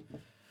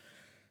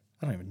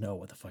 I don't even know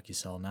what the fuck you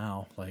sell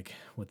now. Like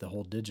with the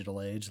whole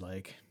digital age,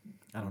 like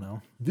I don't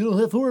know. If you don't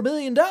hit 4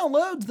 billion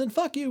downloads, then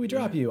fuck you, we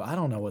drop you. I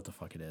don't know what the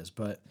fuck it is,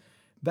 but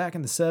back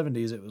in the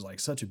 70s, it was like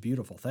such a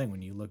beautiful thing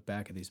when you look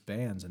back at these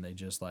bands and they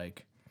just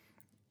like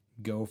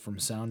go from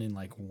sounding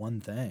like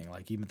one thing,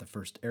 like even the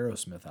first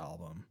Aerosmith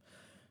album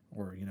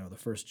or, you know, the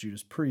first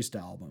Judas Priest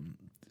album.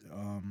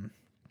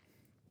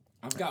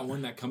 I've got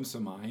one that comes to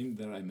mind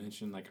that I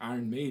mentioned, like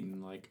Iron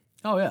Maiden. Like,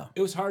 Oh, yeah.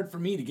 it was hard for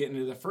me to get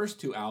into the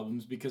first 2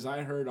 albums because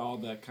I heard all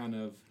the kind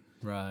of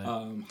Right.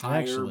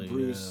 higher Actually,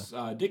 Bruce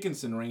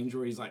Dickinson range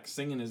where he's like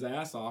singing his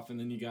ass off, and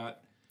then you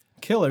got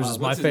Killers is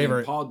my what's his name?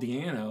 favorite, Paul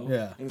Diano.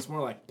 Yeah. And it's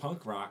more like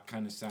punk rock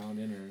kind of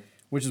sounding. Or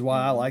which is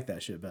why I like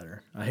that shit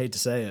better. I hate to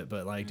say it,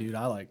 but like, dude,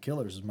 I like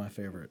Killers is my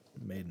favorite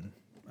Maiden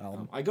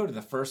album. I go to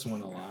the first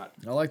one a lot.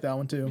 I like that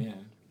one too. Yeah.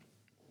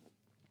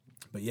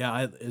 But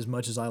yeah, as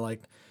much as I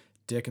like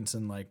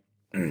Dickinson, like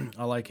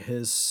I like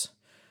his,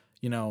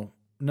 you know,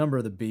 Number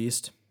of the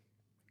Beast,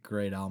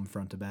 great album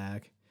front to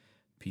back.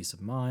 Peace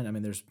of Mind. I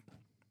mean,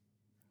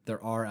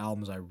 there are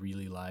albums I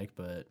really like,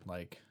 but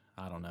like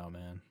I don't know,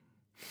 man.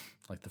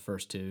 Like the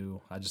first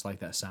 2, I just like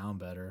that sound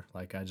better.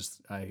 Like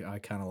I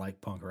kind of like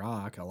punk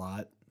rock a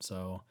lot,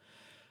 so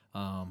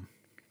I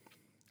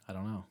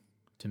don't know.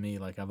 To me,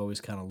 like I've always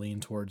kind of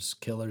leaned towards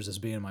Killers as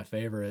being my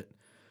favorite.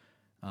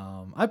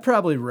 I'd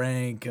probably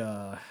rank.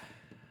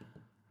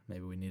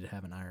 Maybe we need to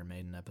have an Iron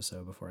Maiden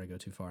episode before I go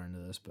too far into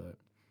this, but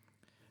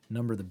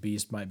Number of the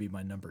Beast might be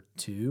my number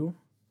 2,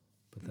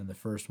 but then the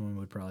first one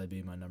would probably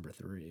be my number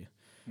 3.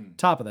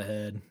 Top of the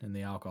Head, and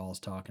the alcohol's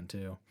talking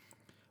too.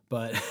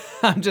 But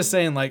I'm just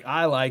saying, like,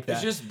 I like that.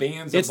 It's just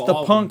bands. It's the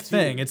evolving, punk too.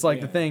 thing. It's like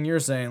Yeah. the thing you're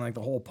saying, like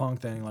the whole punk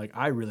thing. Like,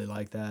 I really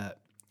like that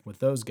with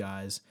those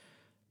guys.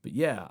 But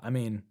yeah, I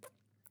mean,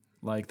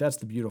 like, that's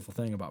the beautiful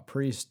thing about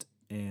Priest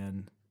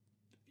and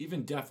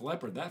Even Def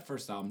Leppard, that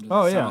first album doesn't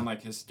Oh, yeah. sound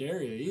like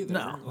Hysteria either.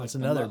 No, like that's the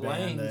another Mutt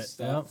band Lange that-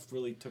 stuff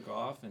really took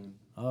off. And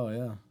oh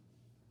yeah,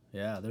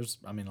 yeah. There's,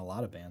 I mean, a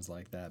lot of bands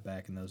like that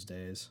back in those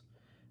days.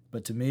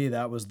 But to me,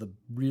 that was the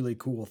really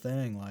cool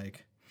thing.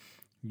 Like,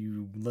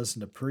 you listen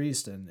to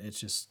Priest, and it's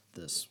just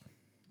this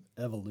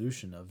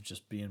evolution of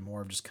just being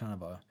more of just kind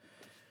of a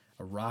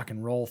rock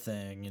and roll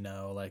thing, you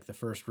know. Like the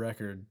first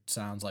record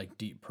sounds like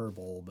Deep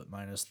Purple, but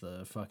minus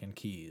the fucking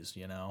keys,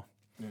 you know.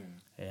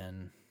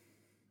 And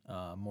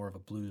more of a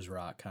blues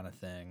rock kind of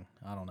thing.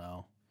 I don't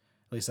know.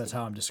 At least that's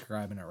how I'm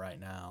describing it right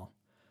now.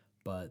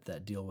 But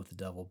that Deal with the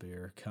Devil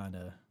beer kind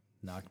of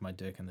knocked my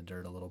dick in the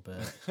dirt a little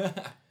bit.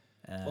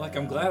 like,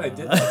 I'm glad I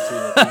did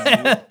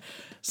that too.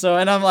 So,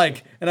 and I'm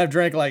like, and I've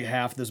drank like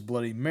half this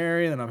Bloody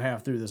Mary, and then I'm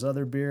half through this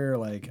other beer.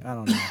 Like, I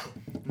don't know.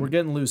 We're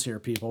getting loose here,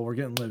 people. We're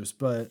getting loose.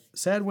 But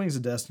Sad Wings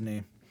of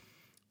Destiny,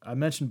 I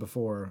mentioned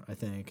before, I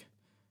think,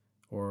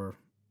 or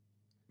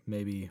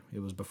maybe it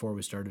was before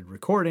we started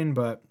recording,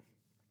 but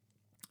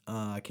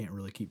I can't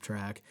really keep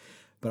track.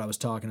 But I was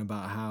talking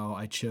about how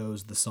I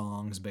chose the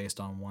songs based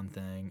on one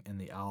thing and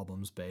the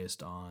albums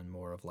based on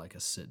more of like a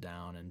sit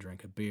down and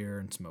drink a beer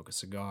and smoke a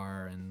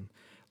cigar and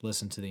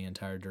listen to the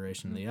entire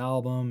duration of the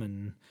album.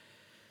 And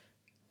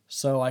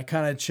so I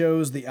kind of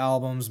chose the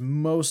albums,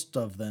 most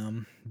of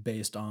them,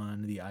 based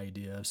on the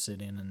idea of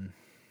sitting and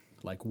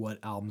like what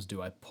albums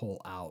do I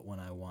pull out when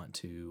I want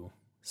to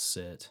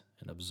sit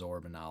and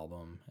absorb an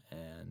album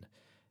and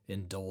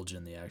indulge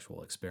in the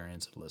actual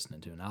experience of listening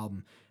to an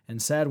album.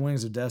 And Sad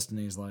Wings of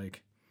Destiny is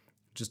like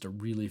just a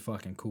really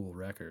fucking cool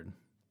record.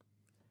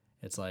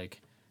 It's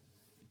like,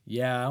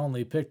 yeah, I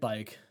only picked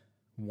like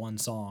one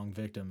song,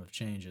 Victim of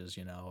Changes,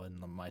 you know,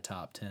 in my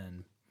top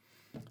 10,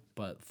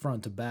 but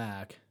front to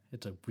back,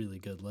 it's a really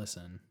good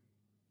listen.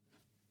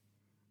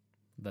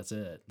 That's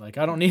it. Like,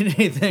 I don't need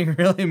anything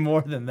really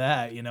more than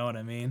that, you know what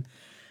I mean?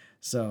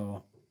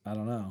 So, I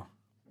don't know.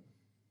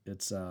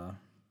 It's, I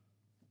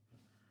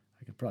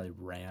could probably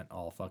rant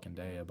all fucking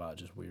day about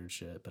just weird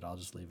shit, but I'll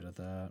just leave it at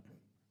that.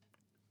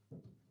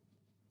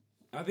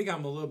 I think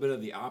I'm a little bit of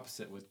the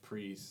opposite with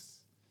Priest,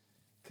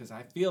 because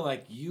I feel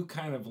like you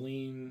kind of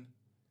lean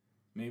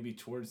maybe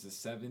towards the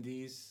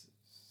 70s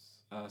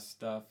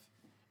stuff,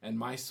 and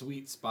my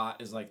sweet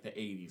spot is like the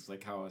 80s,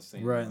 like how I was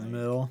saying. Right in the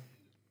middle.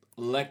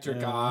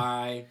 Electric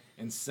Eye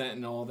and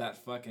Sentinel, that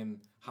fucking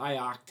high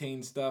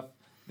octane stuff.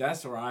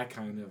 That's where I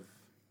kind of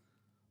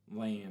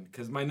land,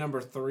 because my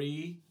number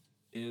 3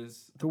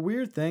 is... The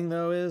weird thing,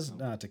 though, is,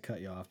 not to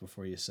cut you off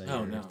before you say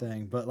your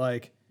thing, but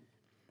like,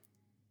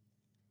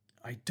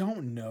 I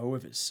don't know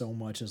if it's so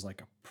much as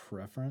like a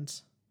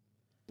preference,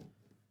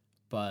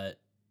 but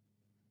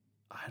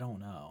I don't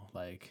know.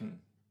 Like,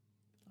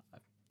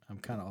 I'm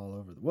kind of all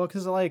over. Well,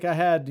 because like I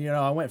had, you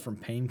know, I went from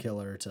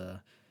Painkiller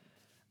to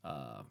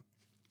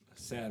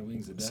Sad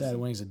Wings of Destiny. Sad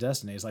Wings of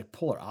Destiny is like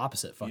polar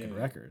opposite fucking Yeah.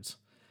 records.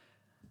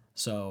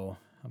 So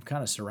I'm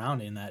kind of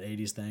surrounding that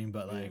 80s thing,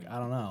 but like, I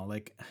don't know.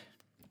 Like,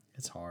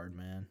 it's hard,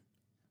 man.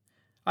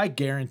 I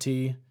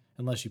guarantee,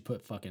 unless you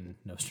put fucking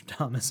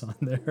Nostradamus on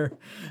there,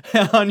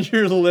 on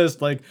your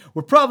list, like,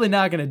 we're probably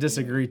not going to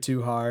disagree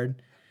too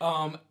hard.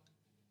 I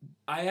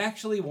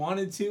actually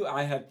wanted to.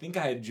 think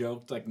I had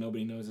joked, like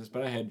nobody knows this,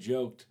 but I had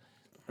joked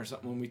or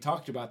something when we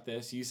talked about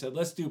this. You said,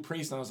 let's do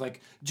Priest. And I was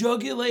like,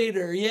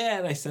 Jugulator, yeah.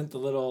 And I sent the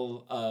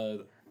little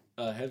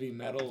heavy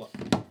metal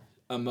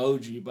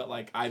emoji, but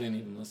like I didn't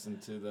even listen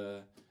to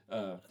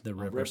the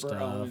Ripper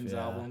stuff, Owens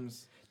yeah.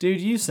 albums. Dude,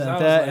 you sent I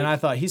was that, like- and I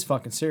thought, he's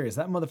fucking serious.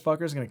 That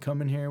motherfucker's going to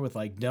come in here with,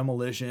 like,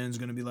 Demolition's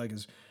going to be, like,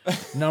 his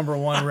number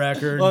one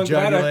record, Well, I'm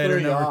glad I Jugulator threw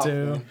you number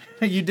off,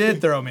 2. You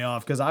did throw me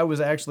off, because I was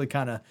actually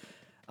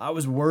I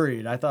was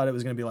worried. I thought it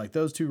was going to be like,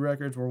 those 2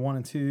 records were 1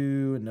 and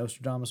 2, and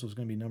Nostradamus was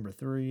going to be number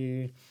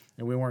 3,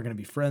 and we weren't going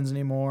to be friends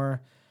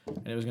anymore,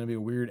 and it was going to be a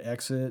weird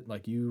exit,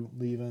 like you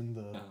leaving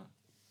the...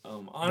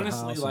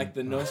 Honestly, house like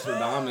the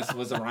Nostradamus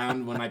was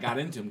around when I got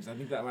into him, because I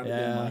think that might have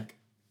been Yeah. like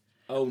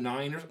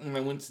 09 or when I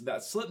went to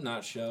that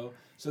Slipknot show.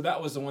 So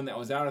that was the one that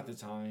was out at the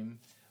time.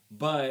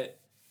 But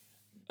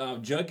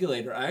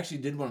Jugulator, I actually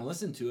did want to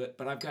listen to it,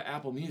 but I've got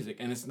Apple Music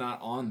and it's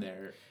not on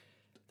there.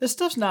 This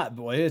stuff's not,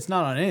 boy, it's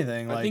not on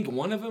anything. I Like, think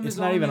one of them it's is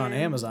not even there, on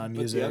Amazon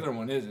Music. but the other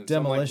one isn't. So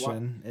I'm like,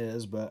 Demolition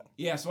is, but...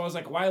 yeah, so I was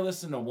like, why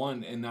listen to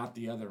one and not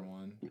the other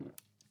one?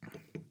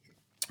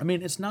 I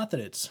mean, it's not that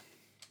it's...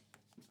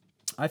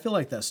 I feel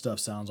like that stuff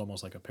sounds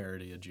almost like a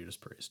parody of Judas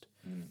Priest.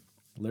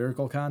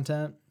 Lyrical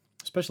content,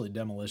 especially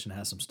Demolition,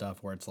 has some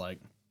stuff where it's like,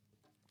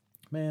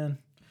 man,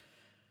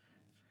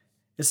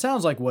 it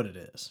sounds like what it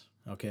is,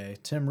 okay?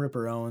 Tim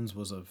Ripper Owens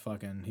was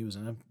he was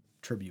in a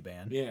tribute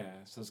band. Yeah,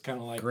 so it's kind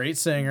of like Great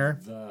singer.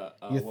 the,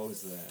 You what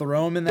was that?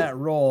 throw him in that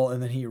role,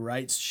 and then he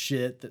writes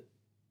shit that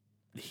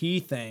he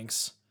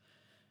thinks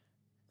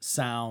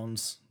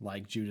sounds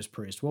like Judas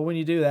Priest. Well, when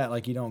you do that,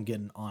 like, you don't get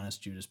an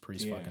honest Judas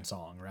Priest Yeah. fucking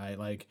song, right?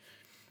 Like,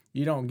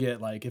 you don't get,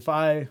 like, if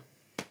I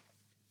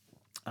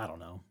don't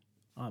know.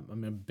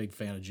 I'm a big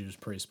fan of Judas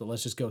Priest, but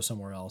let's just go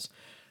somewhere else.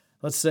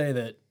 Let's say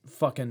that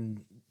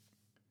fucking...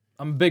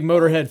 I'm a big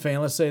Motorhead fan.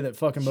 Let's say that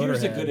fucking Motorhead...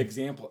 Here's a good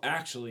example,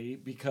 actually,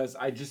 because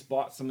I just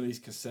bought some of these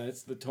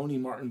cassettes, the Tony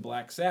Martin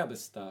Black Sabbath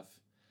stuff.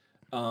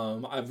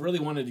 I've really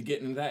wanted to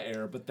get into that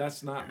era, but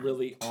that's not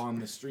really on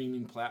the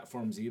streaming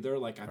platforms either.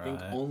 Like, I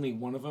think Right. only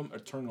one of them,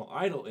 Eternal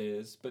Idol,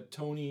 is, but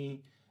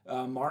Tony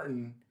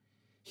Martin,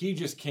 he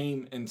just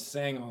came and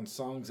sang on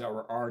songs that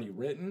were already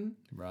written.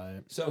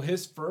 Right. So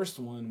his first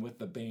one with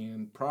the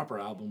band, proper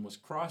album, was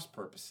Cross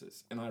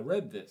Purposes. And I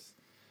read this,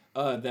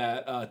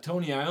 that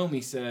Tony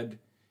Iommi said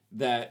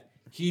that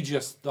he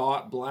just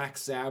thought Black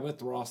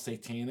Sabbath were all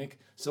satanic,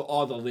 so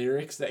all the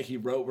lyrics that he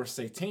wrote were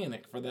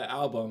satanic for the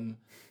album.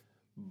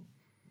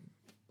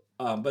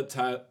 But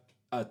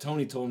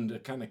Tony told him to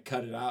kind of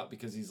cut it out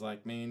because he's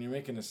like, man, you're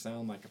making us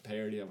sound like a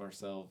parody of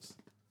ourselves.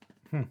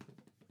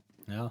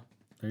 Yeah.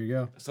 There you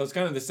go. So it's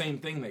kind of the same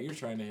thing that you're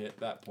trying to hit at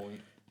that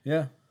point.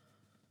 Yeah.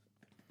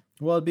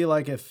 Well, it'd be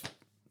like if,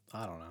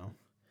 I don't know,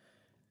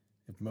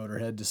 if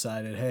Motorhead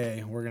decided,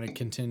 hey, we're going to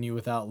continue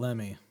without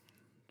Lemmy.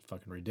 It's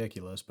fucking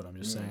ridiculous, but I'm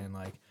just saying,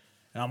 like,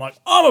 and I'm like,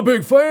 I'm a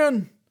big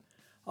fan.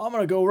 I'm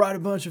going to go write a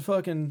bunch of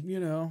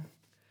fucking,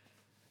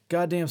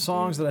 goddamn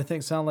songs that I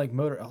think sound like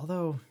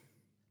although,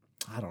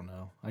 I don't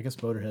know. I guess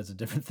Motorhead's a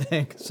different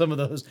thing. Some of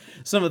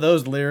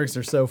those lyrics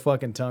are so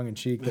fucking tongue in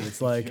cheek that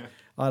it's like,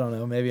 I don't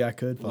know. Maybe I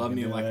could fucking Love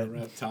me do like it. a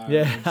reptile.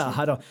 Yeah,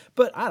 I don't.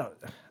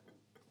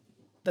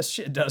 That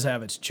shit does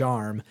have its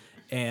charm,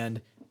 and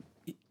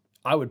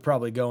I would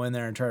probably go in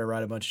there and try to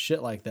write a bunch of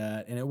shit like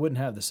that, and it wouldn't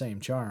have the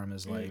same charm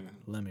as like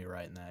Lemmy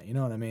writing that. You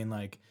know what I mean?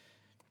 Like,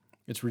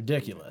 it's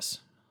ridiculous.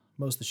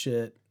 Most of the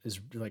shit is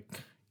like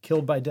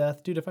Killed by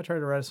Death, dude. If I tried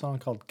to write a song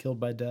called Killed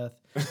by Death,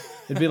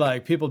 it'd be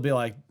like people would be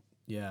like,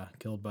 "Yeah,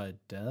 killed by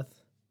death.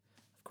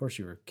 Of course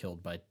you were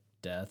killed by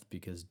death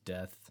because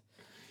death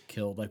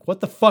killed." Like,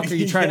 what the fuck are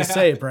you trying to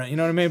say, Brent? You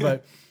know what I mean?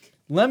 But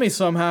Lemmy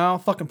somehow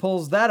fucking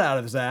pulls that out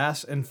of his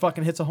ass and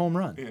fucking hits a home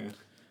run.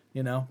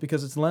 Yeah.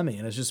 Because it's Lemmy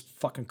and it's just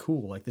fucking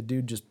cool. Like, the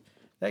dude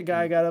that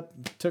guy got up,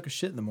 took a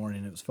shit in the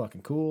morning. It was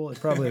fucking cool. It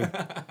probably,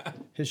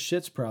 his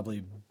shit's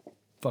probably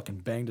fucking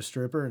banged a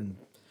stripper and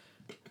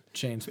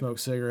chain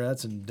smoked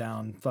cigarettes and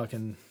down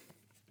fucking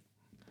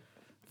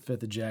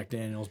fifth of Jack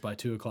Daniels by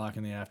 2:00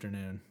 in the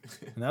afternoon.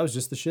 And that was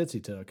just the shits he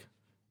took.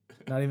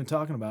 Not even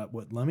talking about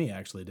what Lemmy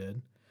actually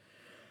did.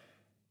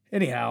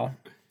 Anyhow,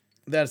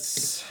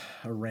 that's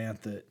a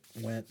rant that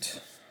went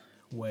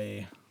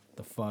way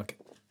the fuck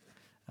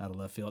out of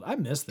left field. I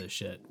miss this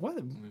shit.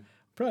 What?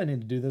 Probably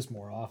need to do this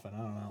more often. I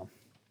don't know.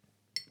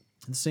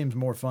 It seems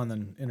more fun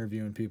than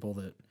interviewing people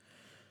that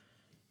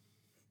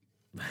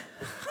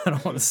I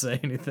don't want to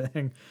say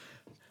anything.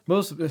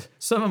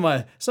 Some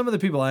of the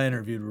people I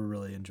interviewed were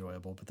really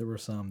enjoyable, but there were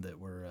some that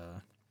were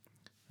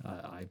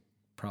I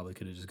probably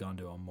could have just gone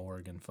to a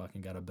morgue and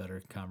fucking got a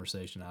better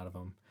conversation out of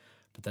them.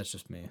 But that's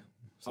just me.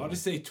 So, I'll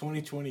just say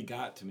 2020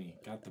 got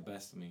the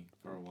best of me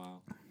for a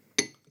while.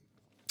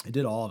 It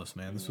did all of us,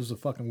 man. This was a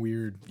fucking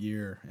weird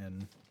year,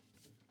 and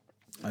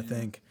I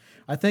think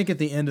at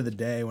the end of the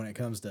day, when it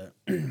comes to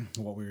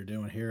what we were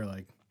doing here,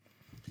 like,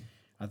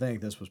 I think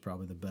this was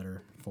probably the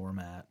better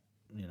format.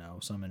 You know,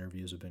 some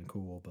interviews have been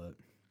cool, but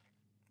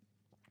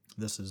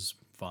this is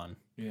fun.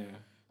 Yeah.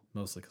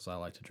 Mostly because I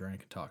like to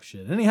drink and talk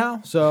shit.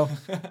 Anyhow, so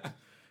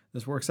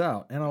this works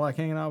out, and I like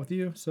hanging out with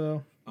you.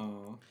 So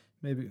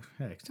maybe,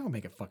 hey, don't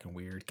make it fucking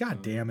weird.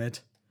 God damn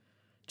it,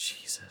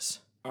 Jesus.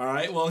 All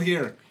right, well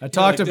here I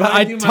talked about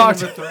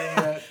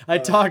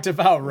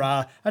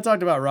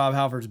Rob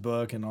Halford's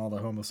book and all the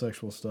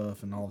homosexual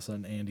stuff, and all of a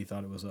sudden Andy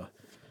thought it was a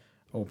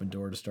open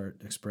door to start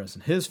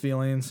expressing his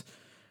feelings.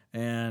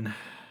 And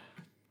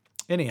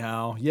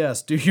anyhow,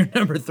 yes, do your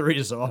number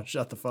 3, so I'll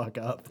shut the fuck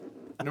up.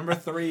 Number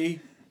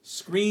 3,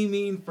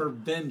 Screaming for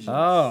Vengeance.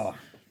 Oh,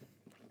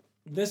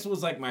 this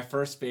was like my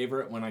first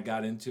favorite when I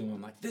got into him.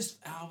 I'm like, this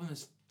album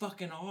is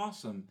fucking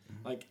awesome.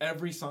 Like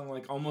every song,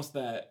 like almost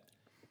that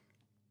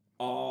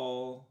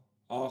all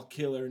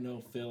killer,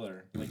 no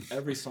filler. Like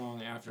every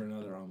song after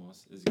another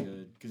almost is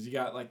good. Because you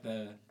got like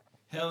the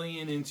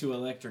Hellion into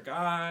Electric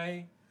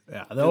Eye.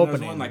 yeah, the Then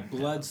opening. there's one like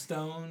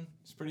Bloodstone.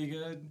 It's pretty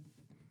good.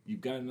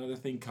 You've got Another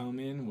Thing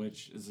Coming,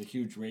 which is a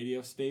huge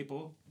radio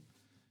staple.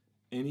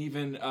 And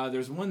even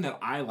there's one that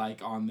I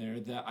like on there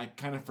that I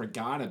kind of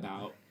forgot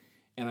about.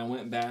 And I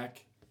went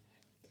back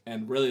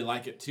and really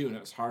like it too. And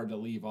it was hard to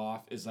leave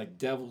off. Is like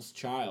Devil's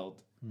Child.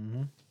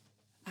 Mm-hmm.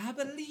 I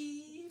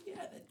believe you're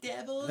the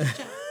devil's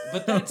child.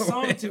 But that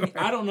song to me,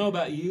 I don't know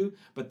about you,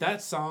 but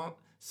that song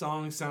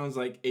sounds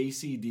like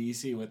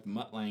AC/DC with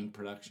Mutt Lange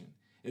production.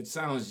 It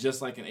sounds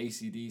just like an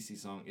AC/DC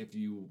song if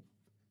you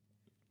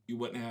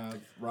wouldn't have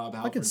Rob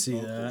Halford. I could see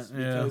that,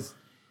 yeah. Because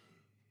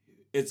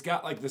it's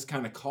got like this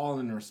kind of call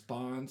and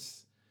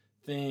response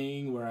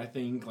thing where I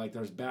think like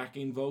there's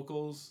backing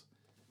vocals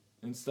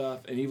and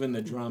stuff, and even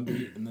the drum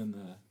beat, and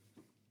then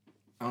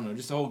I don't know,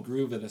 just the whole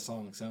groove of the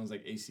song sounds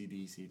like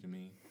AC/DC to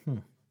me.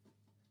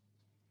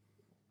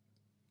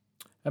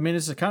 I mean,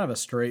 it's a kind of a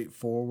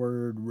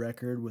straightforward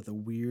record with a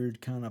weird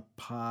kind of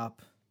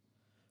pop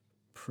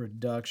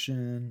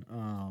production.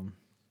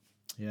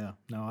 Yeah,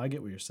 no, I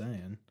get what you're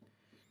saying.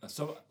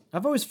 So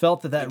I've always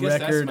felt that I guess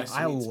that's record, my I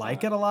sweet like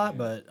spot, it a lot, yeah.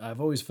 but I've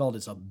always felt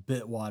it's a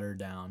bit watered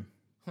down.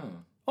 Huh.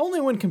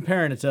 Only when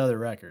comparing it to other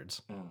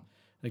records. Oh.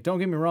 Like, don't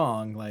get me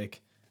wrong,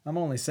 like, I'm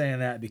only saying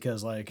that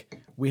because,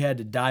 like, we had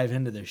to dive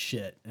into this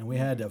shit, and we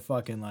had to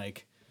fucking,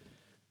 like,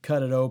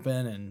 cut it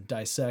open and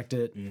dissect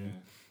it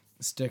and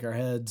stick our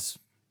heads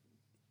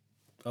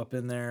up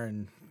in there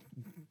and,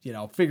 you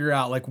know, figure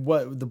out, like,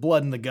 what the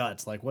blood and the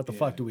guts, like, what the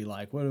fuck do we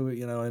like? What do we,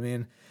 you know what I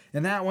mean?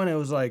 And that one, it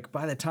was like,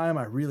 by the time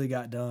I really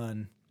got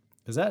done,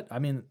 because that, I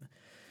mean,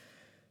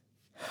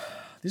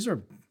 these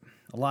are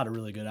a lot of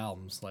really good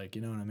albums, like,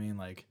 you know what I mean?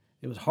 Like,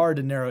 it was hard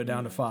to narrow it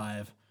down to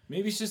 5.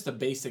 Maybe it's just a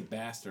Basic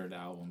Bastard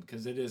album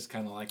because it is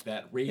kind of like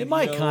that radio. It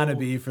might kind of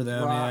be for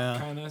them, rock yeah.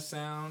 kind of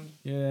sound.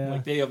 Yeah.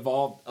 Like they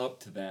evolved up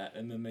to that,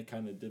 and then they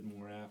kind of did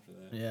more after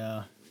that.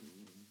 Yeah.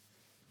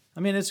 I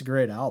mean, it's a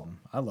great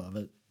album. I love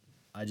it.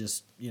 I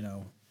just, you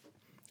know,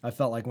 I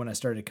felt like when I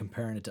started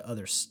comparing it to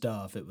other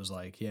stuff, it was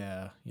like,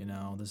 yeah, you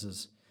know, this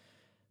is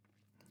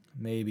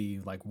maybe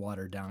like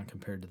watered down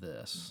compared to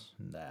this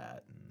and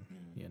that,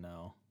 and, you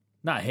know,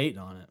 not hating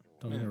on it.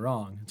 Don't get me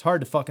wrong. It's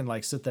hard to fucking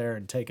like sit there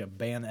and take a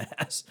band that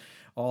has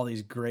all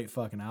these great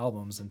fucking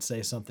albums and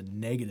say something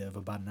negative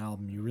about an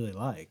album you really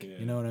like. Yeah.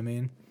 You know what I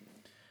mean?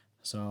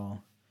 So.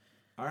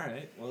 All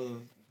right.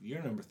 Well,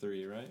 you're number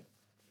 3, right?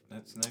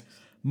 That's next.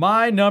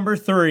 My number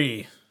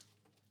 3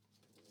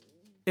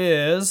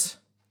 is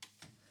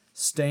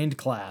Stained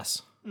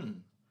Class.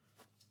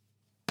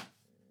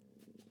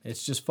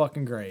 It's just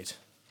fucking great.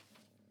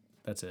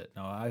 That's it.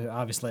 No, I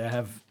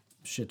have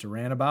shit to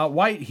rant about.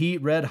 White Heat,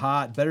 Red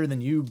Hot, Better Than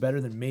You, Better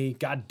Than Me.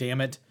 God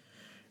damn it.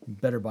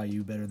 Better by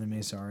You, Better Than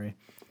Me, sorry.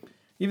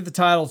 Even the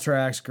title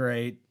track's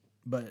great,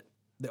 but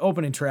the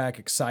opening track,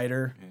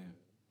 Exciter,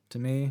 to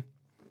me,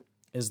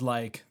 is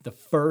like the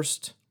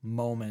first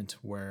moment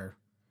where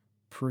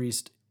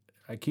Priest,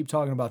 I keep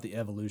talking about the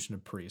evolution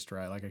of Priest,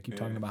 right? Like I keep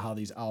talking about how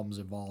these albums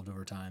evolved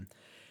over time.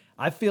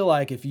 I feel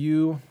like if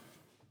you,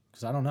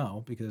 because I don't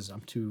know, because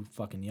I'm too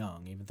fucking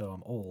young, even though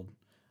I'm old,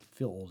 I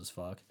feel old as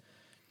fuck.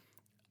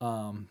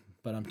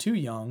 But I'm too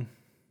young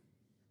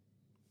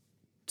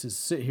to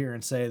sit here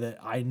and say that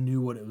I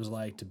knew what it was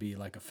like to be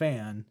like a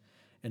fan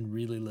and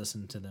really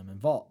listen to them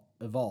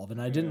evolve.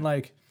 And I didn't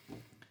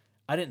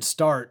I didn't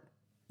start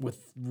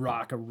with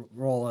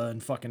rock-a-rolla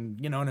and fucking,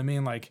 you know what I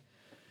mean? Like,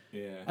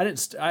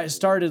 I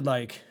started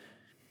like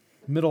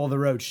middle of the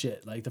road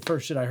shit. Like the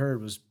first shit I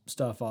heard was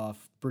stuff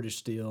off British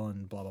Steel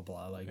and blah, blah,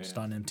 blah, like just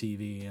on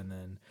MTV. And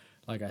then,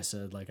 like I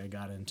said, like I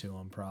got into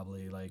them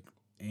probably like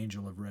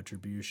Angel of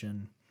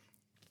Retribution.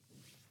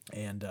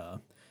 And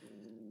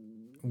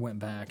went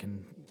back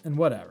and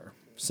whatever.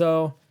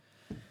 So,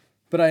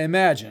 but I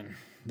imagine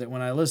that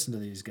when I listen to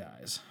these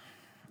guys,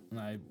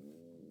 and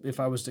if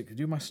I was to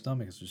do, my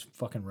stomach is just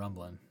fucking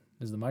rumbling.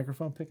 Is the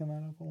microphone picking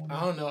that up?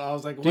 I don't know. I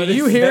was like, do what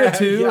you is hear that? it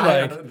too? Yeah,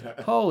 I Like, heard that.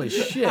 holy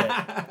shit.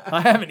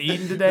 I haven't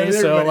eaten today, And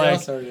so everybody like,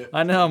 else heard it.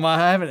 I know I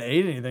haven't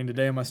ate anything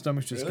today. My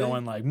stomach's just Really?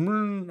 going like,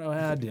 oh,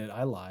 I did.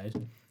 I lied.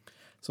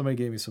 Somebody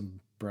gave me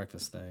some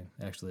breakfast thing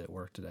actually at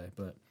work today.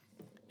 But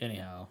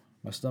anyhow,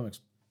 my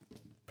stomach's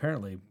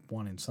apparently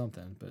wanting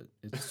something, but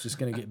it's just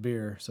going to get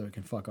beer so it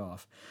can fuck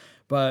off.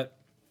 But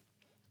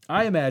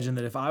I imagine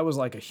that if I was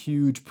like a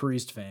huge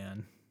Priest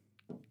fan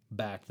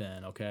back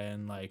then, okay,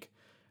 and like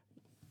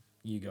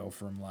you go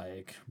from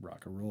like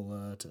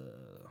Rockarola to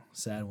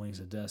Sad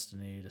Wings of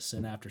Destiny to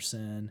Sin After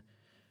Sin,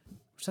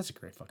 which that's a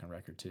great fucking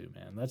record too,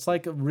 man. That's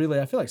like a really,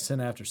 I feel like Sin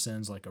After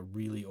Sin's like a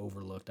really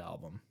overlooked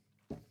album.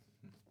 I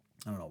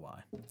don't know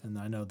why. And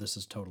I know this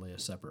is totally a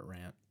separate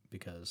rant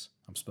because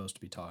I'm supposed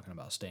to be talking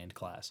about Stained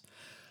Class.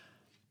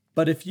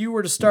 But if you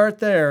were to start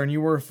there and you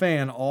were a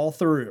fan all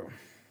through,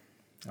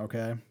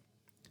 okay,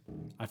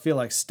 I feel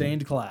like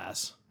Stained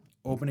Class,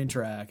 opening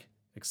track,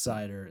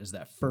 Exciter, is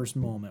that first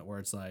moment where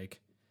it's like,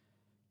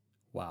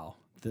 wow,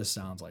 this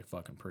sounds like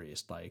fucking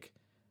Priest. Like,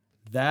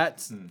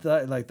 that's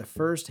like the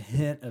first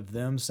hint of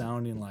them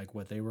sounding like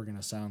what they were going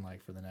to sound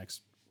like for the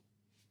next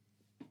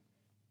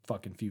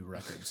fucking few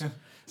records.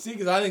 See,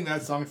 because I think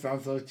that song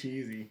sounds so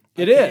cheesy.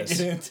 It I can't is.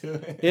 get into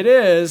it. It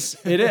is.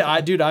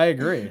 I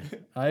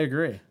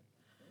agree.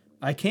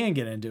 I can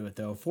get into it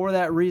though for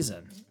that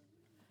reason.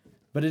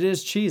 But it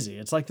is cheesy.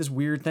 It's like this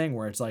weird thing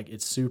where it's like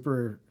it's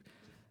super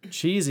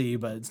cheesy,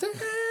 but it's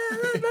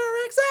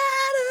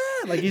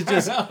like he's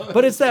just.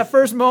 But it's that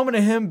first moment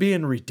of him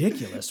being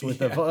ridiculous with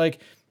the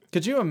like.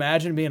 Could you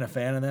imagine being a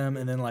fan of them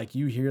and then like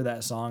you hear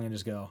that song and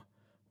just go,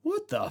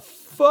 "What the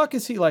fuck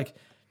is he like?"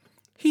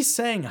 He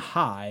sang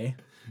high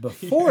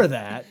before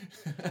that,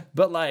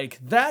 but like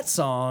that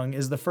song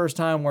is the first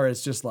time where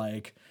it's just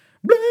like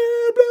blah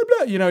blah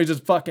blah. You know, he's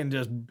just fucking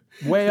just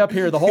way up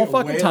here the whole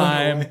fucking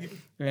time.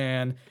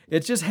 And it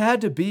just had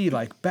to be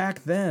like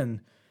back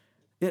then,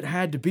 it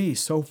had to be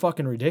so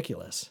fucking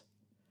ridiculous.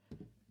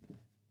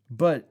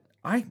 But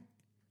I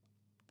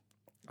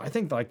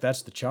think like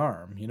that's the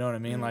charm. You know what I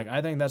mean? Like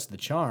I think that's the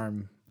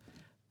charm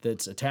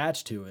that's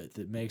attached to it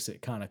that makes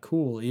it kind of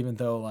cool, even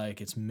though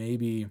like it's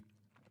maybe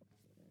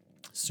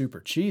super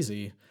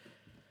cheesy.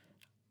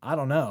 I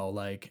don't know.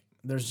 Like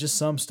there's just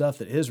some stuff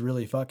that is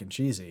really fucking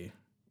cheesy,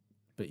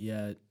 but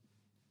yet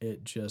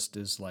it just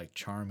is like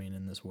charming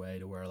in this way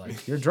to where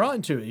like you're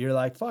drawn to it. You're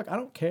like, fuck, I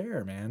don't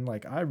care, man.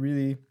 Like I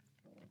don't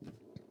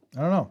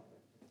know.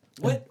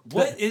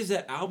 What is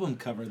that album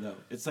cover though?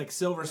 It's like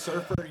Silver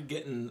Surfer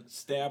getting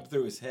stabbed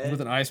through his head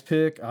With an ice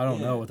pick? I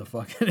don't know what the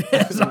fuck it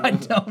is. I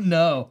don't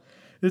know.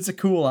 It's a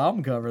cool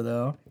album cover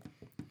though.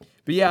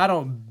 But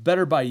yeah,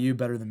 Better By You,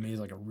 Better Than Me is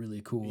like a really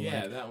cool.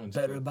 Yeah, like, that one's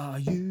Better cool. By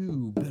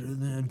You, Better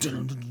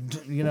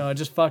Than, you know,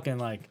 just fucking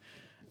like,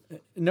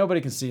 nobody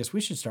can see us. We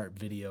should start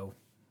video.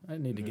 I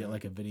need to get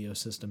like a video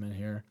system in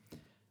here.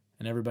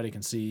 And everybody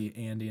can see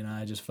Andy and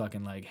I just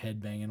fucking like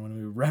headbanging when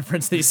we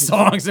reference these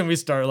songs and we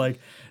start like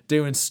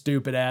doing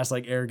stupid ass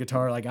like air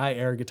guitar. Like I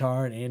air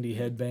guitar and Andy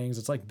headbangs.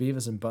 It's like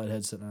Beavis and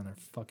Butthead sitting on their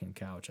fucking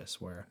couch, I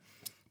swear.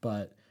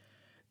 But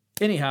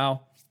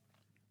anyhow,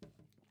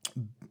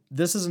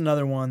 this is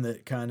another one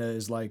that kind of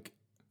is like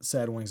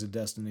Sad Wings of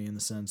Destiny in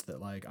the sense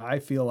that like I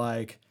feel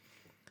like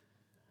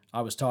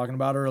I was talking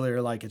about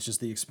earlier, like it's just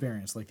the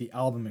experience, like the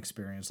album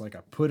experience. Like I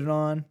put it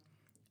on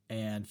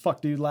and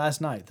fuck dude,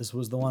 last night, this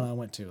was the one I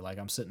went to. Like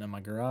I'm sitting in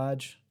my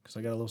garage because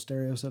I got a little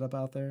stereo set up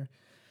out there.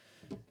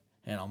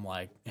 And I'm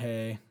like,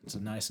 hey, it's a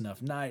nice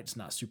enough night. It's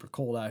not super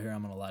cold out here.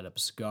 I'm going to light up a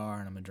cigar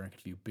and I'm going to drink a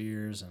few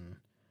beers. And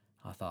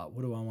I thought,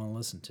 what do I want to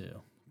listen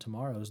to?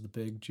 Tomorrow's the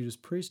big Judas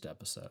Priest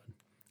episode.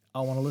 I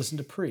want to listen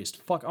to Priest.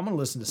 Fuck, I'm going to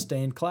listen to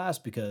Stained Class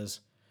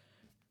because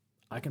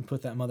I can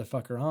put that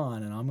motherfucker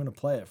on and I'm going to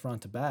play it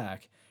front to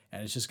back.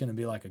 And it's just going to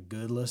be like a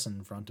good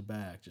listen front to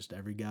back. Just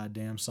every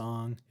goddamn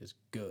song is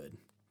good,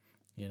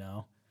 you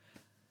know?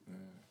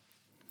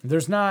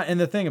 There's not, and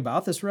the thing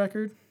about this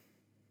record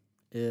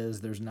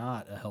is there's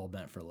not a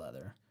Hellbent for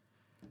Leather.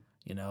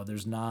 You know,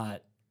 there's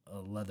not a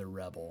Leather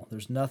Rebel.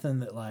 There's nothing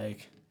that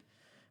like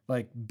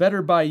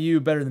Better By You,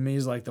 Better Than Me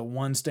is like the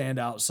one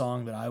standout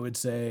song that I would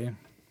say,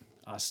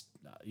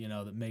 you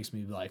know, that makes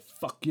me like,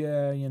 fuck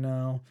yeah, you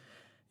know,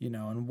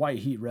 and White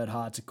Heat Red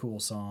Hot's a cool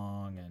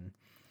song. And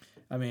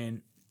I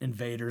mean,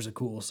 Invader's a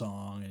cool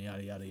song and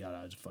yada, yada,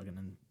 yada, just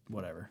fucking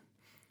whatever.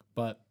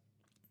 But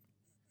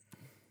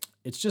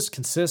it's just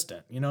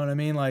consistent. You know what I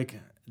mean? Like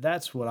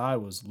that's what I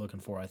was looking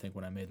for. I think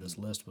when I made this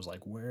list was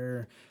like,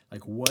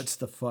 what's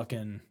the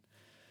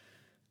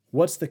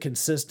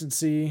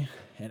consistency?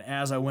 And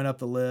as I went up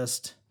the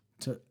list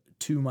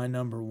to my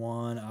number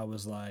one, I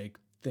was like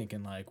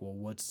thinking like,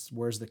 well,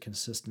 where's the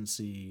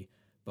consistency,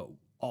 but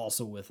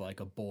also with like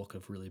a bulk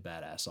of really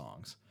badass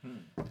songs.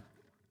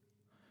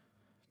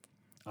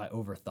 I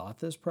overthought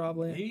this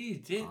probably. Maybe you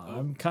did.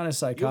 I'm kind of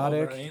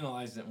psychotic. You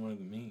overanalyzed it more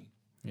than me.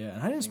 Yeah,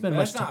 and I didn't spend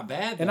much time. That's not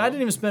bad, and though. I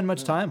didn't even spend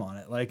much time on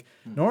it. Like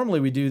normally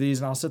we do these,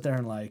 and I'll sit there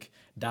and like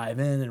dive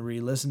in and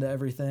re-listen to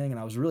everything. And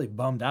I was really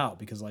bummed out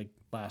because like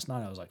last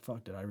night I was like,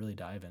 fuck, did I really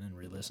dive in and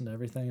re-listen to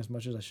everything as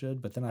much as I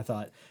should? But then I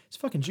thought, it's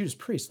fucking Judas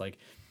Priest. Like,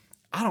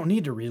 I don't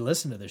need to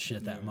re-listen to this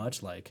shit that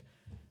much. Like,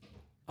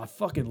 I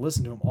fucking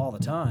listen to him all the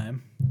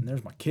time. And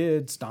there's my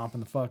kid stomping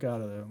the fuck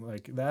out of the,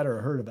 like, that or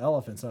a herd of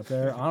elephants up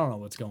there. I don't know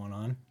what's going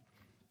on.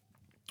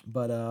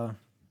 But,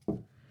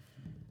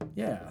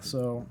 yeah,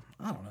 so,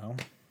 I don't know.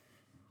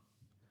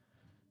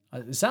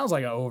 It sounds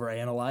like I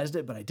overanalyzed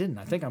it, but I didn't.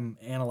 I think I'm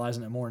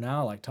analyzing it more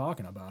now, like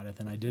talking about it,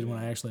 than I did when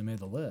I actually made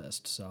the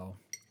list. So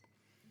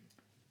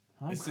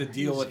It's the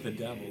deal with the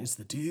devil. It's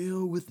the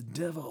deal with the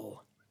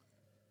devil.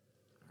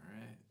 All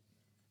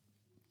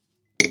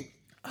right.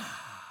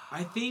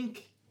 I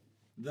think,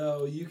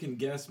 though, you can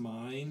guess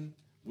mine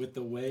with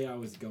the way I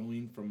was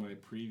going from my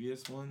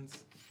previous ones.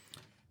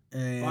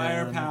 And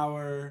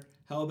Firepower,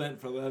 Hellbent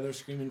for Leather,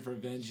 Screaming for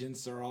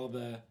Vengeance are all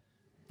the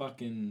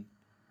fucking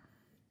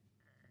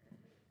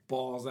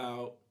balls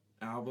out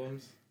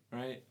albums,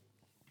 right?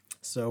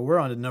 So we're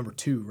on to number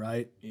 2,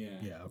 right? Yeah.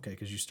 Yeah, okay,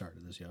 because you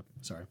started this, yep.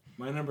 Sorry.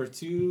 My number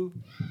 2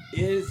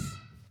 is...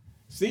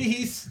 See,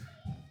 he's...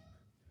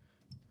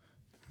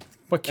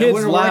 My kid's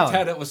would have loud. worked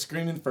had it was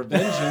Screaming for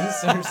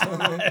Vengeance or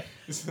something.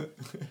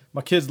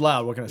 My kid's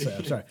loud. What can I say?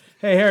 I'm sorry.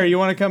 Hey, Harry, you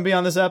want to come be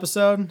on this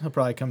episode? He'll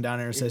probably come down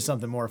here and say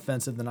something more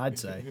offensive than I'd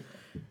say.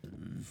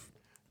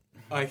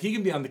 He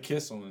can be on the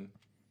Kiss one.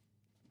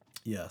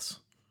 Yes.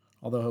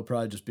 Although he'll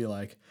probably just be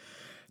like,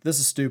 this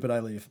is stupid,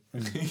 I leave.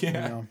 And, Yeah.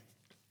 You know.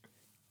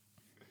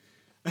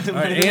 All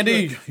right,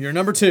 Andy, you're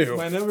number 2.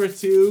 My number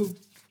 2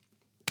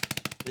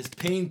 is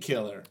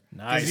Painkiller.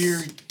 Nice. Your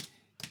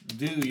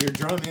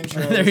drum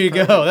intro. There you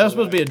go. That was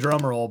supposed to be a drum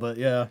roll, but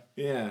yeah.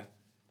 Yeah.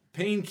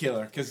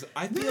 Painkiller. Because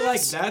I feel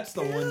like that's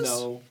the one,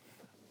 though.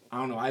 I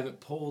don't know. I haven't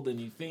polled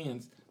any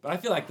fans. But I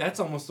feel like that's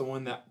almost the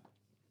one that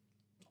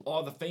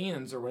all the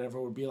fans or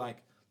whatever would be like,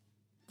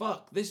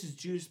 fuck, this is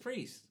Judas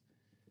Priest.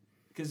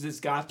 Because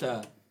it's got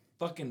the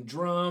fucking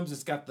drums.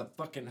 It's got the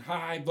fucking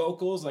high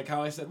vocals. Like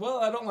how I said, well,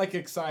 I don't like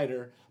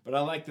Exciter, but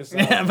I like this.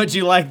 Yeah, but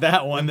you like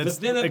that one that's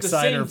But then at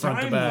Exciter the same front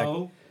time, to back.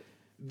 though,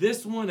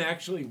 this one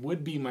actually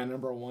would be my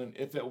number 1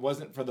 if it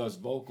wasn't for those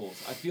vocals.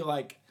 I feel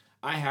like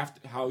I have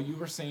to, how you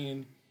were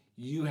saying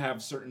you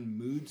have certain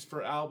moods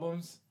for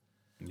albums.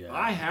 Yeah.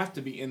 I have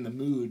to be in the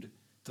mood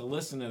to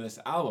listen to this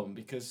album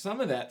because some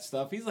of that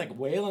stuff, he's like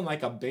wailing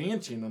like a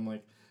banshee. And I'm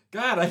like,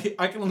 God,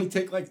 I can only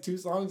take like 2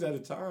 songs at a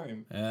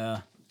time.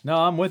 Yeah. No,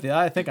 I'm with you.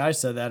 I think I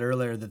said that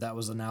earlier that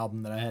was an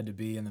album that I had to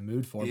be in the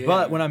mood for. Yeah.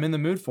 But when I'm in the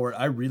mood for it,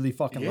 I really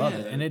fucking love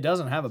it. Yeah. And it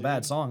doesn't have a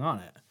bad song on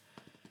it.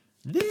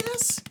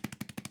 This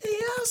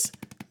is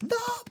the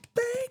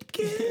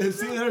Painkiller.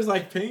 See, there's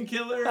like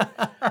Painkiller.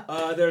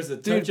 There's a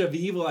Touch of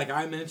Evil, like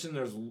I mentioned.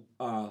 There's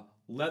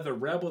Leather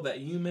Rebel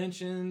that you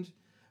mentioned.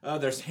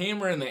 There's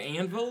Hammer and the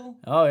Anvil.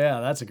 Oh,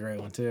 yeah, that's a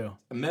great one, too.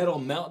 Metal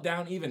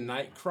Meltdown, even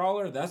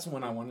Nightcrawler. That's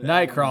one I wanted.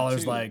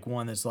 Nightcrawler's like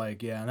one that's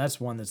like, yeah, and that's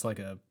one that's like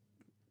a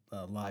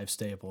live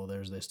staple.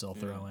 They still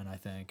throw in, I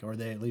think. Or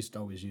they at least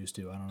always used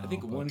to. I don't know. I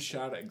think One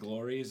Shot at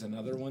Glory is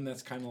another one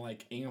that's kind of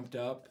like amped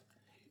up.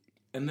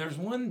 And there's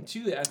one,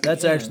 too, at the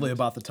That's end. actually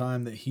about the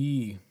time that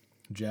he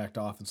jacked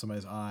off in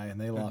somebody's eye and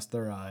they lost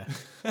their eye.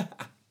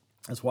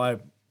 That's why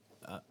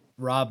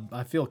Rob,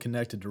 I feel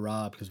connected to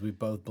Rob because we've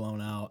both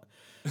blown out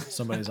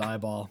somebody's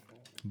eyeball.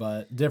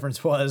 But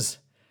difference was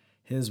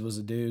his was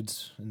a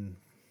dude's and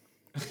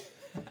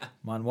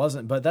mine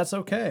wasn't. But that's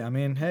okay. I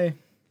mean, hey,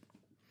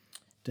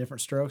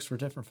 different strokes for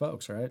different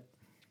folks, right?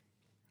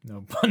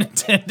 No pun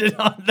intended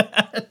on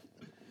that.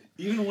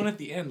 Even one at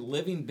the end,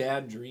 Living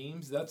Bad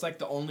Dreams, that's like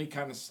the only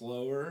kind of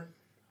slower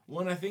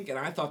one, I think. And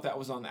I thought that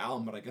was on the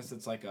album, but I guess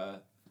it's like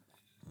a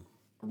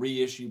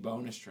reissue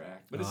bonus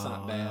track. But it's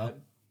not bad.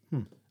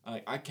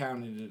 I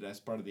counted it as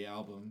part of the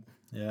album.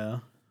 Yeah.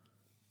 I'm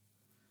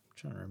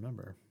trying to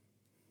remember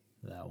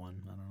that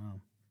one. I don't know.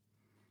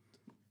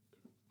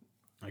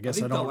 I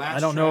guess I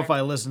don't know if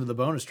I listened to the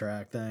bonus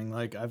track thing.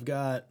 Like I've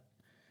got.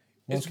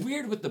 It's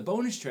weird with the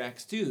bonus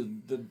tracks too.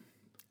 The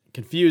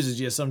confuses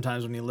you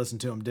sometimes when you listen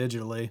to them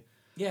digitally.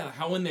 Yeah,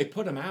 how when they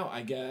put them out,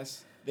 I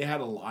guess they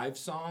had a live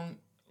song,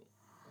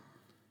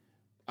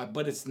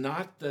 but it's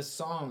not the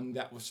song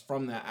that was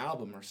from that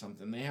album or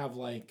something. They have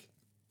like.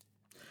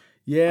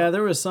 Yeah,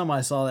 there was some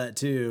I saw that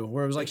too,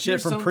 where it was like shit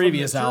from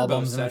previous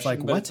albums, and it's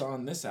like, what? It's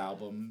on this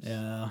album.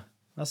 Yeah,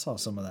 I saw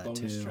some of that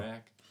bonus too.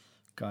 Track.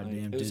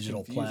 Goddamn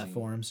digital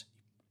platforms.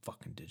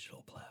 Fucking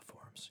digital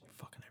platforms. You're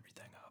fucking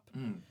everything up.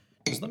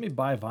 Just let me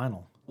buy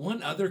vinyl.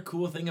 One other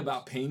cool thing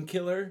about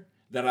Painkiller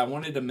that I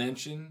wanted to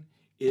mention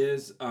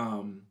is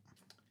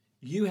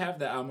you have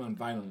the album on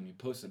vinyl and you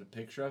posted a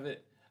picture of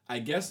it. I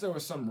guess there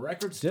was some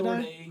record store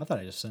day. I thought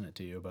I just sent it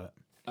to you, but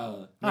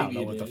maybe I don't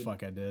know what the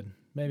fuck I did.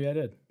 Maybe I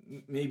did.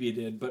 Maybe you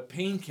did, but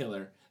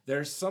Painkiller.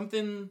 There's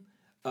something.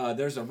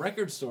 There's a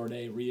record store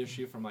day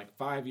reissue from like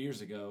 5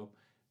 years ago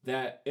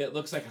that it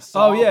looks like a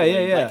song. Oh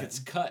yeah. Like it's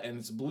cut and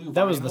it's blue.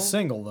 That vinyl. was the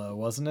single though,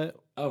 wasn't it?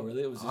 Oh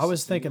really? It was. I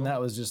was thinking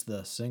that was just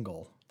the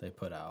single they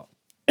put out.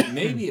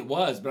 Maybe it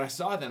was, but I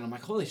saw that and I'm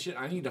like, holy shit,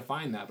 I need to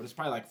find that. But it's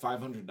probably like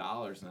 $500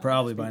 now.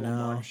 Probably by People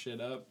now. mark shit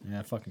up.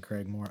 Yeah, fucking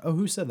Craig Moore. Oh,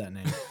 who said that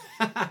name?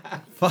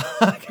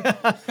 Fuck.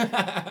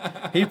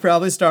 He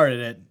probably started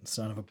it,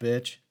 son of a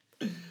bitch.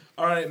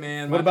 All right,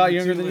 man. What about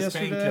Younger Than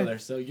Yesterday? Painkiller,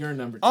 so you're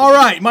number 2. All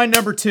right, my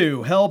number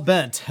 2, Hell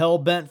Bent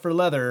for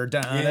Leather.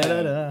 Da, da,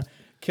 da, da.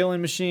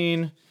 Killing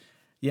Machine.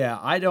 Yeah,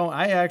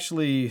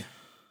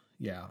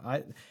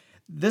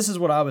 this is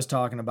what I was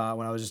talking about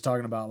when I was just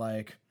talking about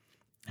like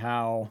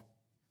how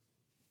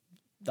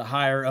the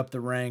higher up the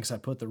ranks I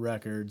put the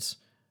records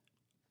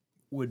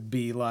would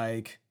be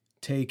like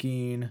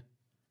taking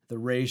the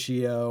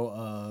ratio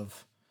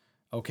of,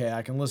 okay,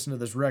 I can listen to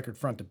this record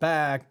front to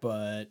back,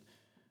 but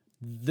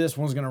this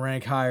one's going to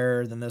rank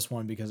higher than this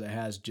one because it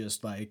has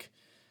just like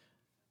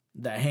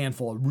that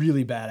handful of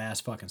really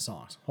badass fucking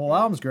songs. Whole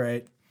album's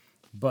great,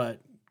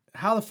 but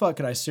how the fuck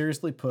could I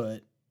seriously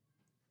put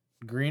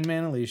Green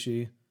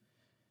Manalishi,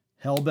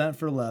 Hellbent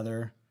for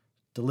Leather,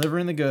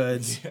 Delivering the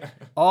Goods,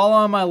 all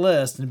on my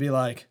list and be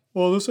like,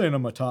 well, this ain't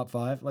on my top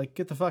 5. Like,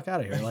 get the fuck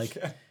out of here. Like,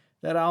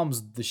 that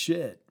album's the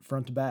shit,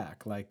 front to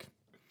back. Like,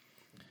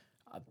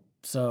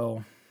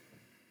 so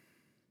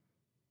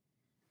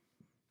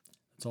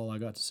that's all I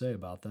got to say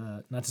about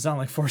that. Not to sound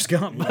like Forrest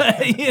Gump,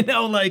 but, you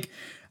know, like,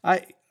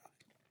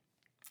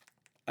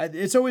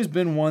 it's always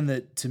been one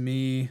that, to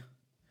me,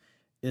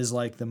 is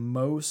like the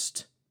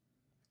most,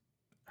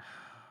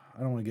 I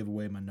don't want to give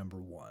away my number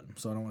 1,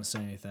 so I don't want to say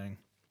anything.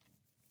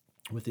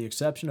 With the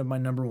exception of my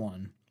number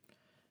 1,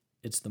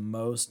 it's the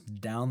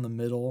most down the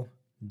middle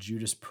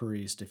Judas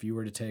Priest. If you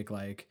were to take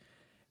like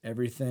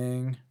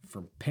everything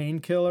from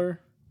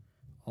Painkiller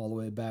all the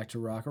way back to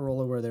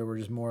Rock-A-Rolla, where they were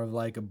just more of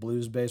like a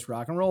blues-based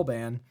rock and roll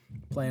band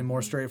playing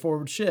more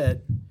straightforward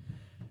shit,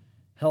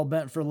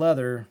 Hellbent for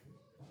Leather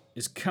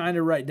is kind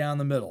of right down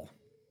the middle.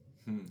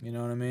 You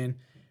know what I mean?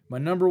 My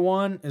number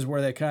 1 is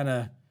where they kind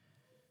of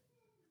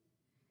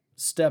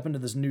step into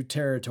this new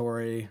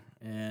territory,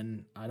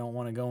 and I don't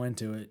want to go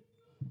into it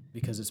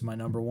because it's my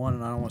number 1,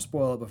 and I don't want to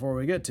spoil it before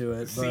we get to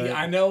it. See,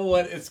 I know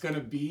what it's going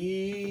to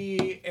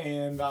be,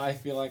 and I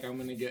feel like I'm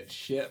going to get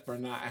shit for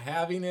not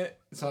having it,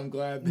 so I'm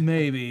glad.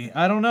 Maybe.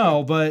 I don't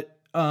know, but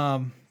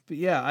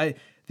yeah,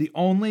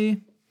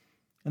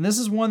 and this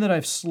is one that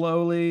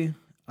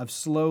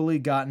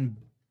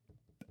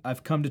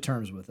I've come to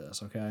terms with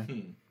this,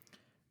 okay?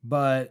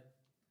 But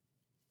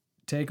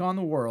Take on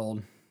the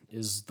World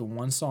is the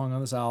one song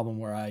on this album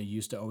where I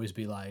used to always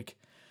be like,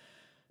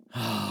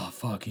 oh,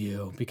 fuck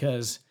you.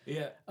 Because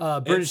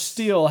British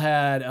Steel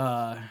had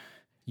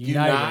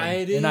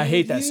United, and I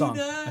hate that song.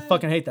 I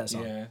fucking hate that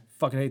song. Yeah.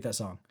 Fucking hate that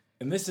song.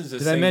 And this is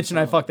Did I mention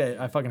song.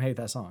 I fucking hate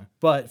that song.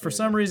 But for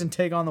some reason,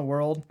 Take on the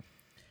World,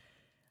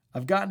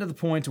 I've gotten to the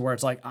point to where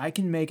it's like I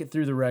can make it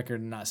through the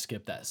record and not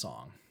skip that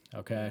song.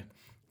 Okay?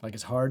 Like,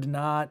 it's hard to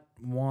not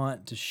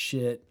want to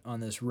shit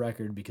on this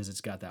record because it's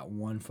got that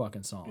one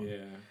fucking song.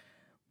 Yeah.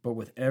 But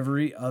with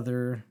every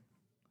other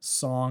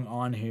song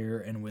on here,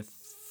 and with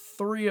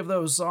 3 of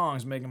those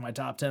songs making my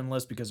top 10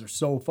 list because they're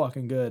so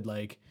fucking good,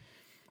 like,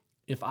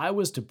 if I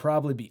was to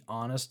probably be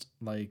honest,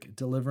 like,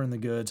 Delivering the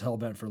Goods,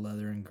 Hellbent for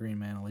Leather, and Green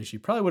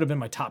Manalishi probably would have been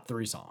my top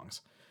 3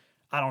 songs.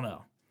 I don't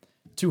know.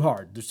 Too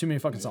hard. There's too many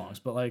fucking songs.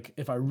 But, like,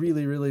 if I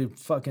really, really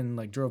fucking,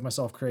 like, drove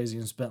myself crazy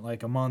and spent,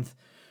 like, a month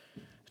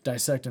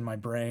dissecting my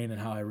brain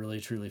and how I really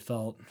truly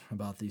felt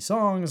about these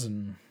songs,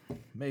 and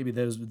maybe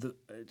those,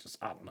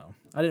 I don't know.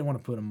 I didn't want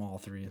to put them all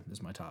 3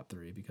 as my top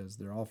 3 because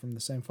they're all from the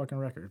same fucking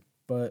record.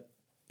 But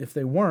if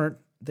they weren't,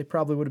 they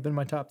probably would have been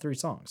my top 3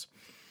 songs.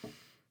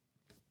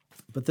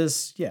 But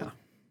this,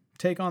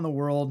 Take on the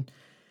World,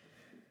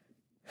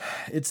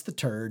 it's the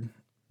turd,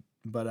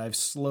 but I've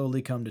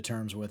slowly come to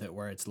terms with it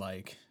where it's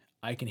like,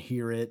 I can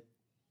hear it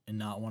and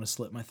not want to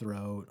slit my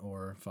throat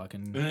or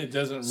fucking and it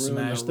doesn't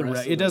smash the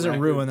record. It doesn't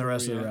ruin the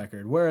rest of the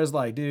record. Whereas,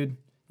 like, dude,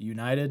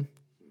 United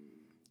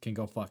can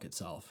go fuck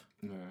itself.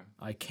 Yeah.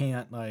 I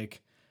can't,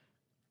 like,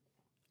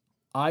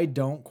 I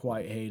don't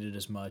quite hate it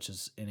as much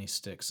as any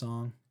Styx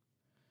song,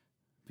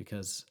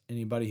 because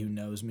anybody who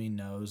knows me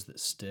knows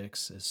that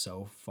Styx is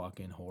so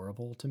fucking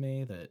horrible to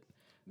me that.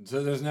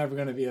 So there's never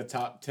going to be a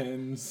top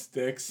 10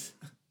 Styx.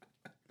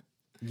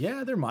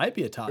 Yeah, there might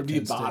be a top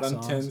 10 bottom Styx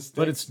songs, 10 Styx,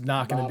 but it's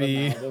not going to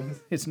be. Albums.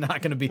 It's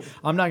not going to be.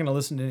 I'm not going to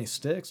listen to any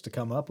Styx to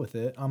come up with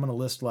it. I'm going to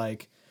list,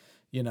 like,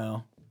 you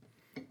know,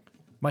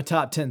 my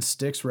top 10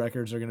 Styx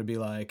records are going to be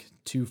like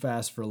Too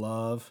Fast for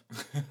Love,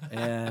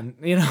 and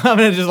you know, I'm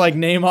going to just like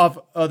name off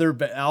other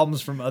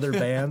albums from other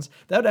bands.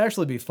 That would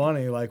actually be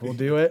funny. Like, we'll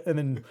do it, and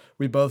then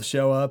we both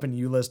show up, and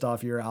you list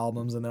off your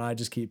albums, and then I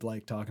just keep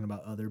like talking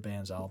about other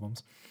bands'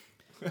 albums.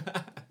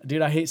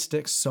 Dude, I hate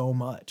Styx so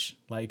much.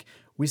 Like,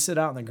 we sit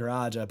out in the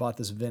garage. I bought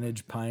this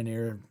vintage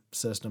Pioneer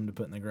system to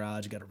put in the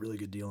garage. Got a really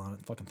good deal on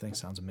it. The fucking thing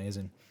sounds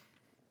amazing.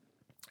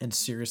 And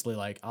seriously,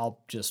 like, I'll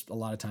just, a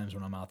lot of times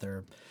when I'm out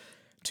there,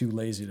 too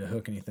lazy to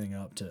hook anything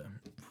up to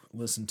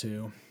listen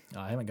to.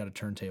 I haven't got a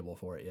turntable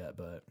for it yet,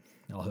 but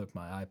I'll hook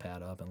my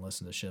iPad up and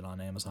listen to shit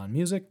on Amazon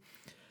Music.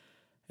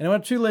 And if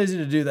I'm too lazy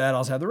to do that,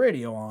 I'll just have the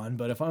radio on.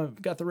 But if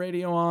I've got the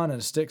radio on and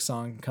a Styx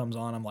song comes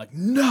on, I'm like,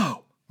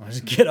 no, I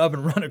just get up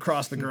and run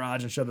across the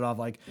garage and shut it off.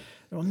 Like,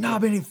 there will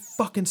not be any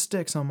fucking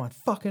Styx on my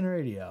fucking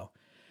radio.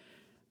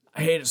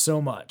 I hate it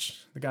so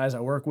much. The guys I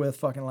work with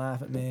fucking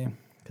laugh at me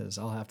because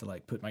I'll have to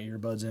like put my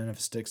earbuds in if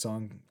a Styx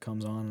song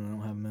comes on and I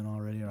don't have them in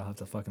already, or I'll have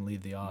to fucking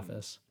leave the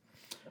office.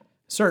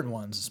 Certain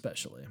ones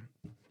especially,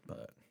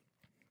 but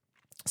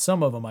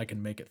some of them I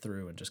can make it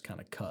through and just kind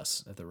of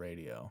cuss at the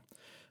radio.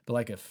 But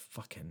like if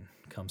fucking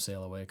Come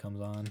Sail Away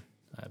comes on,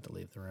 I have to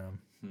leave the room.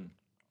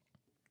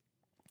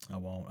 I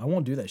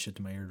won't do that shit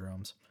to my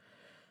eardrums.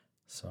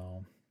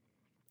 So,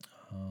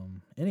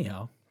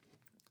 anyhow,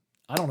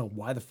 I don't know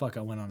why the fuck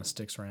I went on a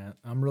Styx rant.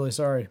 I'm really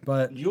sorry,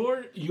 but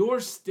your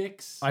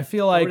Styx. I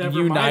feel like whatever,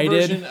 United. My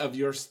version of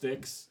your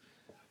Styx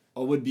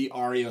would be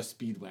REO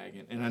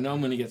Speedwagon, and I know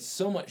I'm gonna get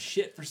so much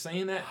shit for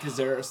saying that because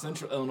they're a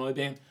Central Illinois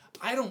band.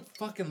 I don't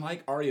fucking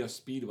like REO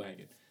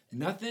Speedwagon.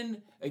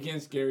 Nothing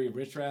against Gary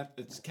Richrath.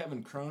 It's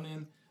Kevin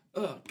Cronin.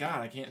 Oh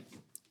God, I can't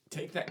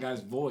take that guy's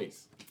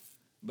voice.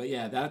 But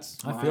yeah,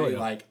 that's my,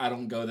 like, I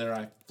don't go there.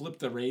 I flip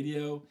the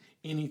radio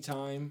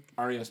anytime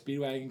REO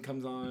Speedwagon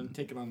comes on,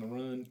 take it on the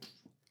run.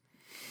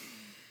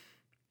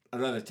 I'd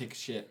rather take a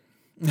shit.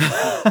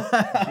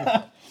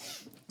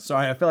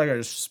 Sorry, I feel like I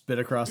just spit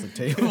across the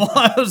table.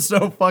 I was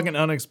so fucking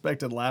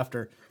unexpected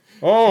laughter.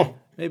 Oh,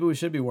 maybe we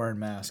should be wearing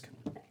masks.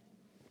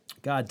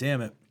 God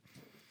damn it.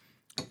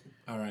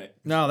 All right.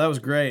 No, that was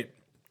great.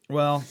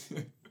 Well,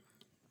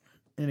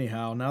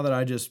 anyhow, now that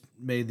I just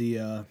made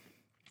the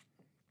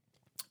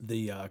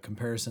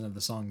comparison of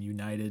the song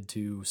United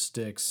to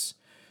Styx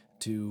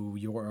to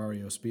your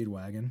REO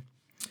Speedwagon,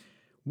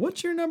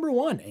 what's your number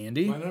one,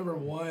 Andy? My number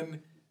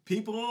one,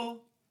 people,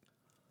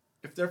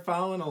 if they're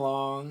following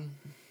along,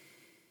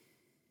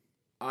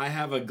 I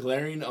have a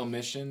glaring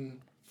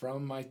omission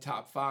from my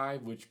top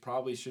 5, which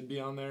probably should be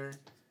on there,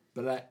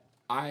 but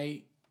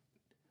my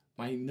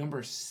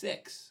number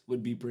 6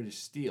 would be British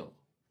Steel.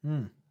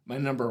 My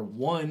number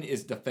 1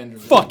 is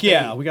Defenders. Fuck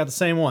yeah, we got the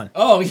same one.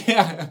 Oh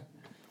yeah.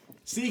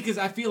 See, because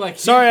I feel like...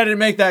 Sorry I didn't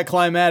make that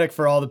climatic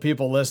for all the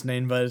people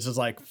listening, but it's just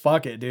like,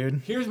 fuck it,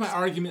 dude. Here's my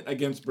argument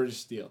against British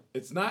Steel.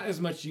 It's not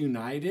as much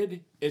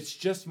United. It's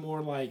just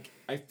more like,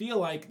 I feel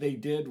like they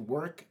did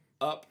work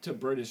up to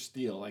British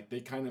Steel. Like,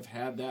 they kind of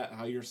had that,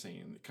 how you're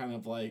saying, kind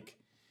of like,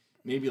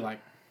 maybe like,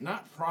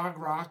 not prog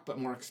rock, but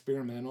more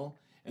experimental.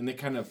 And they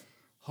kind of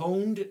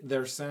honed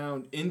their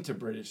sound into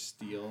British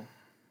Steel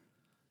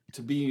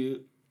to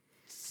be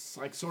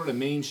like sort of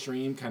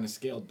mainstream, kind of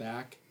scaled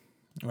back.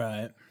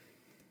 Right.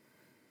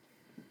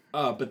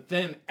 But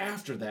then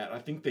after that, I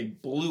think they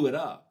blew it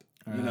up,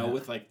 you know,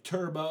 with like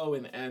Turbo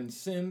and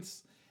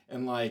Synths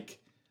and like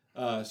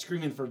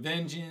Screaming for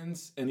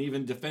Vengeance and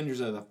even Defenders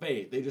of the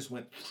Faith. They just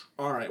went,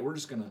 all right, we're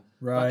just going to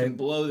fucking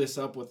blow this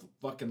up with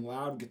fucking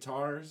loud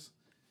guitars.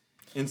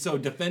 And so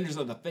Defenders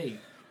of the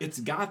Faith, it's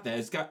got that.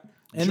 It's got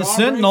and the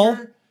Sentinel.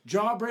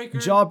 Jawbreaker.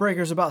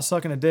 Jawbreaker's about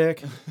sucking a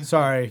dick.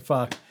 Sorry,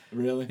 fuck.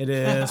 Really? It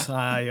is.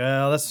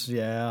 Well, that's,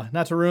 yeah.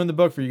 Not to ruin the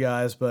book for you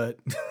guys, but...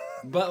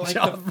 But like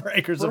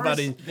Jawbreaker's about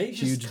a they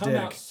just huge come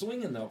dick. out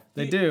swinging though.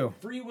 They do.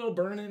 Free Will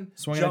Burning,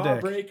 swinging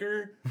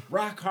Jawbreaker,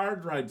 Rock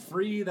Hard Ride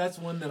Free. That's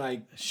one that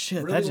I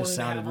shit. Really that just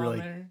sounded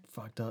really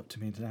fucked up to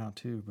me now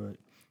too. But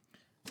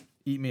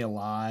Eat Me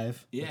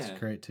Alive. Yeah, that's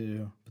great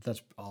too. But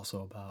that's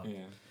also about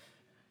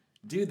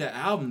dude. That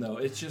album though,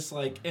 it's just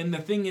like, and the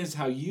thing is,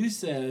 how you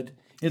said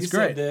it's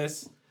great. Said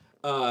this.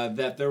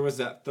 That there was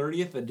that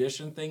 30th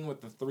edition thing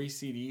with the 3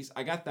 CDs.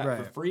 I got that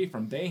for free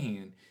from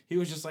Bayhan. He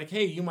was just like,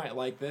 "Hey, you might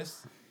like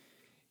this."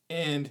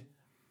 And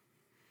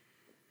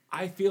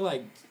I feel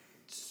like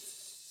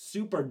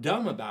super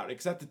dumb about it,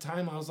 because at the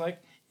time I was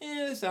like,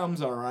 this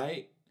album's all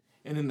right.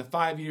 And in the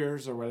 5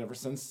 years or whatever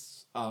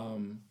since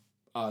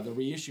the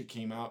reissue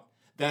came out,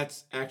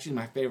 that's actually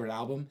my favorite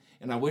album,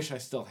 and I wish I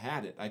still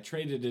had it. I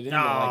traded it in to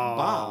like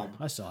Bob.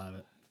 I still have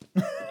it.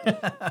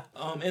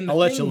 And the I'll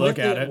let you look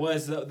at it.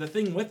 Was the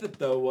thing with it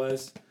though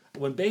was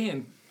when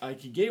Bayhan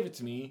he gave it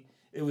to me.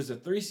 It was the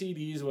 3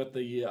 CDs with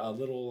the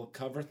little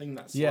cover thing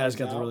that slides it's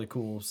got out. the really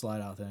cool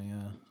slide out thing,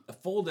 yeah.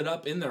 Folded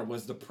up in there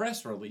was the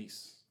press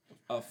release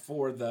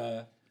for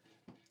the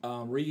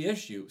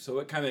reissue. So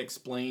it kind of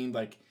explained,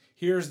 like,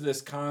 here's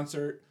this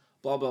concert,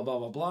 blah, blah, blah,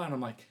 blah, blah. And I'm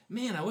like,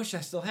 man, I wish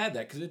I still had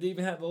that, because it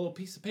even had a little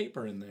piece of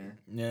paper in there.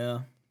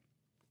 Yeah.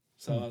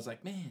 So I was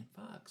like, man,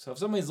 fuck. So if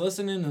somebody's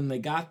listening and they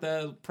got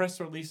the press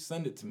release,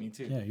 send it to me,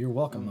 too. Yeah, you're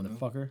welcome,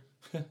 motherfucker.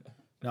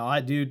 No, I,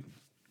 dude...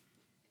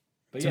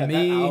 But to yeah,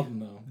 me, that album,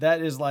 though.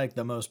 That is like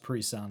the most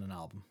pre-sounding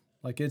album.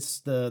 Like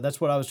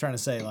that's what I was trying to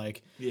say.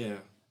 Like, yeah,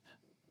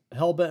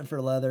 Hellbent for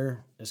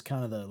Leather is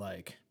kind of the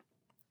like.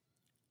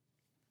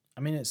 I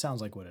mean, it sounds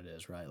like what it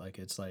is, right? Like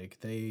it's like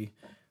they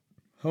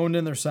honed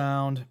in their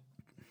sound.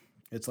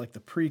 It's like the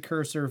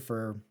precursor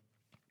for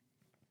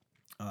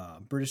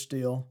British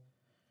Steel.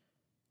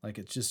 Like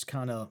it's just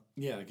kind of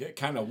it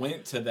kind of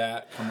went to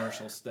that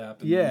commercial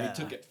step, and then they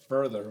took it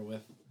further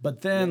with. But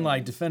then,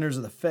 like Defenders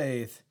of the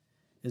Faith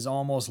is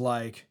almost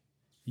like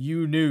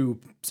you knew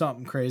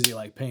something crazy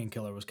like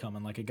Painkiller was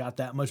coming. Like it got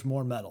that much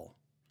more metal.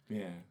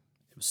 Yeah.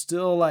 It was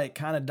still like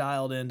kind of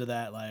dialed into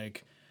that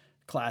like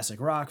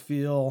classic rock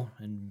feel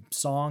and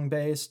song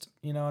based,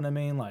 you know what I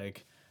mean?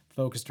 Like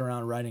focused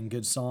around writing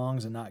good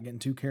songs and not getting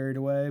too carried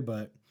away.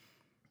 But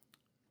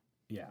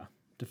yeah,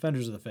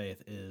 Defenders of the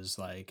Faith is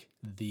like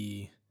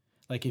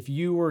if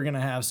you were going to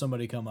have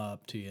somebody come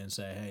up to you and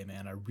say, hey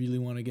man, I really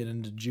want to get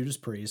into Judas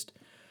Priest,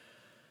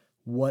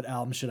 what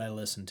album should I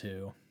listen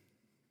to?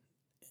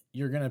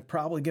 You're going to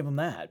probably give them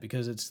that,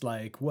 because it's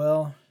like,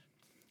 well,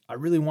 I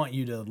really want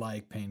you to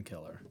like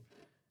Painkiller.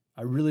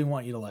 I really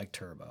want you to like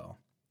Turbo.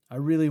 I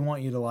really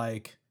want you to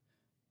like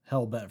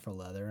Hellbent for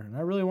Leather. And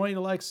I really want you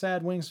to like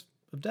Sad Wings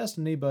of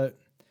Destiny. But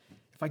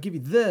if I give you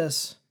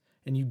this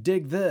and you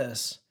dig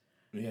this,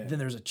 then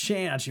there's a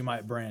chance you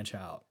might branch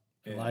out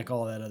and like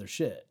all that other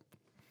shit.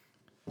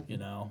 You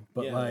know?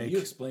 But you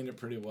explained it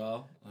pretty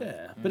well.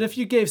 But if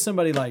you gave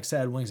somebody like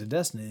Sad Wings of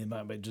Destiny, it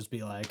might just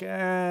be like,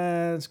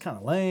 it's kind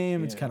of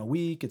lame. It's kind of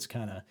weak. It's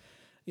kind of,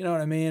 you know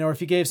what I mean? Or if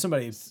you gave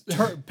somebody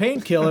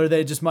Painkiller,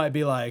 they just might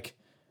be like,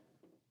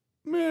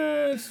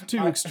 man, it's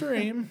too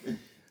extreme. What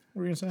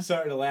were you going to say?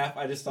 Sorry to laugh.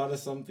 I just thought of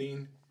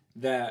something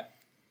that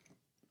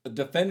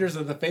Defenders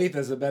of the Faith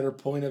is a better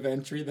point of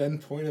entry than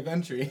Point of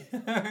Entry.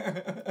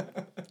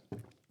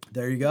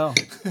 There you go.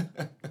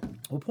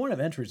 Well, Point of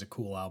Entry is a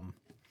cool album.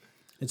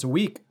 It's a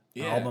weak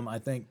album, I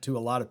think, to a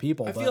lot of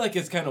people. I feel like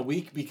it's kind of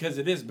weak because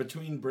it is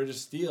between British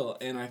Steel,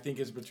 and I think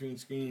it's between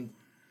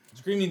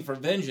Screaming for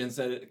Vengeance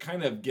that it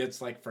kind of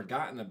gets like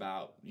forgotten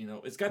about. You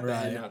know, it's got the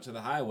Heading Out to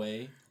the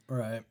Highway.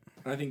 Right.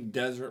 And I think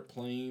Desert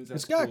Plains.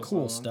 It's got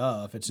cool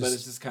stuff. It's just, but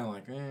it's just kind of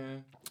like,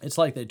 It's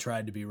like they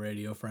tried to be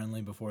radio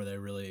friendly before they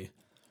really.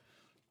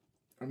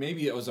 Or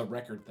maybe it was a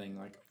record thing,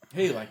 like,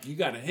 hey, like you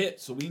got a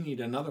hit, so we need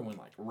another one,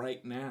 like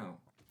right now.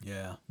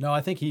 Yeah. No, I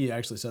think he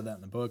actually said that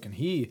in the book, and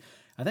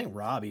I think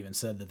Rob even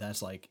said that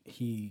that's like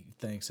he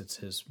thinks it's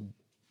his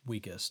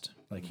weakest.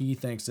 Like he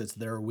thinks it's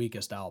their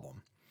weakest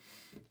album.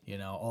 You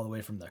know, all the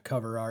way from the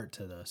cover art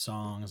to the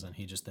songs, and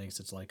he just thinks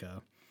it's like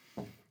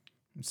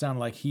it sounded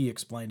like he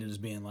explained it as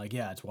being like,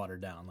 yeah, it's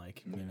watered down.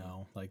 Like, you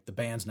know, like the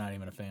band's not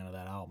even a fan of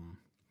that album.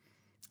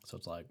 So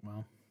it's like,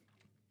 well.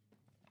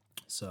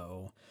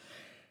 So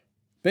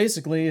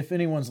basically, if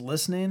anyone's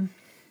listening,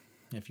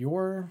 if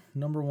your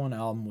number one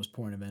album was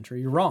Point of Entry,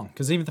 you're wrong,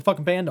 because even the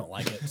fucking band don't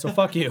like it. So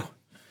fuck you.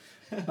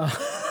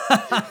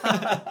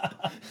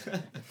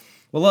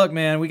 Well, look,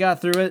 man, we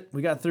got through it.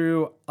 We got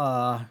through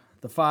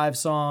the 5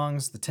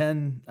 songs, the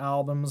 10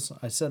 albums.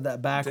 I said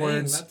that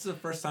backwards. Dang, that's the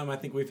first time I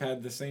think we've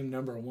had the same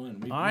number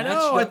one. I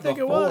know. I think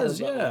before, it was.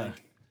 Yeah.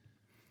 Like,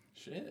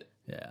 shit.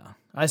 Yeah.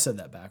 I said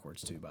that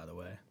backwards too, by the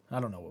way. I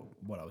don't know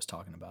what I was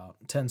talking about.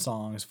 10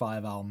 songs,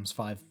 5 albums,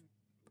 5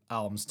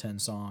 albums, 10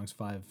 songs,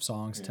 5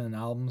 songs, 10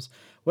 albums.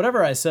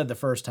 Whatever I said the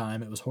first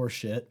time, it was horse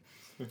shit.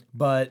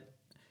 But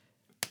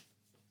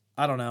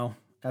I don't know.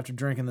 After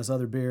drinking this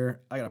other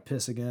beer, I got to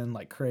piss again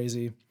like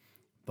crazy.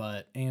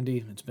 But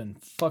Andy, it's been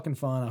fucking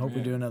fun. I hope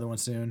we do another one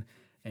soon.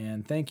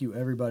 And thank you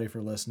everybody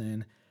for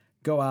listening.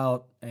 Go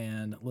out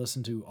and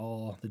listen to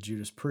all the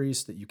Judas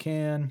Priest that you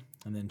can,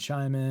 and then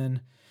chime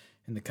in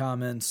the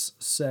comments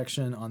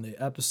section on the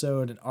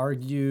episode and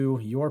argue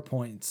your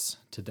points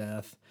to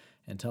death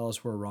and tell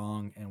us we're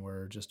wrong and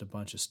we're just a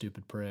bunch of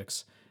stupid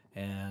pricks,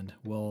 and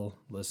we'll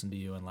listen to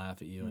you and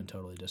laugh at you and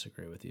totally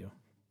disagree with you.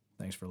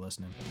 Thanks for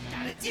listening.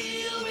 Gotta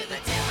deal with the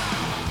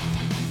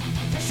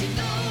devil, 'cause you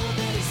know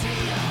that he's